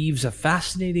thread weaves a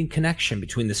fascinating connection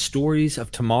between the stories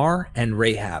of Tamar and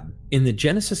Rahab. In the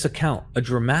Genesis account, a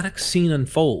dramatic scene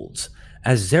unfolds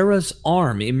as Zerah's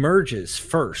arm emerges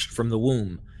first from the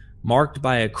womb, marked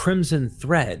by a crimson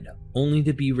thread, only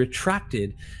to be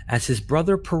retracted as his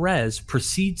brother Perez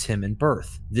precedes him in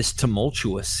birth. This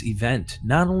tumultuous event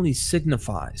not only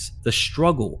signifies the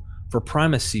struggle for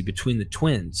primacy between the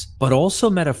twins, but also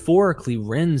metaphorically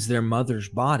rends their mother's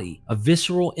body, a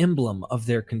visceral emblem of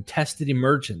their contested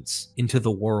emergence into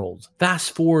the world.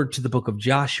 Fast forward to the book of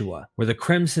Joshua, where the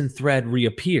crimson thread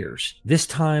reappears, this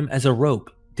time as a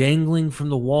rope dangling from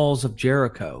the walls of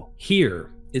Jericho.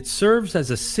 Here, it serves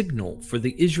as a signal for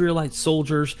the Israelite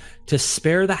soldiers to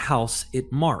spare the house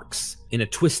it marks. In a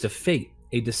twist of fate,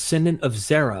 a descendant of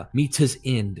Zerah meets his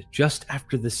end just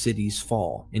after the city's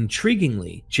fall.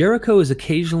 Intriguingly, Jericho is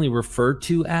occasionally referred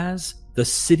to as the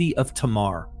City of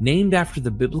Tamar, named after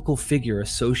the biblical figure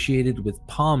associated with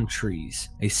palm trees,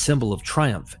 a symbol of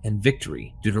triumph and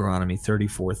victory, Deuteronomy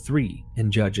 34:3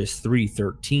 and Judges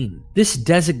 3:13. This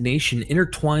designation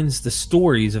intertwines the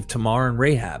stories of Tamar and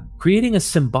Rahab, creating a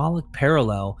symbolic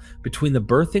parallel between the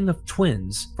birthing of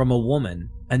twins from a woman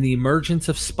and the emergence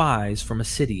of spies from a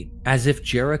city, as if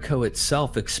Jericho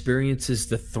itself experiences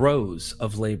the throes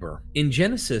of labor. In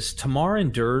Genesis, Tamar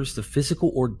endures the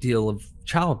physical ordeal of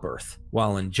childbirth,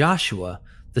 while in Joshua,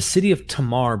 the city of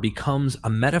Tamar becomes a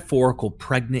metaphorical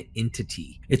pregnant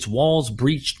entity, its walls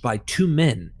breached by two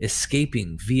men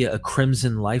escaping via a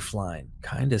crimson lifeline.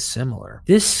 Kinda similar.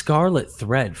 This scarlet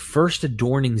thread, first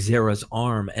adorning Zerah's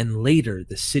arm and later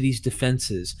the city's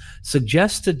defenses,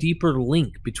 suggests a deeper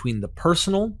link between the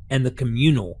personal and the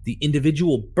communal, the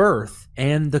individual birth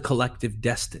and the collective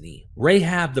destiny.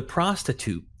 Rahab the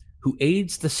prostitute, who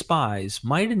aids the spies,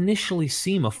 might initially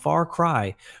seem a far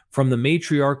cry from the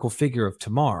matriarchal figure of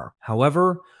Tamar.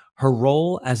 However, her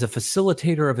role as a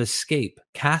facilitator of escape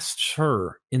casts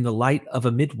her in the light of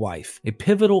a midwife, a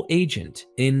pivotal agent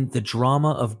in the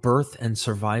drama of birth and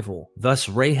survival. Thus,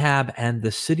 Rahab and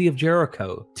the city of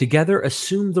Jericho together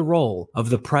assume the role of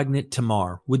the pregnant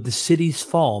Tamar, with the city's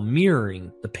fall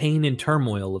mirroring the pain and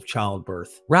turmoil of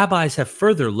childbirth. Rabbis have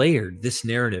further layered this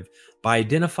narrative by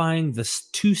identifying the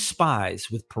two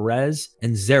spies with Perez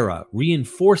and Zerah,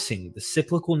 reinforcing the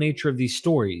cyclical nature of these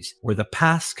stories, where the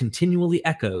past continually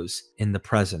echoes in the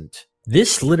present.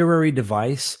 This literary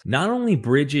device not only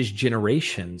bridges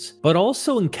generations, but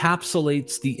also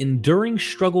encapsulates the enduring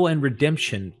struggle and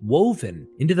redemption woven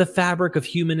into the fabric of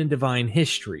human and divine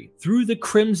history. Through the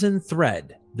crimson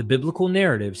thread, the biblical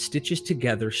narrative stitches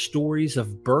together stories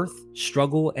of birth,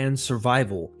 struggle, and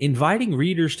survival, inviting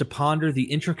readers to ponder the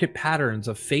intricate patterns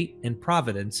of fate and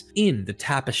providence in the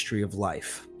tapestry of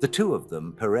life. The two of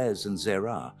them, Perez and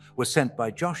Zerah, were sent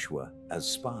by Joshua as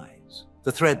spies.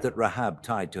 The thread that Rahab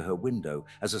tied to her window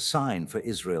as a sign for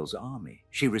Israel's army,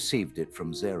 she received it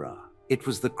from Zerah. It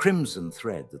was the crimson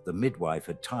thread that the midwife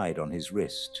had tied on his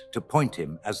wrist to point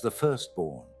him as the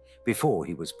firstborn before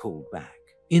he was pulled back.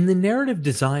 In the narrative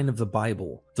design of the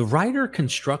Bible, the writer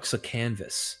constructs a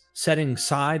canvas, setting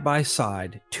side by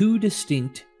side two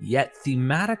distinct yet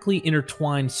thematically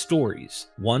intertwined stories,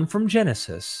 one from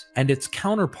Genesis and its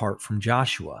counterpart from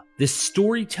Joshua. This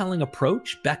storytelling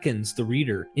approach beckons the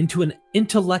reader into an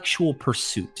intellectual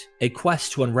pursuit, a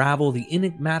quest to unravel the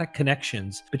enigmatic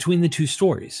connections between the two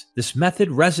stories. This method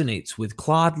resonates with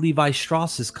Claude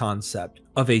Levi-Strauss's concept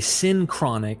of a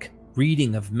synchronic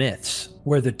reading of myths,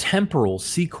 where the temporal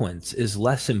sequence is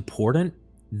less important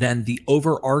than the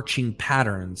overarching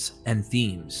patterns and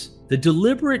themes. The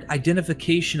deliberate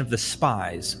identification of the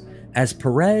spies as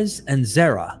Perez and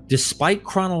Zerah, despite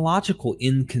chronological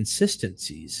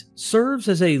inconsistencies, serves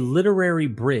as a literary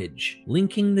bridge,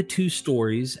 linking the two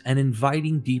stories and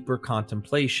inviting deeper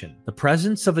contemplation. The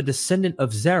presence of a descendant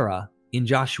of Zerah in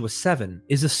Joshua 7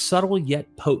 is a subtle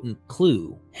yet potent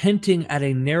clue, hinting at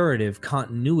a narrative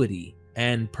continuity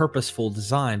and purposeful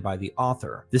design by the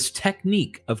author. This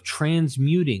technique of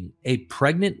transmuting a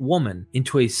pregnant woman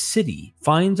into a city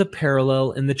finds a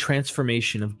parallel in the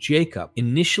transformation of Jacob,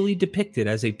 initially depicted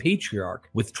as a patriarch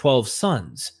with 12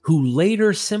 sons, who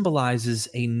later symbolizes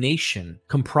a nation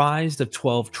comprised of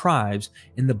 12 tribes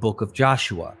in the book of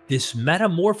Joshua. This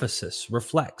metamorphosis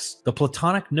reflects the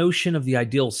Platonic notion of the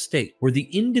ideal state, where the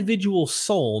individual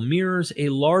soul mirrors a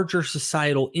larger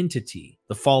societal entity.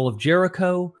 The fall of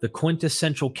Jericho, the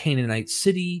quintessential Canaanite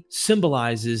city,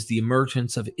 symbolizes the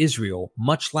emergence of Israel,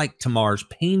 much like Tamar's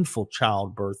painful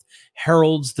childbirth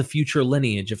heralds the future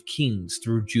lineage of kings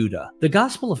through Judah. The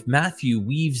Gospel of Matthew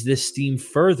weaves this theme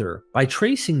further by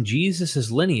tracing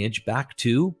Jesus' lineage back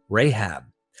to Rahab,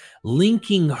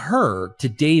 linking her to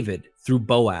David through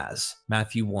Boaz,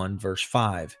 Matthew 1 verse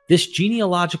 5. This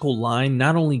genealogical line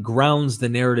not only grounds the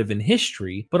narrative in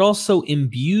history, but also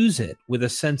imbues it with a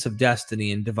sense of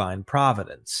destiny and divine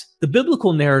providence. The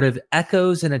biblical narrative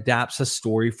echoes and adapts a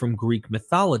story from Greek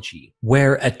mythology,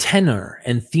 where Atenor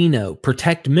and Theno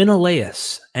protect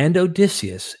Menelaus and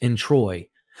Odysseus in Troy,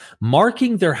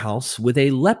 marking their house with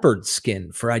a leopard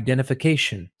skin for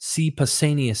identification. See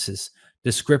Pausanias's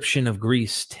description of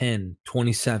Greece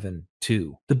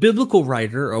 10:27-2. The biblical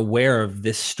writer, aware of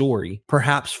this story,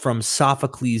 perhaps from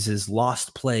Sophocles'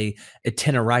 lost play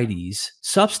Itinerides,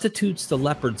 substitutes the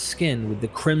leopard skin with the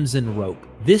crimson rope.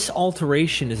 This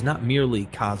alteration is not merely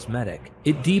cosmetic.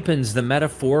 It deepens the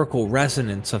metaphorical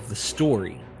resonance of the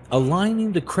story,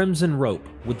 aligning the crimson rope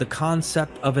with the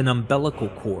concept of an umbilical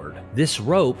cord. This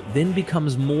rope then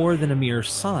becomes more than a mere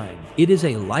sign. It is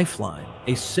a lifeline,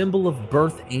 a symbol of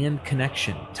birth and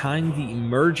connection, tying the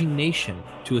emerging nation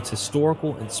to its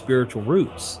historical and spiritual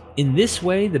roots. In this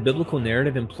way, the biblical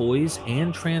narrative employs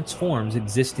and transforms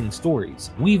existing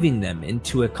stories, weaving them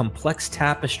into a complex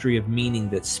tapestry of meaning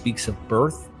that speaks of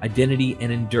birth, identity,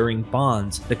 and enduring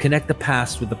bonds that connect the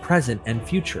past with the present and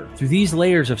future. Through these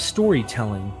layers of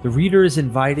storytelling, the reader is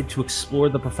invited to explore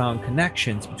the profound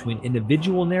connections between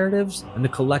individual narratives and the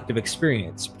collective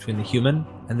experience between the human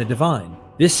and the divine.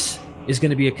 This is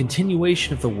going to be a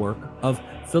continuation of the work of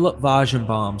Philip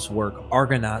Wagenbaum's work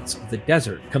Argonauts of the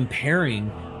Desert, comparing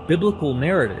biblical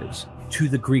narratives to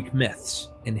the Greek myths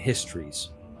and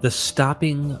histories. The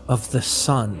stopping of the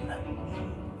sun.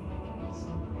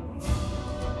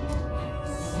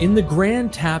 In the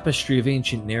grand tapestry of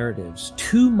ancient narratives,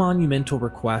 two monumental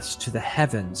requests to the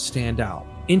heavens stand out,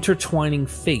 intertwining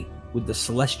fate with the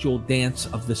celestial dance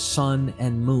of the sun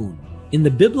and moon. In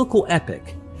the biblical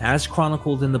epic, as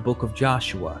chronicled in the book of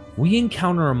Joshua, we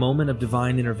encounter a moment of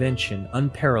divine intervention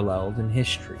unparalleled in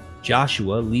history.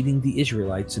 Joshua, leading the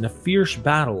Israelites in a fierce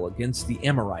battle against the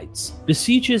Amorites,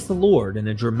 beseeches the Lord in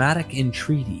a dramatic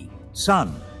entreaty.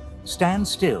 Sun, stand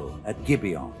still at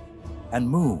Gibeon, and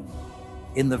moon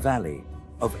in the valley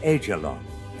of Ajalon.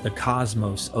 The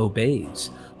cosmos obeys,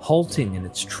 halting in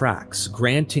its tracks,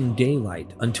 granting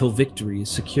daylight until victory is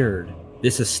secured.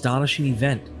 This astonishing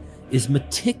event is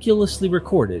meticulously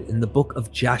recorded in the book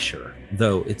of Jasher,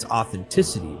 though its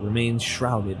authenticity remains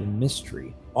shrouded in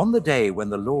mystery. On the day when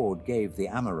the Lord gave the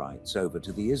Amorites over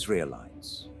to the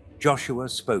Israelites, Joshua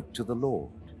spoke to the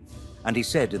Lord, and he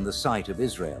said in the sight of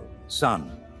Israel, Sun,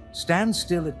 stand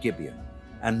still at Gibeon,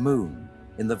 and moon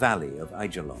in the valley of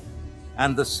Ajalon.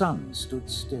 And the sun stood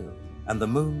still, and the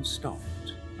moon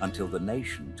stopped, until the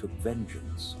nation took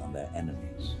vengeance on their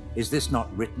enemies. Is this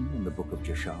not written in the book of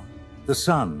Jasher? The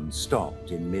sun stopped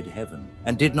in mid-heaven,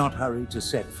 and did not hurry to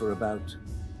set for about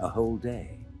a whole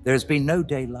day. There has been no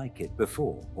day like it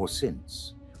before or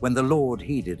since, when the Lord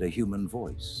heeded a human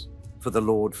voice, for the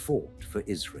Lord fought for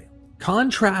Israel.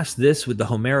 Contrast this with the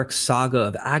Homeric saga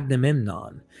of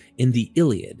Agamemnon in the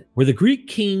Iliad, where the Greek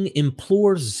king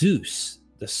implores Zeus,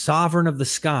 the sovereign of the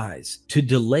skies, to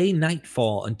delay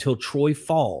nightfall until Troy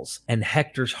falls and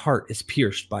Hector's heart is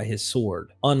pierced by his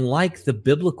sword. Unlike the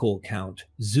biblical account,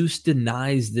 Zeus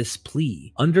denies this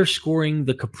plea, underscoring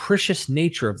the capricious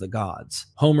nature of the gods.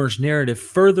 Homer's narrative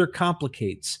further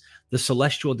complicates the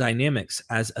celestial dynamics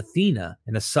as Athena,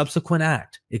 in a subsequent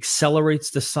act, accelerates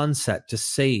the sunset to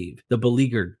save the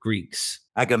beleaguered Greeks.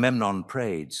 Agamemnon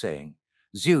prayed, saying,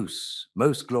 Zeus,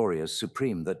 most glorious,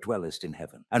 supreme that dwellest in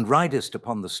heaven, and ridest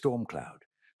upon the storm cloud,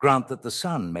 grant that the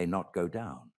sun may not go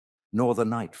down, nor the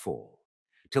night fall,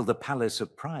 till the palace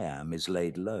of Priam is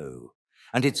laid low,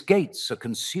 and its gates are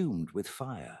consumed with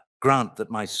fire. Grant that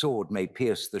my sword may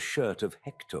pierce the shirt of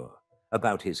Hector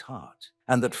about his heart,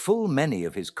 and that full many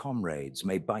of his comrades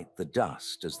may bite the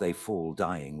dust as they fall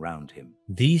dying round him.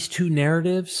 These two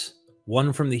narratives,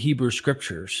 one from the Hebrew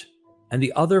scriptures and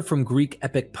the other from Greek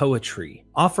epic poetry,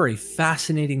 offer a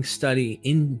fascinating study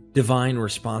in divine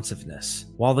responsiveness.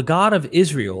 While the God of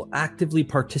Israel actively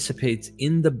participates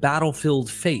in the battlefield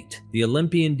fate, the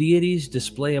Olympian deities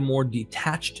display a more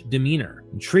detached demeanor.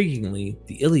 Intriguingly,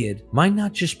 the Iliad might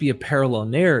not just be a parallel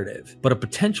narrative, but a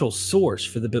potential source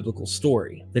for the biblical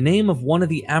story. The name of one of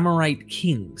the Amorite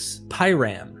kings,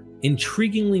 Piram,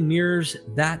 intriguingly mirrors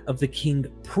that of the king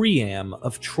Priam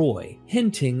of Troy,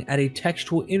 hinting at a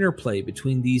textual interplay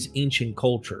between these ancient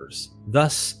cultures.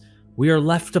 Thus, we are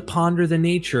left to ponder the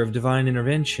nature of divine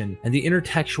intervention and the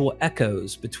intertextual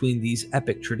echoes between these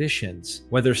epic traditions.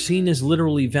 Whether seen as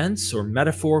literal events or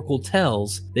metaphorical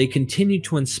tales, they continue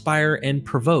to inspire and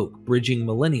provoke, bridging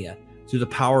millennia through the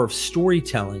power of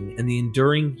storytelling and the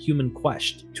enduring human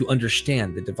quest to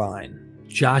understand the divine.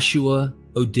 Joshua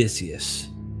Odysseus.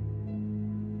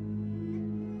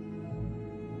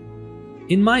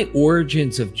 In my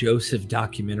Origins of Joseph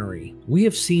documentary, we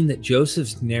have seen that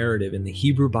Joseph's narrative in the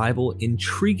Hebrew Bible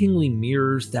intriguingly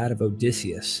mirrors that of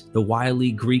Odysseus, the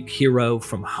wily Greek hero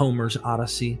from Homer's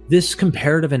Odyssey. This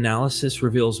comparative analysis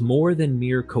reveals more than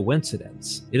mere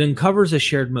coincidence. It uncovers a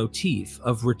shared motif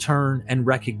of return and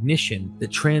recognition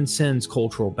that transcends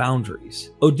cultural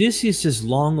boundaries. Odysseus'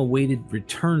 long-awaited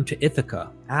return to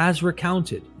Ithaca, as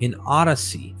recounted in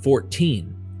Odyssey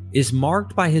 14, is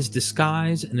marked by his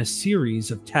disguise and a series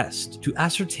of tests to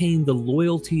ascertain the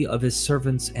loyalty of his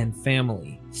servants and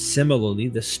family. Similarly,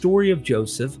 the story of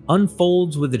Joseph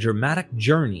unfolds with a dramatic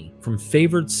journey from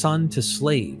favored son to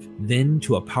slave, then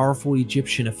to a powerful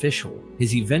Egyptian official.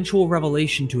 His eventual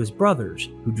revelation to his brothers,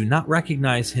 who do not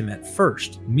recognize him at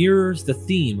first, mirrors the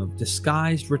theme of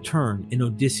disguised return in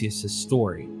Odysseus'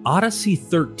 story. Odyssey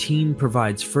 13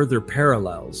 provides further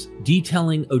parallels,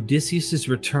 detailing Odysseus'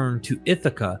 return to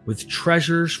Ithaca with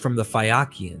treasures from the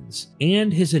Phaeacians,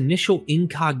 and his initial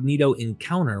incognito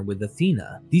encounter with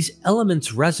Athena, these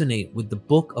elements resonate with the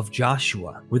book of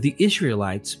Joshua, where the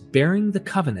Israelites, bearing the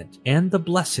covenant and the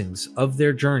blessings of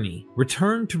their journey,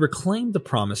 return to reclaim the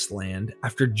promised land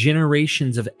after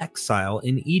generations of exile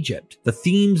in Egypt. The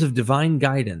themes of divine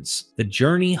guidance, the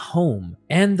journey home,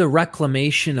 and the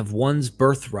reclamation of one's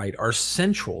birthright are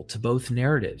central to both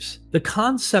narratives. The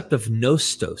concept of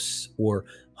nostos, or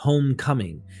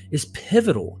homecoming, is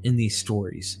pivotal in these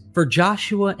stories. For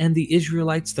Joshua and the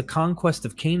Israelites, the conquest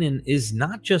of Canaan is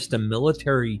not just a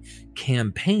military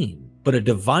campaign, but a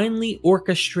divinely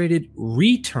orchestrated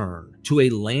return to a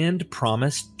land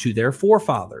promised to their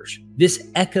forefathers. This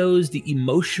echoes the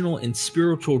emotional and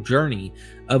spiritual journey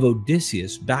of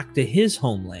Odysseus back to his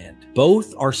homeland.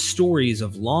 Both are stories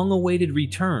of long-awaited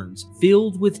returns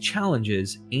filled with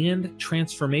challenges and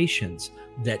transformations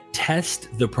that test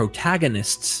the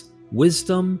protagonist's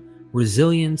wisdom,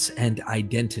 resilience, and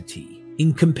identity.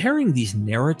 In comparing these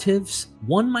narratives,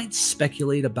 one might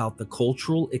speculate about the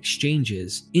cultural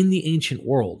exchanges in the ancient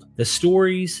world. The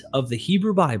stories of the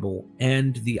Hebrew Bible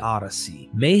and the Odyssey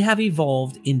may have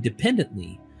evolved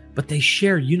independently, but they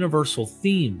share universal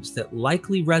themes that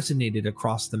likely resonated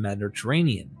across the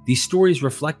Mediterranean. These stories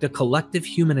reflect a collective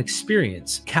human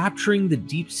experience, capturing the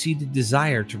deep-seated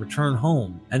desire to return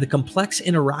home and the complex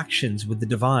interactions with the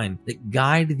divine that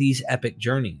guide these epic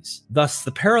journeys. Thus,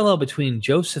 the parallel between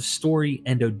Joseph's story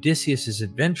and Odysseus's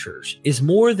adventures is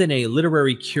more than a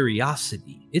literary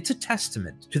curiosity. It's a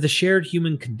testament to the shared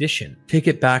human condition. Take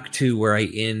it back to where I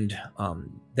end,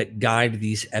 that guide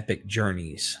these epic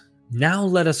journeys. Now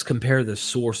let us compare the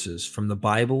sources from the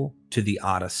Bible to the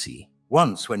Odyssey.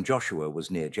 Once, when Joshua was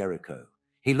near Jericho,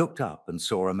 he looked up and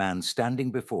saw a man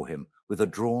standing before him with a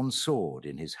drawn sword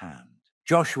in his hand.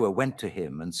 Joshua went to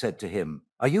him and said to him,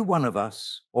 "Are you one of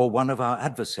us or one of our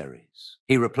adversaries?"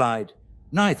 He replied,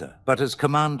 "Neither, but as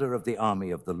commander of the army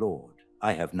of the Lord,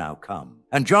 I have now come."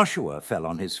 And Joshua fell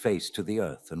on his face to the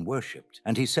earth and worshipped.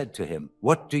 And he said to him,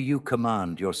 "What do you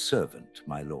command your servant,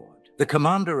 my Lord?" The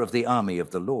commander of the army of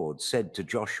the Lord said to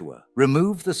Joshua,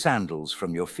 "Remove the sandals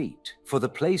from your feet, for the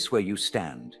place where you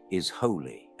stand is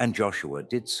holy." And Joshua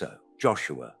did so.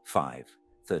 Joshua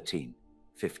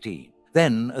 5:13-15.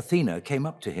 Then Athena came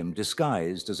up to him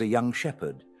disguised as a young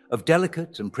shepherd, of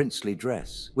delicate and princely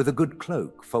dress, with a good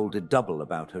cloak folded double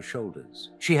about her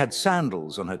shoulders. She had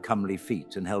sandals on her comely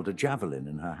feet and held a javelin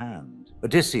in her hand.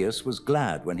 Odysseus was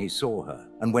glad when he saw her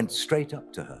and went straight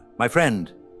up to her. "My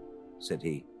friend," said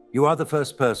he, "you are the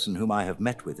first person whom I have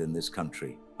met with in this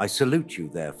country. I salute you,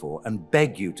 therefore, and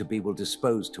beg you to be well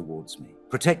disposed towards me.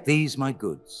 Protect these my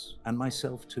goods, and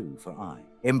myself too, for I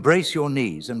embrace your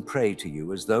knees and pray to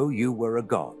you as though you were a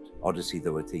god." Odyssey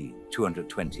the Athene,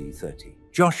 220:30.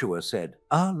 Joshua said,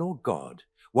 "Ah, Lord God,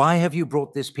 why have you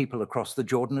brought this people across the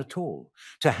Jordan at all,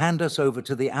 to hand us over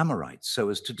to the Amorites so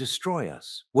as to destroy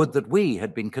us? Would that we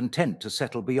had been content to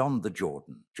settle beyond the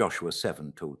Jordan." Joshua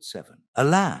 7:7.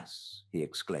 "Alas," he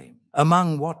exclaimed,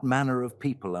 "among what manner of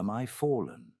people am I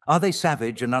fallen? Are they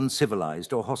savage and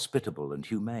uncivilized, or hospitable and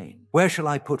humane? Where shall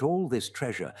I put all this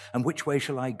treasure, and which way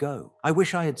shall I go? I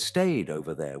wish I had stayed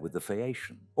over there with the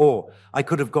Phaeacian. Or I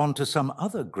could have gone to some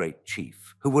other great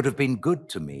chief who would have been good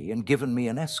to me and given me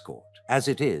an escort. As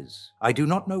it is, I do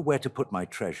not know where to put my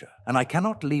treasure, and I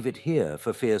cannot leave it here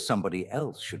for fear somebody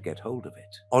else should get hold of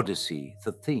it." Odyssey the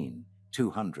Athene,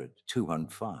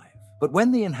 200:205. But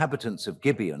when the inhabitants of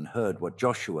Gibeon heard what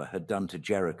Joshua had done to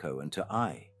Jericho and to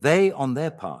Ai, they on their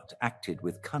part acted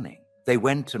with cunning. They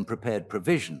went and prepared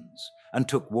provisions and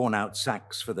took worn-out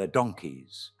sacks for their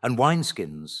donkeys, and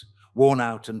wineskins, worn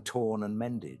out and torn and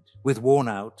mended, with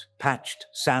worn-out, patched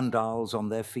sandals on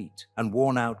their feet, and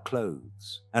worn-out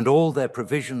clothes, and all their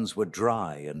provisions were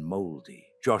dry and moldy.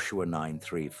 Joshua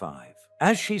 9:3-5.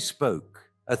 As she spoke,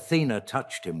 Athena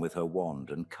touched him with her wand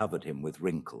and covered him with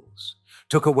wrinkles,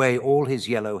 took away all his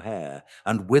yellow hair,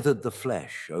 and withered the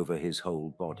flesh over his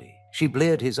whole body. She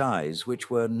bleared his eyes, which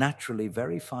were naturally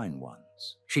very fine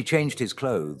ones. She changed his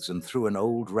clothes and threw an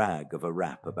old rag of a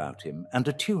wrap about him, and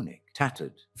a tunic,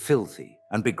 tattered, filthy,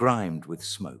 and begrimed with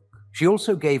smoke. She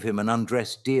also gave him an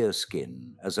undressed deer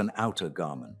skin as an outer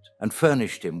garment, and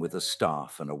furnished him with a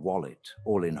staff and a wallet,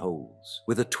 all in holes,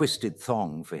 with a twisted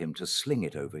thong for him to sling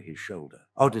it over his shoulder.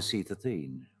 Odyssey the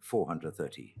Athene,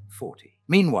 430-40.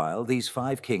 Meanwhile, these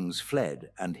 5 kings fled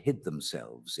and hid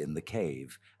themselves in the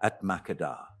cave at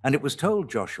Makkedah. And it was told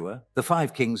Joshua, "The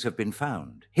 5 kings have been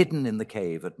found, hidden in the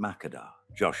cave at Makkedah."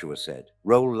 Joshua said,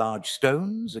 "Roll large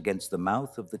stones against the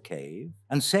mouth of the cave,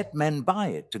 and set men by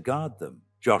it to guard them."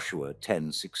 Joshua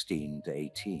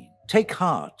 10:16-18. "Take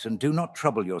heart and do not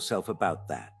trouble yourself about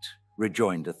that.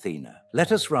 rejoined Athena.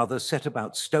 Let us rather set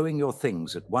about stowing your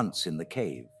things at once in the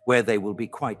cave, where they will be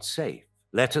quite safe.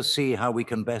 Let us see how we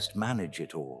can best manage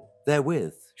it all.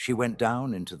 Therewith, she went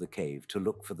down into the cave to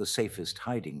look for the safest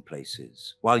hiding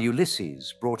places, while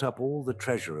Ulysses brought up all the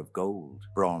treasure of gold,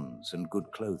 bronze, and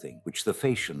good clothing, which the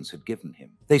Phaeacians had given him.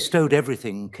 They stowed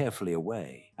everything carefully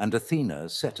away, and Athena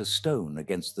set a stone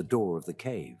against the door of the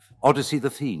cave. Odyssey the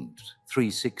Fiend,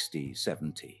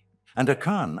 360-70. And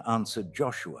Achan answered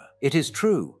Joshua, "It is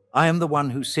true, I am the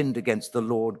one who sinned against the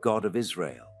Lord God of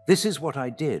Israel. This is what I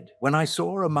did when I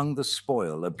saw among the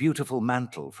spoil a beautiful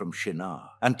mantle from Shinar,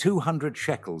 and 200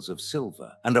 shekels of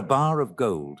silver, and a bar of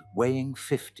gold weighing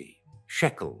 50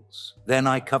 shekels. Then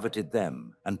I coveted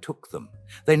them and took them.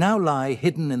 They now lie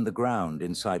hidden in the ground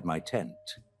inside my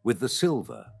tent, with the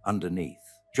silver underneath."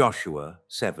 Joshua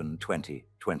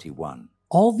 7:20-21.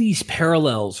 All these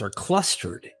parallels are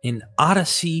clustered in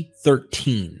Odyssey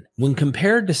 13. When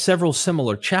compared to several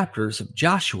similar chapters of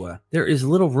Joshua, there is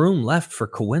little room left for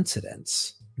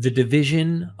coincidence. The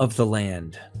division of the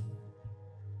land.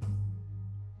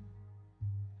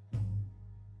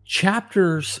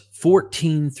 Chapters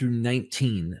 14 through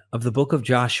 19 of the book of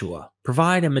Joshua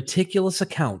provide a meticulous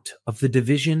account of the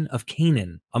division of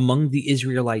Canaan among the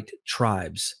Israelite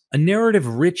tribes, a narrative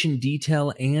rich in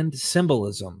detail and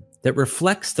symbolism that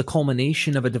reflects the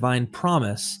culmination of a divine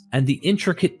promise and the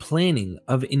intricate planning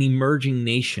of an emerging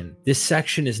nation. This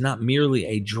section is not merely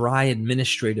a dry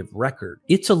administrative record.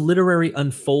 It's a literary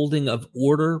unfolding of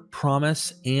order,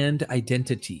 promise, and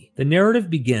identity. The narrative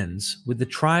begins with the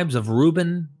tribes of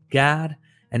Reuben, Gad,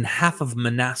 and half of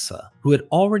Manasseh, who had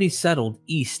already settled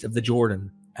east of the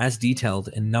Jordan, as detailed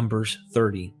in Numbers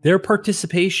 30. Their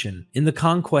participation in the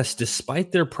conquest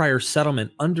despite their prior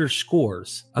settlement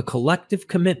underscores a collective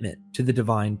commitment to the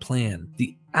divine plan.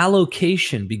 The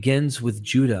allocation begins with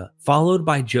Judah, followed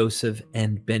by Joseph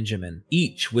and Benjamin,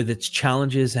 each with its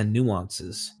challenges and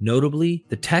nuances. Notably,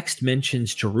 the text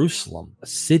mentions Jerusalem, a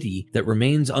city that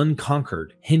remains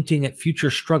unconquered, hinting at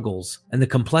future struggles and the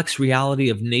complex reality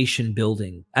of nation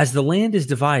building. As the land is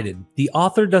divided, the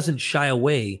author doesn't shy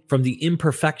away from the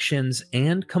imperfections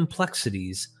and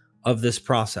complexities of this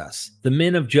process. The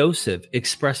men of Joseph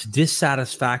express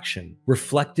dissatisfaction,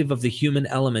 reflective of the human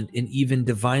element in even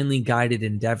divinely guided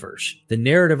endeavors. The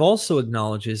narrative also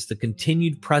acknowledges the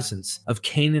continued presence of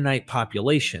Canaanite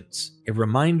populations, a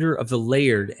reminder of the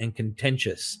layered and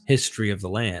contentious history of the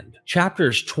land.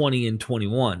 Chapters 20 and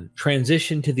 21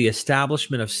 transition to the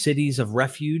establishment of cities of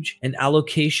refuge and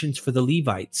allocations for the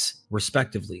Levites,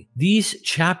 respectively. These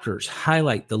chapters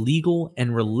highlight the legal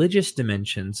and religious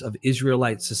dimensions of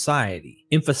Israelite society,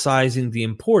 emphasizing the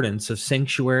importance of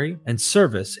sanctuary and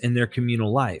service in their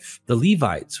communal life. The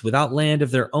Levites, without land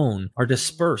of their own, are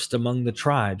dispersed among the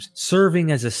tribes,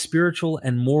 serving as a spiritual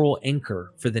and moral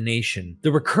anchor for the nation.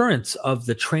 The recurrence of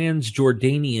the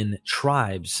Transjordanian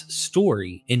tribes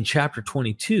story in chapter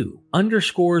 22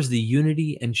 underscores the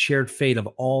unity and shared fate of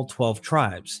all 12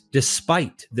 tribes,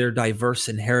 despite their diverse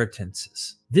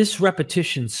inheritances. This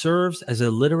repetition serves as a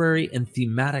literary and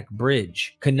thematic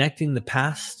bridge, connecting the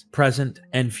past, present,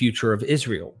 and future of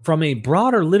Israel. From a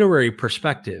broader literary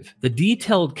perspective, the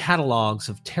detailed catalogs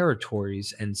of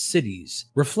territories and cities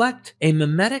reflect a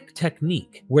mimetic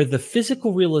technique where the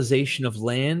physical realization of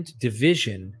land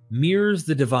division mirrors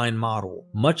the divine model,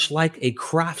 much like a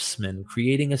craftsman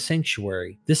creating a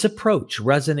sanctuary. This approach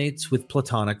resonates with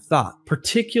Platonic thought,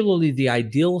 particularly the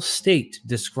ideal state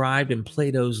described in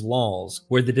Plato's Laws,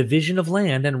 where the division of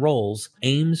land and roles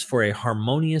aims for a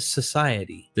harmonious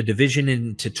society. The division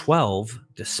into 12,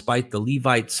 despite the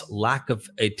Levites' lack of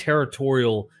a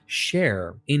territorial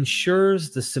share, ensures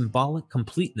the symbolic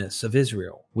completeness of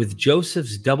Israel, with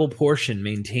Joseph's double portion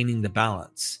maintaining the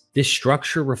balance. This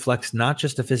structure reflects not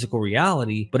just a physical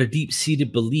reality, but a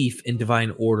deep-seated belief in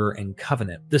divine order and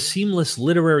covenant. The seamless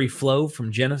literary flow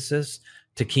from Genesis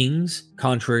to Kings,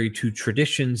 contrary to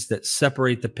traditions that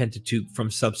separate the Pentateuch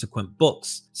from subsequent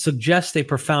books, suggests a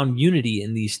profound unity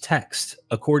in these texts,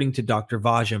 according to Dr.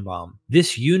 Vajenbaum.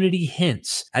 This unity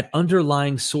hints at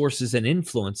underlying sources and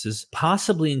influences,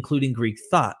 possibly including Greek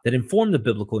thought, that inform the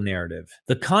biblical narrative.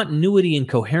 The continuity and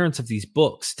coherence of these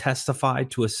books testify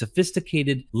to a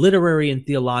sophisticated literary and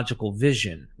theological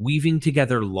vision, weaving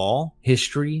together law,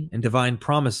 history, and divine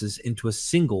promises into a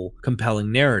single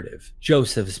compelling narrative.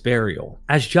 Joseph's burial.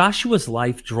 As Joshua's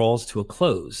life draws to a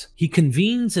close, he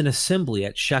convenes an assembly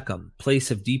at Shechem, place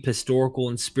of of deep historical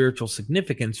and spiritual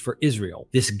significance for Israel.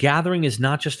 This gathering is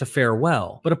not just a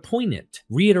farewell, but a poignant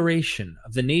reiteration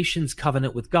of the nation's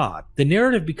covenant with God. The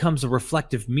narrative becomes a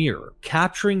reflective mirror,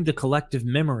 capturing the collective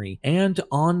memory and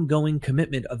ongoing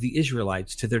commitment of the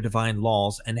Israelites to their divine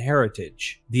laws and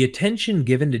heritage. The attention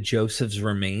given to Joseph's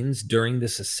remains during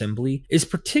this assembly is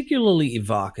particularly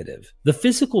evocative. The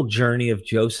physical journey of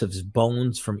Joseph's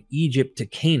bones from Egypt to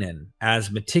Canaan, as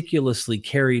meticulously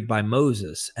carried by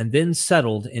Moses and then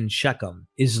settled in Shechem,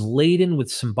 is laden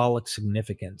with symbolic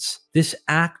significance. This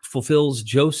act fulfills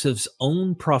Joseph's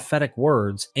own prophetic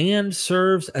words and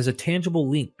serves as a tangible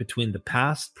link between the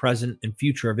past, present, and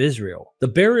future of Israel. The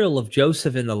burial of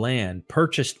Joseph in the land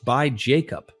purchased by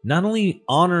Jacob not only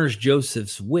honors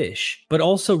Joseph's wish, but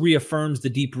also reaffirms the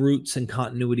deep roots and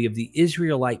continuity of the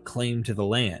Israelite claim to the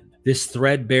land. This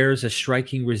thread bears a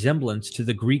striking resemblance to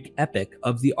the Greek epic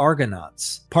of the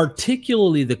Argonauts,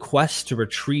 particularly the quest to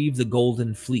retrieve the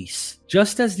golden fleece.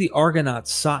 Just as the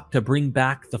Argonauts sought to bring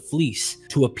back the fleece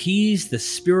to appease the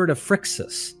spirit of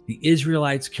Phrixus, the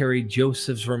Israelites carried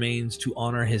Joseph's remains to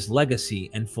honor his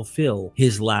legacy and fulfill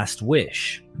his last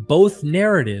wish. Both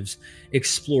narratives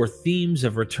explore themes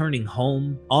of returning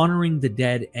home, honoring the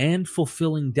dead, and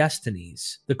fulfilling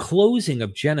destinies. The closing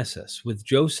of Genesis with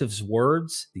Joseph's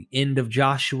words, the end of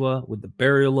Joshua with the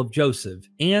burial of Joseph,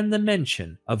 and the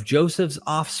mention of Joseph's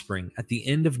offspring at the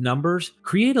end of Numbers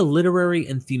create a literary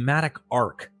and thematic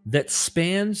arc that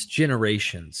spans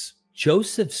generations.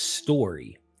 Joseph's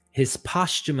story, his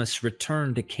posthumous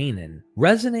return to Canaan,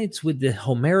 resonates with the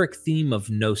Homeric theme of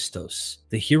Nostos,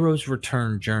 the hero's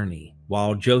return journey.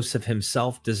 While Joseph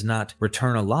himself does not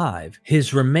return alive,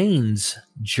 his remains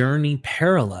journey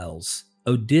parallels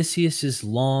Odysseus's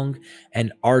long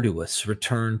and arduous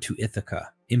return to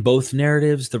Ithaca. In both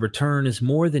narratives, the return is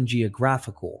more than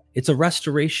geographical. It's a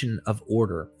restoration of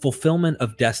order, fulfillment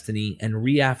of destiny, and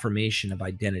reaffirmation of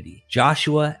identity.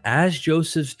 Joshua, as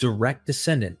Joseph's direct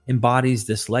descendant, embodies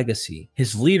this legacy.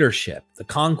 His leadership, the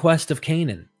conquest of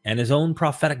Canaan, and his own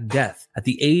prophetic death at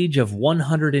the age of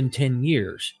 110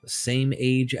 years, the same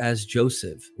age as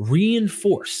Joseph,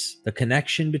 reinforce the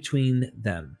connection between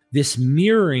them. This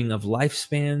mirroring of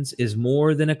lifespans is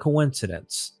more than a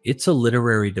coincidence. It's a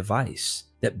literary device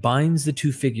that binds the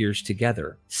two figures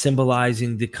together,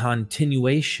 symbolizing the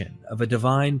continuation of a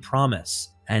divine promise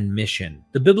and mission.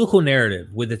 The biblical narrative,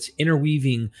 with its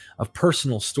interweaving of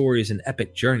personal stories and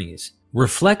epic journeys,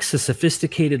 reflects a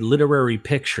sophisticated literary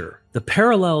picture. The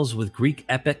parallels with Greek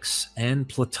epics and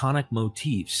Platonic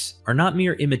motifs are not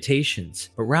mere imitations,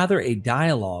 but rather a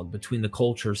dialogue between the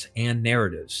cultures and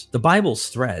narratives. The Bible's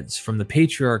threads, from the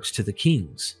patriarchs to the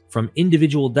kings, from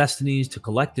individual destinies to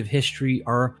collective history,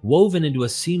 are woven into a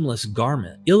seamless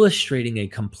garment, illustrating a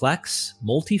complex,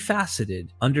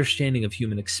 multifaceted understanding of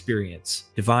human experience,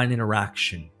 divine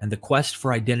interaction, and the quest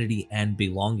for identity and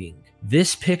belonging.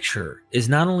 This picture is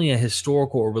not only a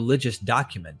historical or religious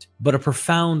document, but a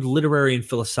profound literary and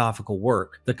philosophical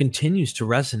work that continues to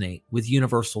resonate with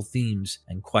universal themes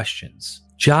and questions.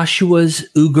 Joshua's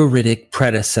Ugaritic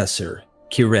predecessor,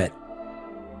 Kipp.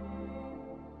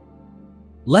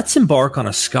 Let's embark on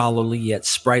a scholarly yet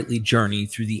sprightly journey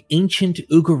through the ancient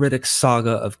Ugaritic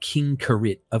saga of King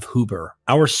Kipp of Huber.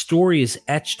 Our story is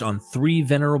etched on 3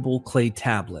 venerable clay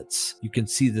tablets. You can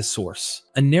see the source.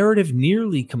 A narrative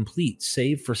nearly complete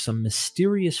save for some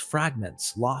mysterious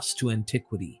fragments lost to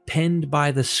antiquity, penned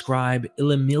by the scribe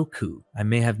Ilimilku. I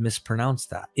may have mispronounced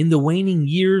that. In the waning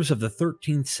years of the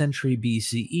 13th century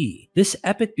BCE, this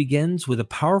epic begins with a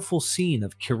powerful scene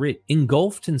of Kipp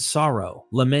engulfed in sorrow,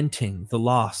 lamenting the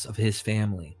loss of his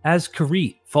family. As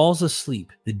Kipp falls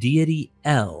asleep, the deity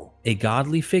El, a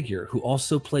godly figure who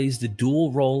also plays the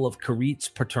dual role of Kipp's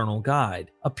paternal guide,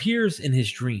 appears in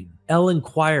his dream. El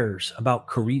inquires about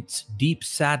Kipp's deep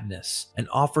sadness and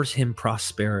offers him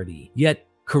prosperity. Yet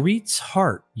Kipp's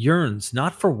heart yearns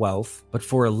not for wealth, but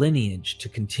for a lineage to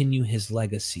continue his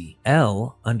legacy.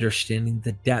 El, understanding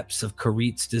the depths of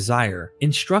Kipp's desire,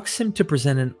 instructs him to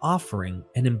present an offering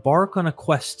and embark on a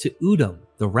quest to Udum,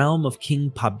 the realm of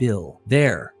King Pabil.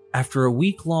 There, after a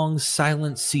week-long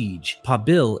silent siege,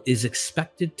 Pabil is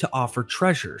expected to offer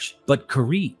treasures, but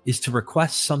Kipp is to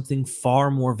request something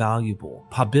far more valuable: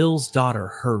 Pabil's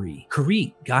daughter, Huri.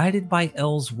 Kipp, guided by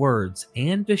El's words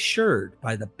and assured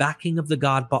by the backing of the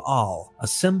god Baal,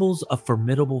 assembles a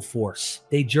formidable force.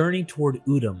 They journey toward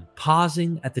Udum,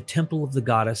 pausing at the temple of the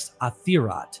goddess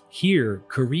Athirat. Here,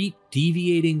 Kipp,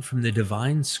 deviating from the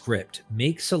divine script,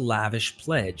 makes a lavish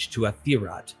pledge to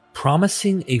Athirat,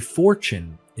 promising a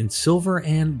fortune in silver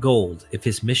and gold if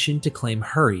his mission to claim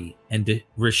Huri and to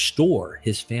restore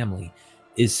his family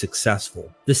is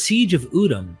successful. The siege of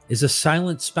Udum is a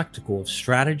silent spectacle of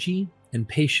strategy and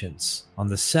patience. On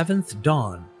the 7th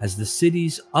dawn, as the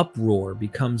city's uproar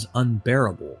becomes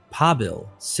unbearable, Pabil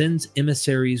sends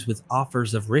emissaries with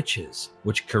offers of riches,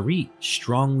 which Karit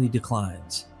strongly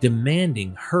declines,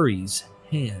 demanding Huri's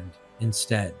hand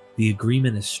instead. The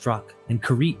agreement is struck, and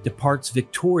Karit departs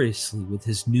victoriously with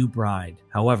his new bride.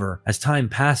 However, as time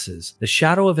passes, the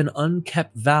shadow of an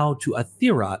unkept vow to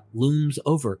Athirat looms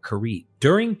over Karit.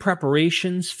 During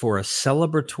preparations for a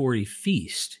celebratory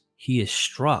feast, he is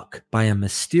struck by a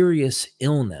mysterious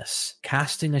illness,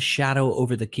 casting a shadow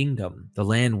over the kingdom. The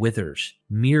land withers,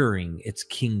 mirroring its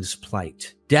king's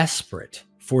plight. Desperate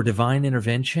for divine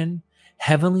intervention,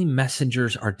 heavenly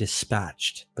messengers are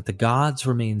dispatched, but the gods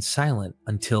remain silent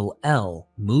until El,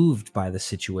 moved by the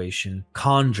situation,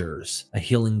 conjures a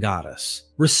healing goddess.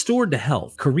 Restored to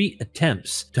health, Karit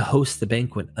attempts to host the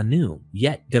banquet anew,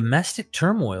 yet domestic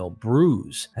turmoil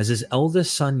brews as his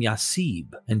eldest son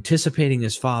Yasib, anticipating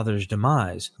his father's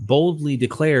demise, boldly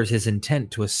declares his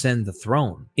intent to ascend the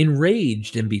throne.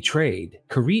 Enraged and betrayed,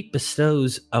 Karit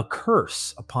bestows a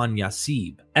curse upon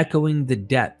Yasib, echoing the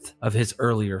depth of his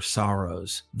earlier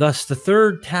sorrows. Thus, the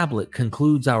third tablet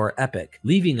concludes our epic,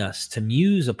 leaving us to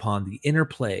muse upon the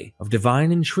interplay of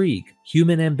divine intrigue,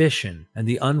 human ambition, and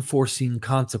the unforeseen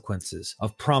consequences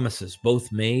of promises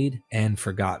both made and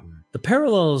forgotten. The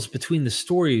parallels between the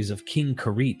stories of King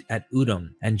Karit at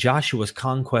Udum and Joshua's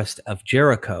conquest of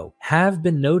Jericho have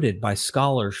been noted by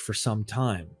scholars for some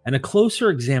time, and a closer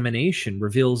examination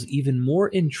reveals even more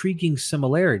intriguing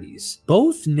similarities.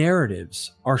 Both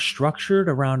narratives are structured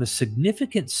around a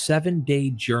significant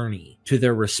 7-day journey to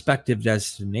their respective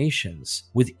destinations,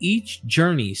 with each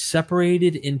journey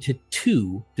separated into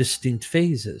 2 distinct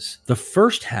phases. The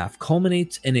first half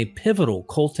culminates in a pivotal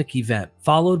cultic event,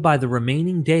 followed by the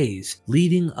remaining days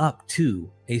leading up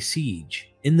to a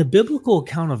siege. In the biblical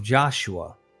account of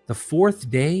Joshua, the 4th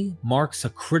day marks a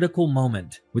critical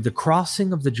moment with the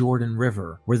crossing of the Jordan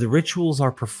River, where the rituals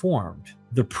are performed.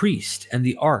 The priest and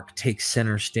the ark take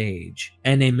center stage,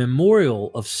 and a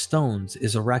memorial of stones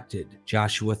is erected,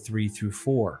 Joshua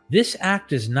 3-4. This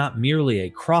act is not merely a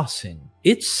crossing.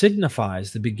 It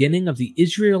signifies the beginning of the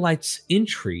Israelites'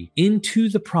 entry into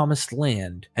the promised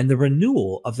land and the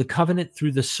renewal of the covenant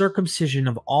through the circumcision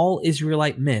of all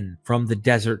Israelite men from the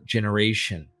desert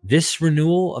generation. This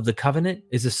renewal of the covenant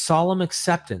is a solemn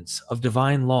acceptance of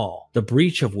divine law, the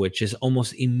breach of which is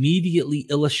almost immediately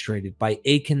illustrated by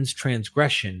Achan's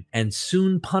transgression and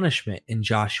soon punishment in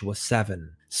Joshua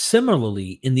 7.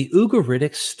 Similarly, in the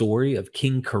Ugaritic story of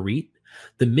King Karit,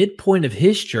 the midpoint of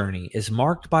his journey is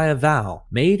marked by a vow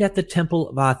made at the temple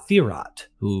of Athirat,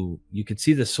 who you could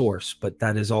see the source, but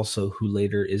that is also who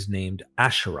later is named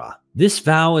Asherah. This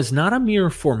vow is not a mere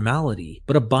formality,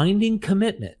 but a binding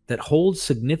commitment that holds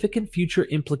significant future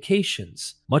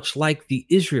implications, much like the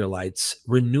Israelites'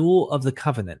 renewal of the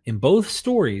covenant. In both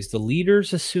stories, the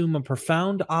leaders assume a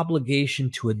profound obligation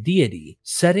to a deity,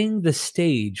 setting the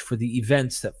stage for the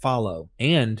events that follow,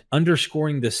 and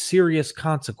underscoring the serious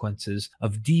consequences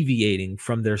of deviating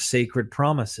from their sacred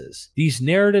promises. These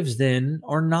narratives, then,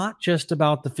 are not just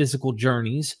about the physical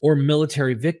journeys or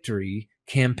military victory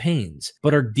campaigns,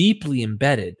 but are deeply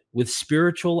embedded with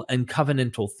spiritual and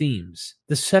covenantal themes.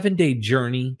 The 7-day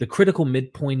journey, the critical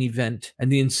midpoint event,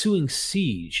 and the ensuing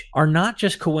siege are not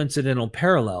just coincidental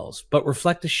parallels, but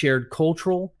reflect a shared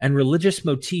cultural and religious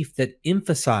motif that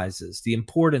emphasizes the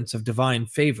importance of divine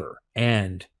favor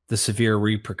and the severe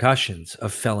repercussions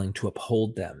of failing to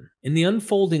uphold them. In the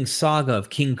unfolding saga of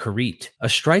King Karit, a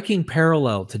striking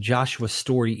parallel to Joshua's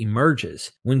story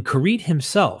emerges when Karit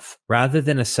himself, rather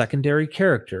than a secondary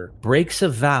character, breaks a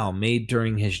vow made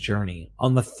during his journey.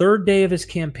 On the 3rd day of his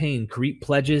campaign, Karit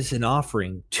pledges an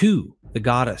offering to the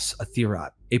goddess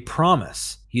Athirat, a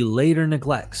promise he later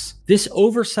neglects. This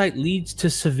oversight leads to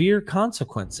severe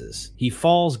consequences. He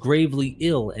falls gravely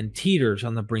ill and teeters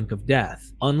on the brink of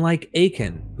death. Unlike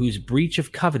Achan, whose breach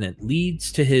of covenant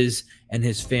leads to his and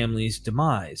his family's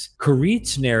demise,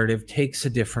 Karit's narrative takes a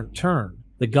different turn.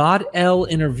 The god El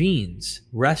intervenes,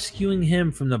 rescuing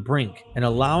him from the brink and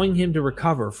allowing him to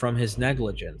recover from his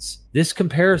negligence. This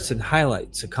comparison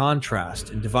highlights a contrast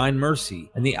in divine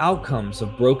mercy and the outcomes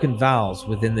of broken vows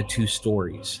within the 2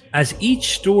 stories. As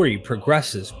each story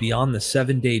progresses beyond the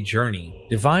 7-day journey,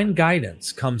 divine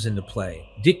guidance comes into play,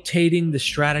 dictating the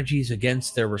strategies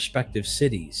against their respective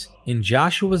cities. In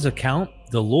Joshua's account,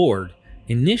 the Lord,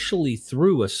 initially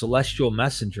through a celestial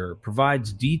messenger,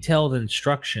 provides detailed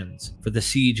instructions for the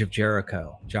siege of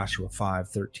Jericho, Joshua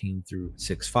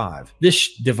 5:13-6:5.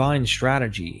 This divine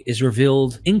strategy is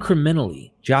revealed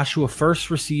incrementally Joshua first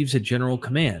receives a general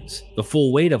commands, the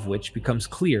full weight of which becomes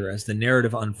clear as the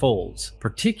narrative unfolds,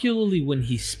 particularly when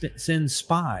he sends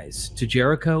spies to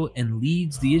Jericho and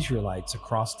leads the Israelites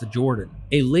across the Jordan.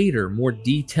 A later, more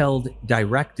detailed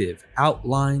directive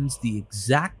outlines the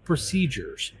exact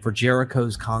procedures for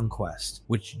Jericho's conquest,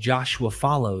 which Joshua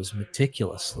follows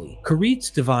meticulously.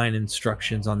 Karit's divine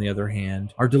instructions, on the other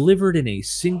hand, are delivered in a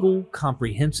single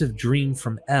comprehensive dream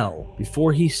from El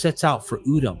before he sets out for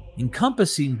Edom,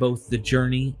 encompassing both the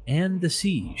journey and the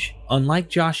siege. Unlike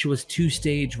Joshua's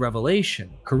two-stage revelation,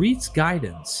 Karit's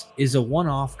guidance is a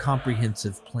one-off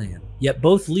comprehensive plan. Yet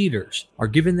both leaders are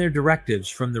given their directives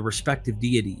from the respective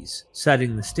deities,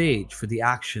 setting the stage for the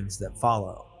actions that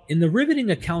follow. In the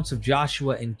riveting accounts of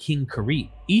Joshua and King Karit,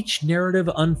 each narrative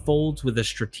unfolds with a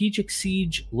strategic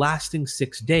siege lasting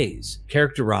 6 days,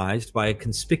 characterized by a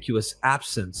conspicuous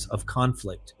absence of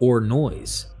conflict or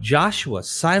noise. Joshua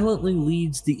silently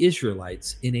leads the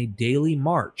Israelites in a daily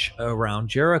march around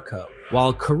Jericho,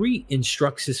 while Karit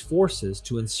instructs his forces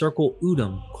to encircle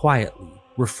Edom quietly,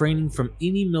 refraining from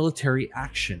any military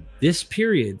action. This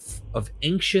period of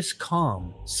anxious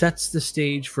calm sets the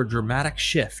stage for a dramatic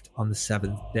shift on the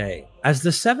 7th day. As the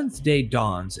 7th day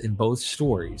dawns in both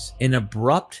stories, an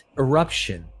abrupt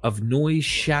eruption of noise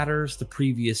shatters the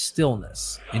previous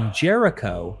stillness. In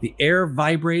Jericho, the air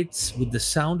vibrates with the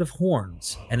sound of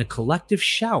horns and a collective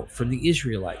shout from the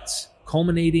Israelites,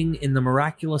 culminating in the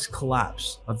miraculous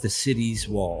collapse of the city's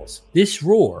walls. This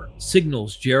roar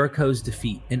signals Jericho's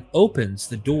defeat and opens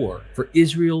the door for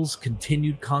Israel's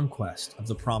continued conquest of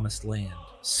the Promised Land.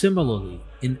 Similarly,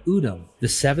 in Edom, the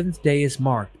 7th day is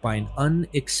marked by an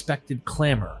unexpected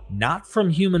clamor, not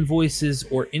from human voices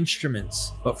or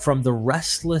instruments, but from the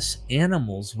restless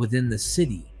animals within the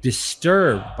city,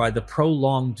 disturbed by the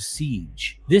prolonged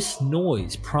siege. This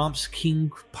noise prompts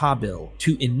King Pabil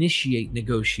to initiate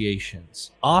negotiations,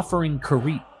 offering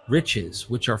Karit riches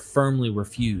which are firmly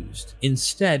refused.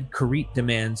 Instead, Karit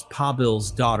demands Pabil's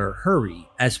daughter Huri,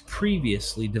 as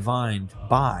previously divined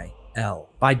by El.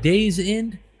 By day's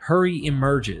end, Huri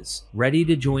emerges, ready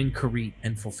to join Karit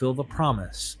and fulfill the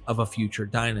promise of a future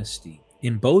dynasty.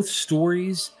 In both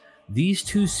stories, these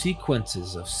two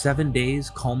sequences of 7 days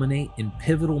culminate in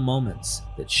pivotal moments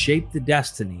that shape the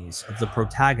destinies of the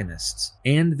protagonists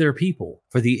and their people.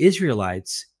 For the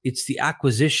Israelites, it's the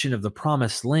acquisition of the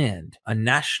Promised Land, a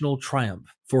national triumph.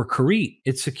 For Karit,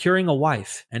 it's securing a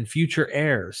wife and future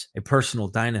heirs, a personal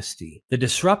dynasty. The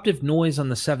disruptive noise on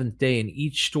the 7th day in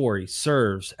each story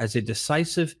serves as a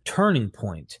decisive turning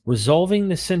point, resolving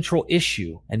the central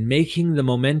issue and making the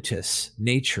momentous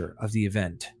nature of the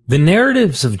event. The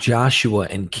narratives of Joshua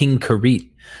and King Karit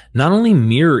not only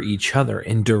mirror each other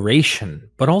in duration,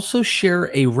 but also share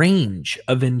a range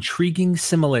of intriguing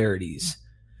similarities,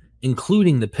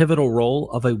 including the pivotal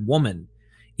role of a woman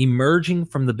emerging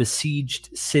from the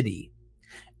besieged city.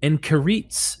 In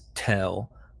Karit's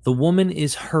tale, the woman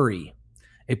is Huri,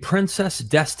 a princess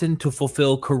destined to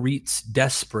fulfill Karit's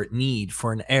desperate need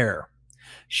for an heir.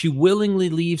 She willingly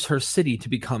leaves her city to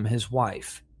become his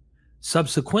wife,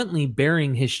 subsequently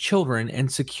bearing his children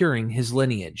and securing his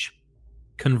lineage.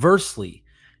 Conversely,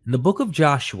 in the book of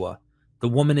Joshua, the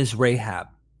woman is Rahab,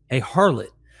 a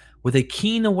harlot with a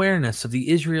keen awareness of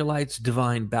the Israelites'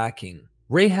 divine backing.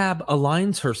 Rahab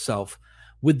aligns herself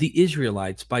with the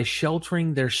Israelites by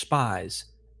sheltering their spies,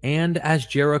 and as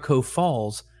Jericho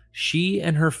falls, she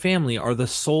and her family are the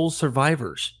sole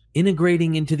survivors,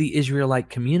 integrating into the Israelite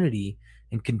community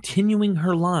and continuing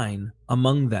her line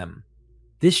among them.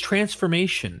 This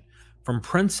transformation from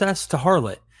princess to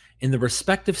harlot in the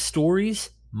respective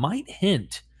stories might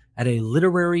hint at a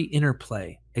literary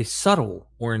interplay, a subtle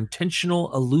or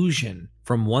intentional allusion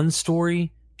from one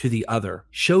story to the other,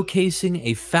 showcasing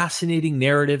a fascinating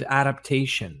narrative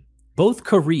adaptation. Both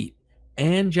Karit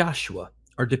and Joshua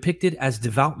are depicted as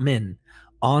devout men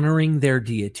honoring their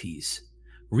deities,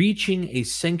 reaching a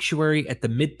sanctuary at the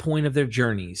midpoint of their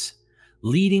journeys,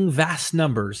 leading vast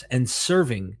numbers and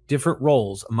serving different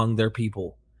roles among their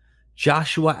people.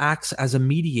 Joshua acts as a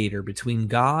mediator between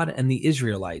God and the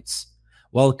Israelites,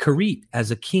 while Karit,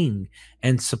 as a king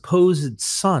and supposed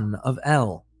son of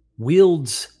El,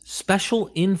 wields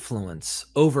special influence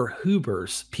over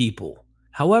Huber's people.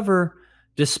 However,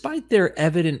 despite their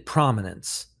evident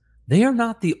prominence, they are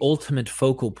not the ultimate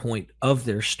focal point of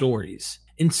their stories.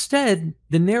 Instead,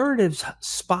 the narratives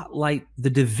spotlight the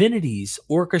divinities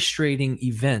orchestrating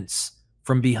events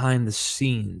from behind the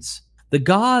scenes. The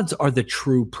gods are the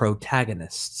true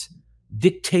protagonists,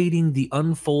 dictating the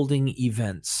unfolding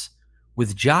events,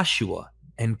 with Joshua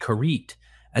and Karit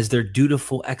as their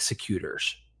dutiful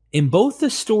executors. In both the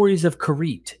stories of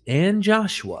Kerit and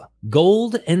Joshua,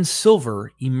 gold and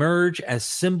silver emerge as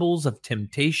symbols of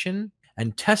temptation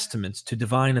and testaments to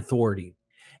divine authority.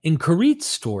 In Kerit's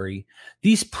story,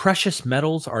 these precious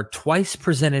metals are twice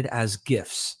presented as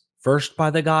gifts, first by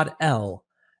the god El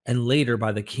and later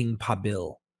by the king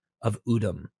Pabil of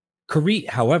Udum.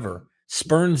 Kerit, however,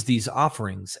 spurns these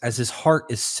offerings as his heart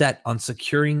is set on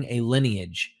securing a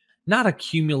lineage, not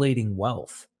accumulating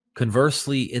wealth.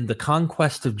 Conversely, in the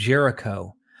conquest of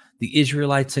Jericho, the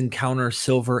Israelites encounter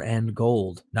silver and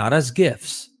gold, not as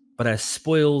gifts, but as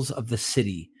spoils of the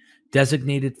city,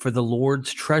 designated for the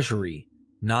Lord's treasury,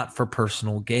 not for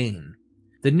personal gain.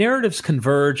 The narratives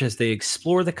converge as they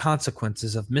explore the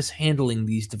consequences of mishandling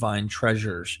these divine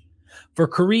treasures. For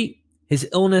Kerit, his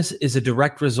illness is a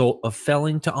direct result of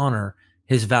failing to honor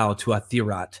his vow to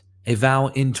Athirat, a vow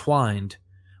entwined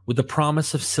with the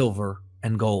promise of silver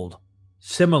and gold.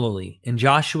 Similarly, in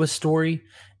Joshua's story,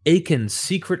 Achan's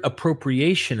secret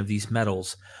appropriation of these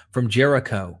metals from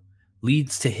Jericho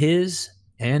leads to his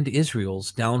and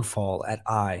Israel's downfall at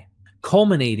Ai,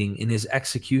 culminating in his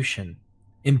execution.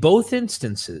 In both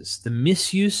instances, the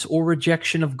misuse or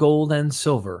rejection of gold and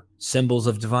silver, symbols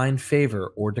of divine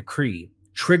favor or decree,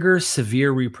 triggers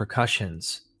severe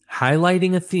repercussions,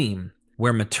 highlighting a theme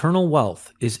where maternal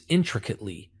wealth is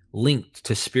intricately linked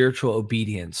to spiritual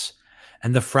obedience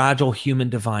and the fragile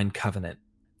human-divine covenant.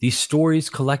 These stories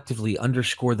collectively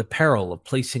underscore the peril of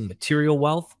placing material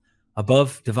wealth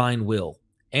above divine will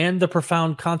and the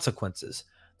profound consequences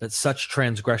that such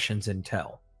transgressions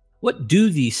entail. What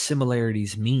do these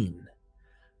similarities mean?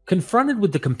 Confronted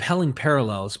with the compelling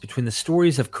parallels between the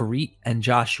stories of Kerit and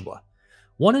Joshua,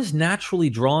 one is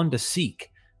naturally drawn to seek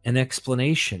an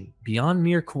explanation beyond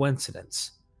mere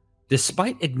coincidence.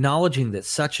 Despite acknowledging that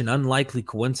such an unlikely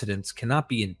coincidence cannot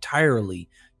be entirely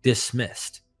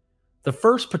dismissed, the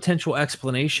first potential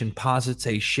explanation posits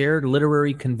a shared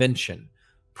literary convention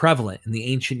prevalent in the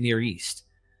ancient Near East,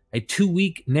 a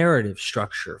two-week narrative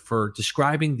structure for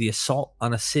describing the assault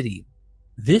on a city.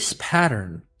 This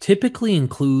pattern typically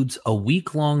includes a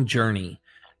week-long journey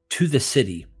to the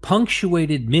city,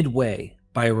 punctuated midway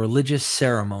by a religious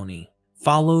ceremony,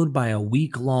 followed by a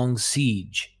week-long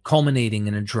siege, culminating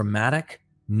in a dramatic,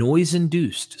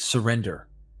 noise-induced surrender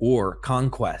or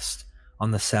conquest on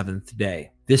the seventh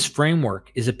day. This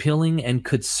framework is appealing and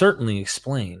could certainly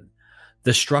explain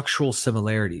the structural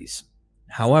similarities.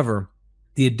 However,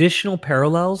 the additional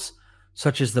parallels,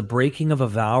 such as the breaking of a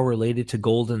vow related to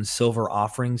gold and silver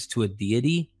offerings to a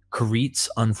deity, Kerit's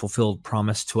unfulfilled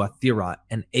promise to Athirat,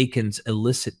 and Achan's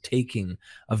illicit taking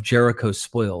of Jericho's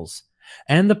spoils,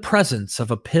 and the presence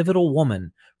of a pivotal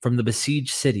woman from the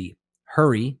besieged city,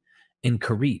 Huri in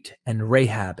Kerit and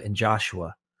Rahab in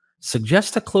Joshua,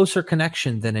 suggest a closer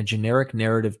connection than a generic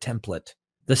narrative template.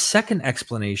 The second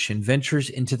explanation ventures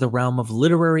into the realm of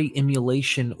literary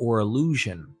emulation or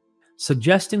allusion,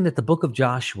 suggesting that the book of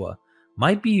Joshua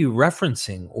might be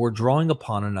referencing or drawing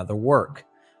upon another work,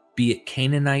 be it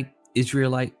Canaanite,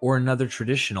 Israelite, or another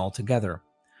tradition altogether.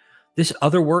 This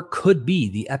other work could be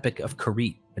the Epic of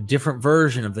Kerit, a different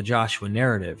version of the Joshua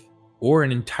narrative, or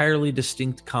an entirely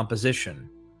distinct composition.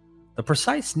 The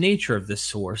precise nature of this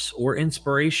source or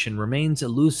inspiration remains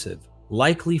elusive,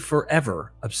 likely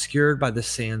forever obscured by the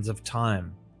sands of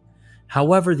time.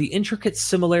 However, the intricate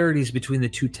similarities between the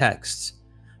two texts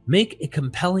make a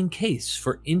compelling case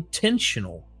for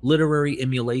intentional literary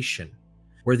emulation,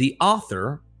 where the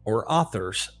author or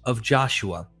authors of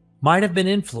Joshua might have been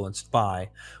influenced by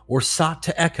or sought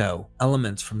to echo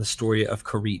elements from the story of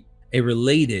Kerit, a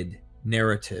related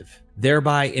narrative,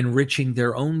 thereby enriching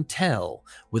their own tale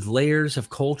with layers of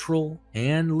cultural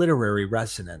and literary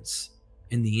resonance.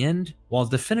 In the end, while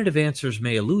definitive answers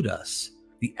may elude us,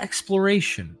 the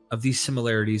exploration of these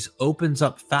similarities opens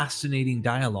up fascinating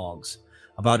dialogues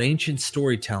about ancient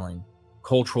storytelling,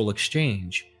 cultural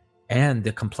exchange, and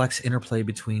the complex interplay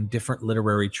between different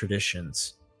literary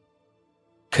traditions.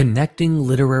 Connecting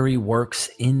literary works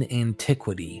in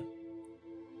antiquity.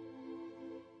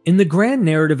 In the grand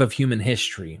narrative of human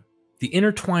history, the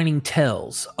intertwining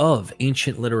tales of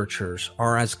ancient literatures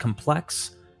are as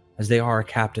complex as they are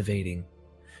captivating.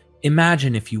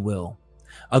 Imagine, if you will,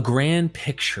 a grand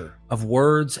picture of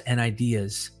words and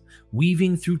ideas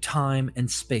weaving through time and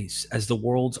space as the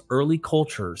world's early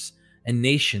cultures and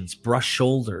nations brush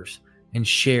shoulders and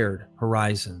shared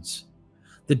horizons.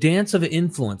 The dance of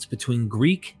influence between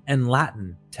Greek and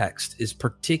Latin text is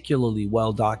particularly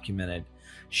well documented,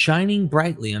 shining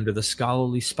brightly under the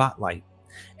scholarly spotlight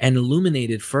and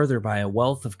illuminated further by a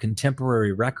wealth of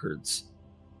contemporary records.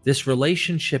 This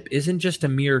relationship isn't just a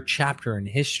mere chapter in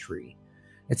history,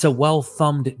 it's a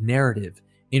well-thumbed narrative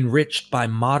enriched by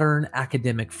modern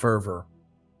academic fervor.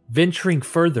 Venturing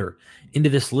further into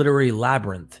this literary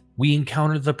labyrinth, we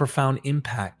encounter the profound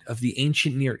impact of the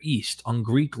ancient Near East on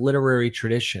Greek literary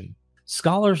tradition.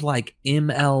 Scholars like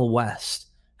M.L. West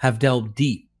have delved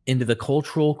deep into the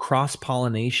cultural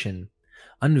cross-pollination,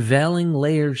 unveiling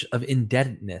layers of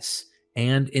indebtedness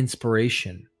and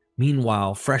inspiration.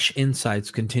 Meanwhile, fresh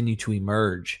insights continue to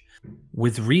emerge,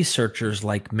 with researchers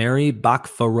like Mary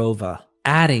Bakhfarova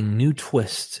adding new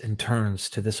twists and turns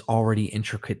to this already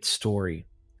intricate story.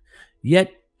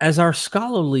 Yet, as our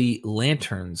scholarly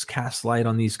lanterns cast light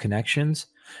on these connections,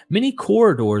 many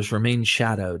corridors remain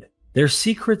shadowed, their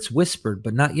secrets whispered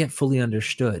but not yet fully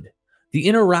understood. The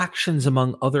interactions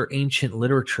among other ancient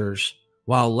literatures,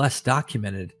 while less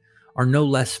documented, are no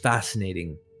less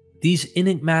fascinating. These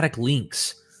enigmatic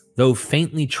links, though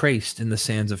faintly traced in the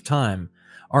sands of time,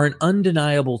 are an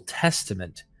undeniable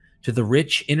testament to the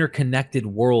rich, interconnected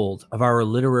world of our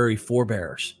literary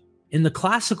forebears. In the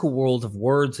classical world of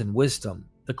words and wisdom,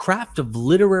 the craft of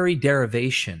literary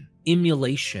derivation,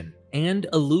 emulation, and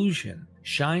allusion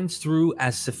shines through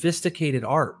as sophisticated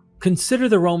art. Consider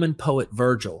the Roman poet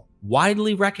Virgil,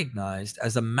 widely recognized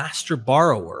as a master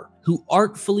borrower who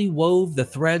artfully wove the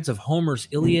threads of Homer's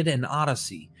Iliad and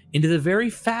Odyssey into the very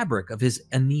fabric of his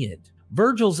Aeneid.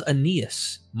 Virgil's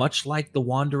Aeneas, much like the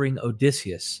wandering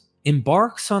Odysseus,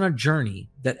 embarks on a journey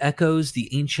that echoes the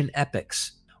ancient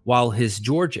epics, while his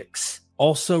Georgics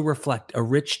also reflect a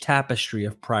rich tapestry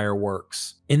of prior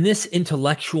works. In this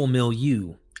intellectual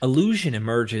milieu, allusion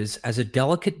emerges as a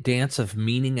delicate dance of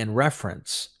meaning and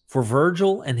reference. For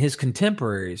Virgil and his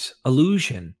contemporaries,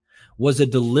 allusion was a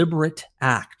deliberate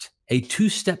act, a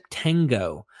two-step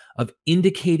tango of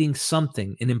indicating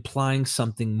something and implying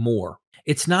something more.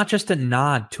 It's not just a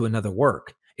nod to another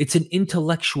work. It's an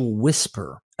intellectual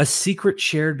whisper, a secret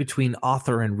shared between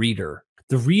author and reader.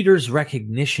 The reader's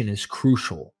recognition is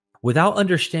crucial. Without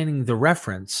understanding the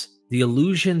reference, the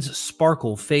allusion's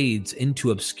sparkle fades into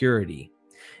obscurity.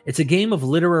 It's a game of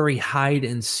literary hide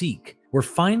and seek, where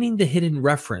finding the hidden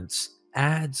reference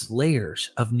adds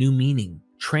layers of new meaning,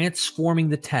 transforming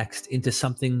the text into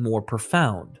something more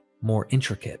profound, more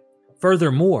intricate.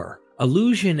 Furthermore,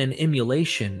 allusion and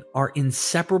emulation are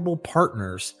inseparable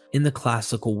partners in the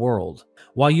classical world.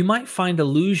 While you might find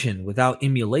allusion without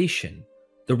emulation,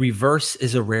 the reverse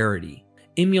is a rarity.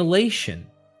 Emulation,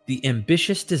 the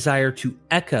ambitious desire to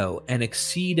echo and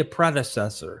exceed a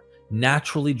predecessor,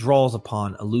 naturally draws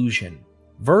upon allusion.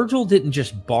 Virgil didn't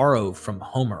just borrow from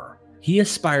Homer, he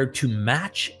aspired to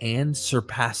match and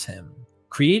surpass him,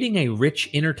 creating a rich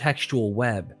intertextual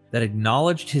web that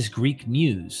acknowledged his Greek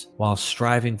muse while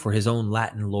striving for his own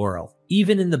Latin laurel.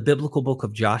 Even in the biblical book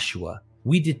of Joshua,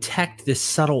 we detect this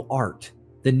subtle art.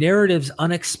 The narrative's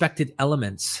unexpected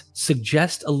elements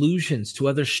suggest allusions to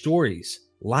other stories,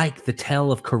 like the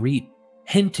tale of Kipp,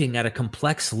 hinting at a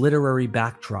complex literary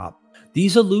backdrop.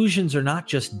 These allusions are not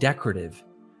just decorative,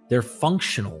 they're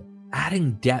functional,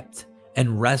 adding depth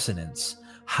and resonance,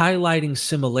 highlighting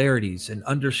similarities and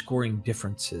underscoring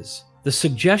differences. The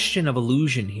suggestion of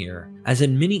allusion here, as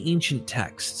in many ancient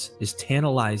texts, is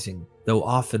tantalizing, though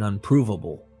often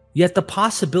unprovable. Yet the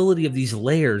possibility of these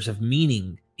layers of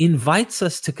meaning invites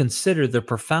us to consider the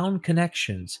profound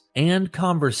connections and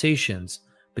conversations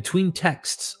between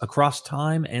texts across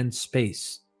time and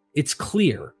space. It's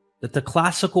clear that the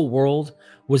classical world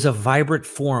was a vibrant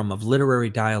forum of literary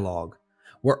dialogue,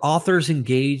 where authors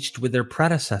engaged with their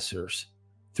predecessors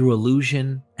through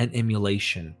allusion and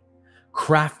emulation,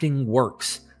 crafting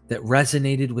works that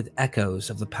resonated with echoes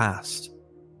of the past,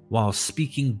 while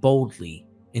speaking boldly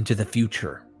into the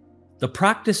future. The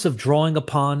practice of drawing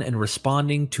upon and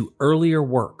responding to earlier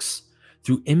works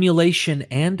through emulation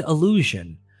and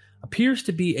allusion appears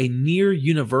to be a near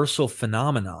universal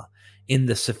phenomena in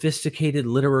the sophisticated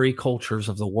literary cultures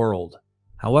of the world.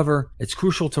 However, it's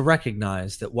crucial to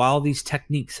recognize that while these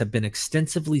techniques have been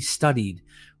extensively studied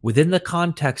within the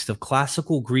context of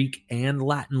classical Greek and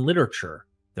Latin literature,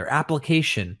 their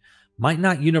application might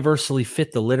not universally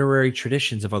fit the literary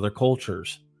traditions of other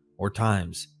cultures or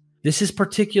times. This is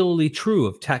particularly true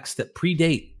of texts that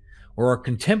predate or are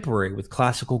contemporary with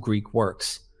classical Greek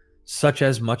works, such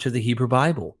as much of the Hebrew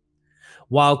Bible.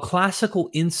 While classical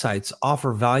insights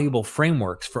offer valuable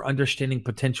frameworks for understanding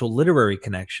potential literary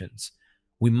connections,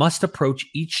 we must approach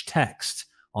each text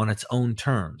on its own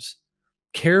terms,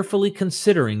 carefully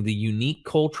considering the unique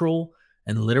cultural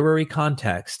and literary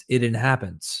context it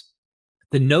inhabits.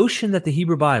 The notion that the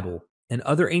Hebrew Bible and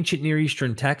other ancient Near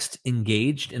Eastern texts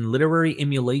engaged in literary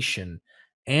emulation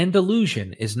and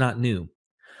allusion is not new.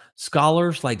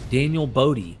 Scholars like Daniel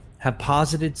Bodie have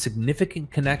posited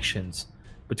significant connections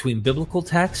between biblical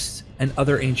texts and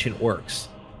other ancient works.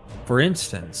 For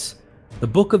instance, the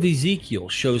Book of Ezekiel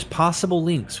shows possible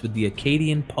links with the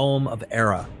Akkadian poem of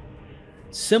Era.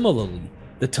 Similarly,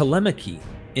 the Telemachy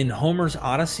in Homer's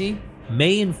Odyssey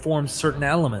may inform certain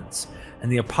elements in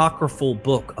the apocryphal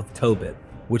Book of Tobit,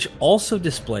 which also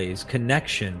displays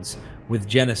connections with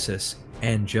Genesis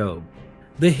and Job.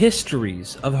 The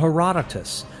Histories of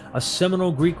Herodotus, a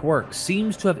seminal Greek work,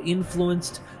 seems to have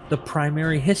influenced the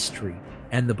primary history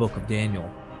and the Book of Daniel,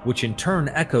 which in turn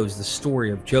echoes the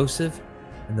story of Joseph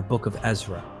and the Book of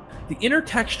Ezra. The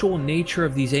intertextual nature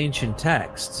of these ancient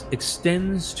texts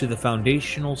extends to the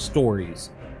foundational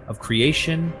stories of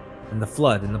creation and the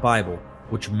flood in the Bible,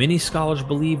 which many scholars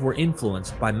believe were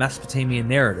influenced by Mesopotamian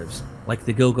narratives like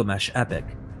the Gilgamesh epic.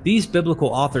 These biblical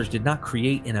authors did not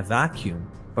create in a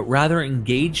vacuum, but rather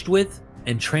engaged with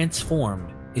and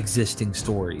transformed existing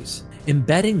stories,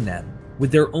 embedding them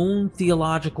with their own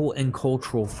theological and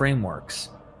cultural frameworks.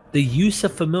 The use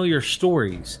of familiar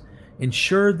stories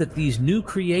ensured that these new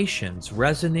creations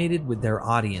resonated with their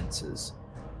audiences,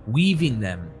 weaving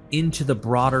them into the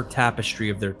broader tapestry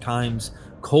of their time's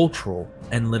cultural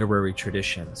and literary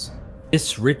traditions.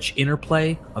 This rich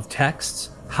interplay of texts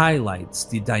highlights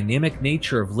the dynamic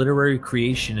nature of literary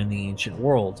creation in the ancient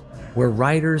world, where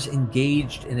writers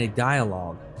engaged in a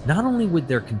dialogue not only with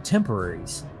their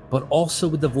contemporaries, but also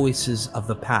with the voices of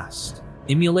the past.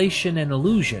 Emulation and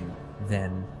illusion,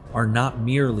 then, are not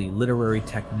merely literary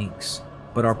techniques,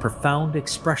 but are profound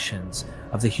expressions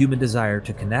of the human desire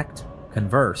to connect,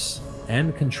 converse,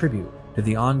 and contribute to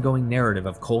the ongoing narrative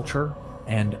of culture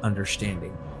and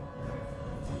understanding.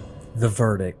 The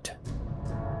verdict.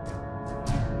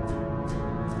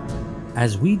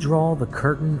 As we draw the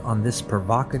curtain on this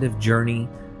provocative journey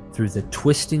through the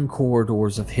twisting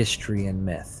corridors of history and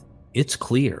myth, it's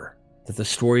clear that the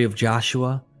story of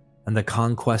Joshua and the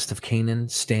conquest of Canaan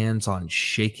stands on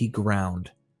shaky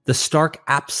ground. The stark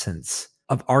absence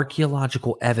of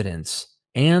archaeological evidence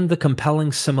and the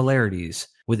compelling similarities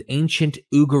with ancient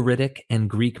Ugaritic and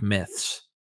Greek myths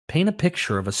paint a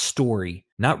picture of a story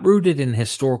not rooted in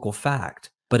historical fact,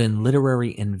 but in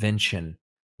literary invention.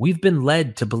 We've been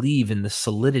led to believe in the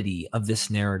solidity of this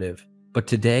narrative, but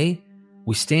today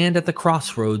we stand at the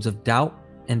crossroads of doubt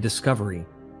and discovery,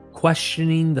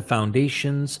 questioning the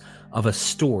foundations of a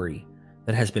story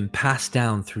that has been passed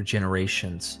down through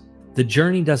generations. The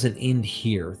journey doesn't end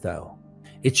here, though.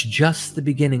 It's just the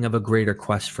beginning of a greater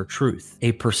quest for truth,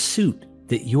 a pursuit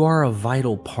that you are a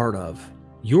vital part of.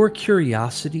 Your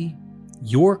curiosity,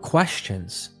 your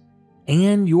questions,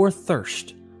 and your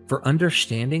thirst for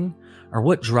understanding are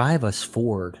what drive us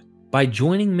forward. By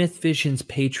joining MythVision's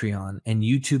Patreon and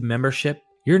YouTube membership,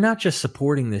 you're not just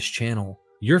supporting this channel,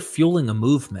 you're fueling a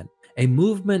movement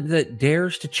that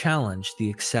dares to challenge the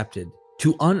accepted,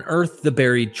 to unearth the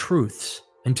buried truths,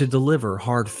 and to deliver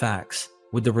hard facts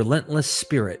with the relentless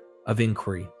spirit of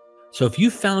inquiry. So if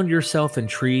you found yourself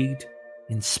intrigued,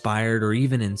 inspired, or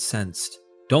even incensed,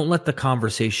 don't let the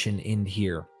conversation end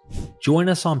here. Join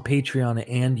us on Patreon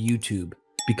and YouTube.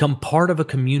 Become part of a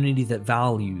community that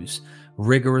values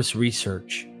rigorous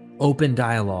research, open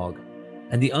dialogue,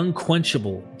 and the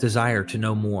unquenchable desire to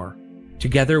know more.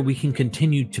 Together, we can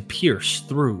continue to pierce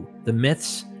through the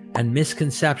myths and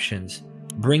misconceptions,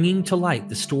 bringing to light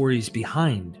the stories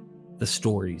behind the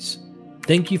stories.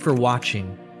 Thank you for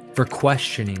watching, for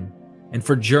questioning, and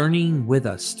for journeying with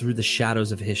us through the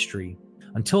shadows of history.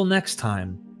 Until next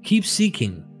time, keep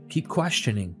seeking, keep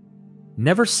questioning.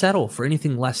 Never settle for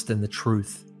anything less than the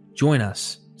truth. Join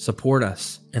us, support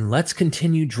us, and let's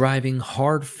continue driving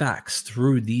hard facts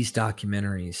through these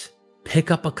documentaries.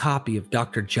 Pick up a copy of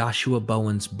Dr. Joshua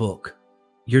Bowen's book.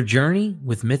 Your journey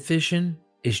with MythVision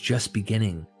is just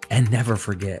beginning. And never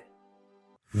forget,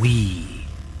 we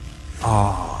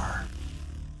are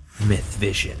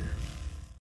MythVision.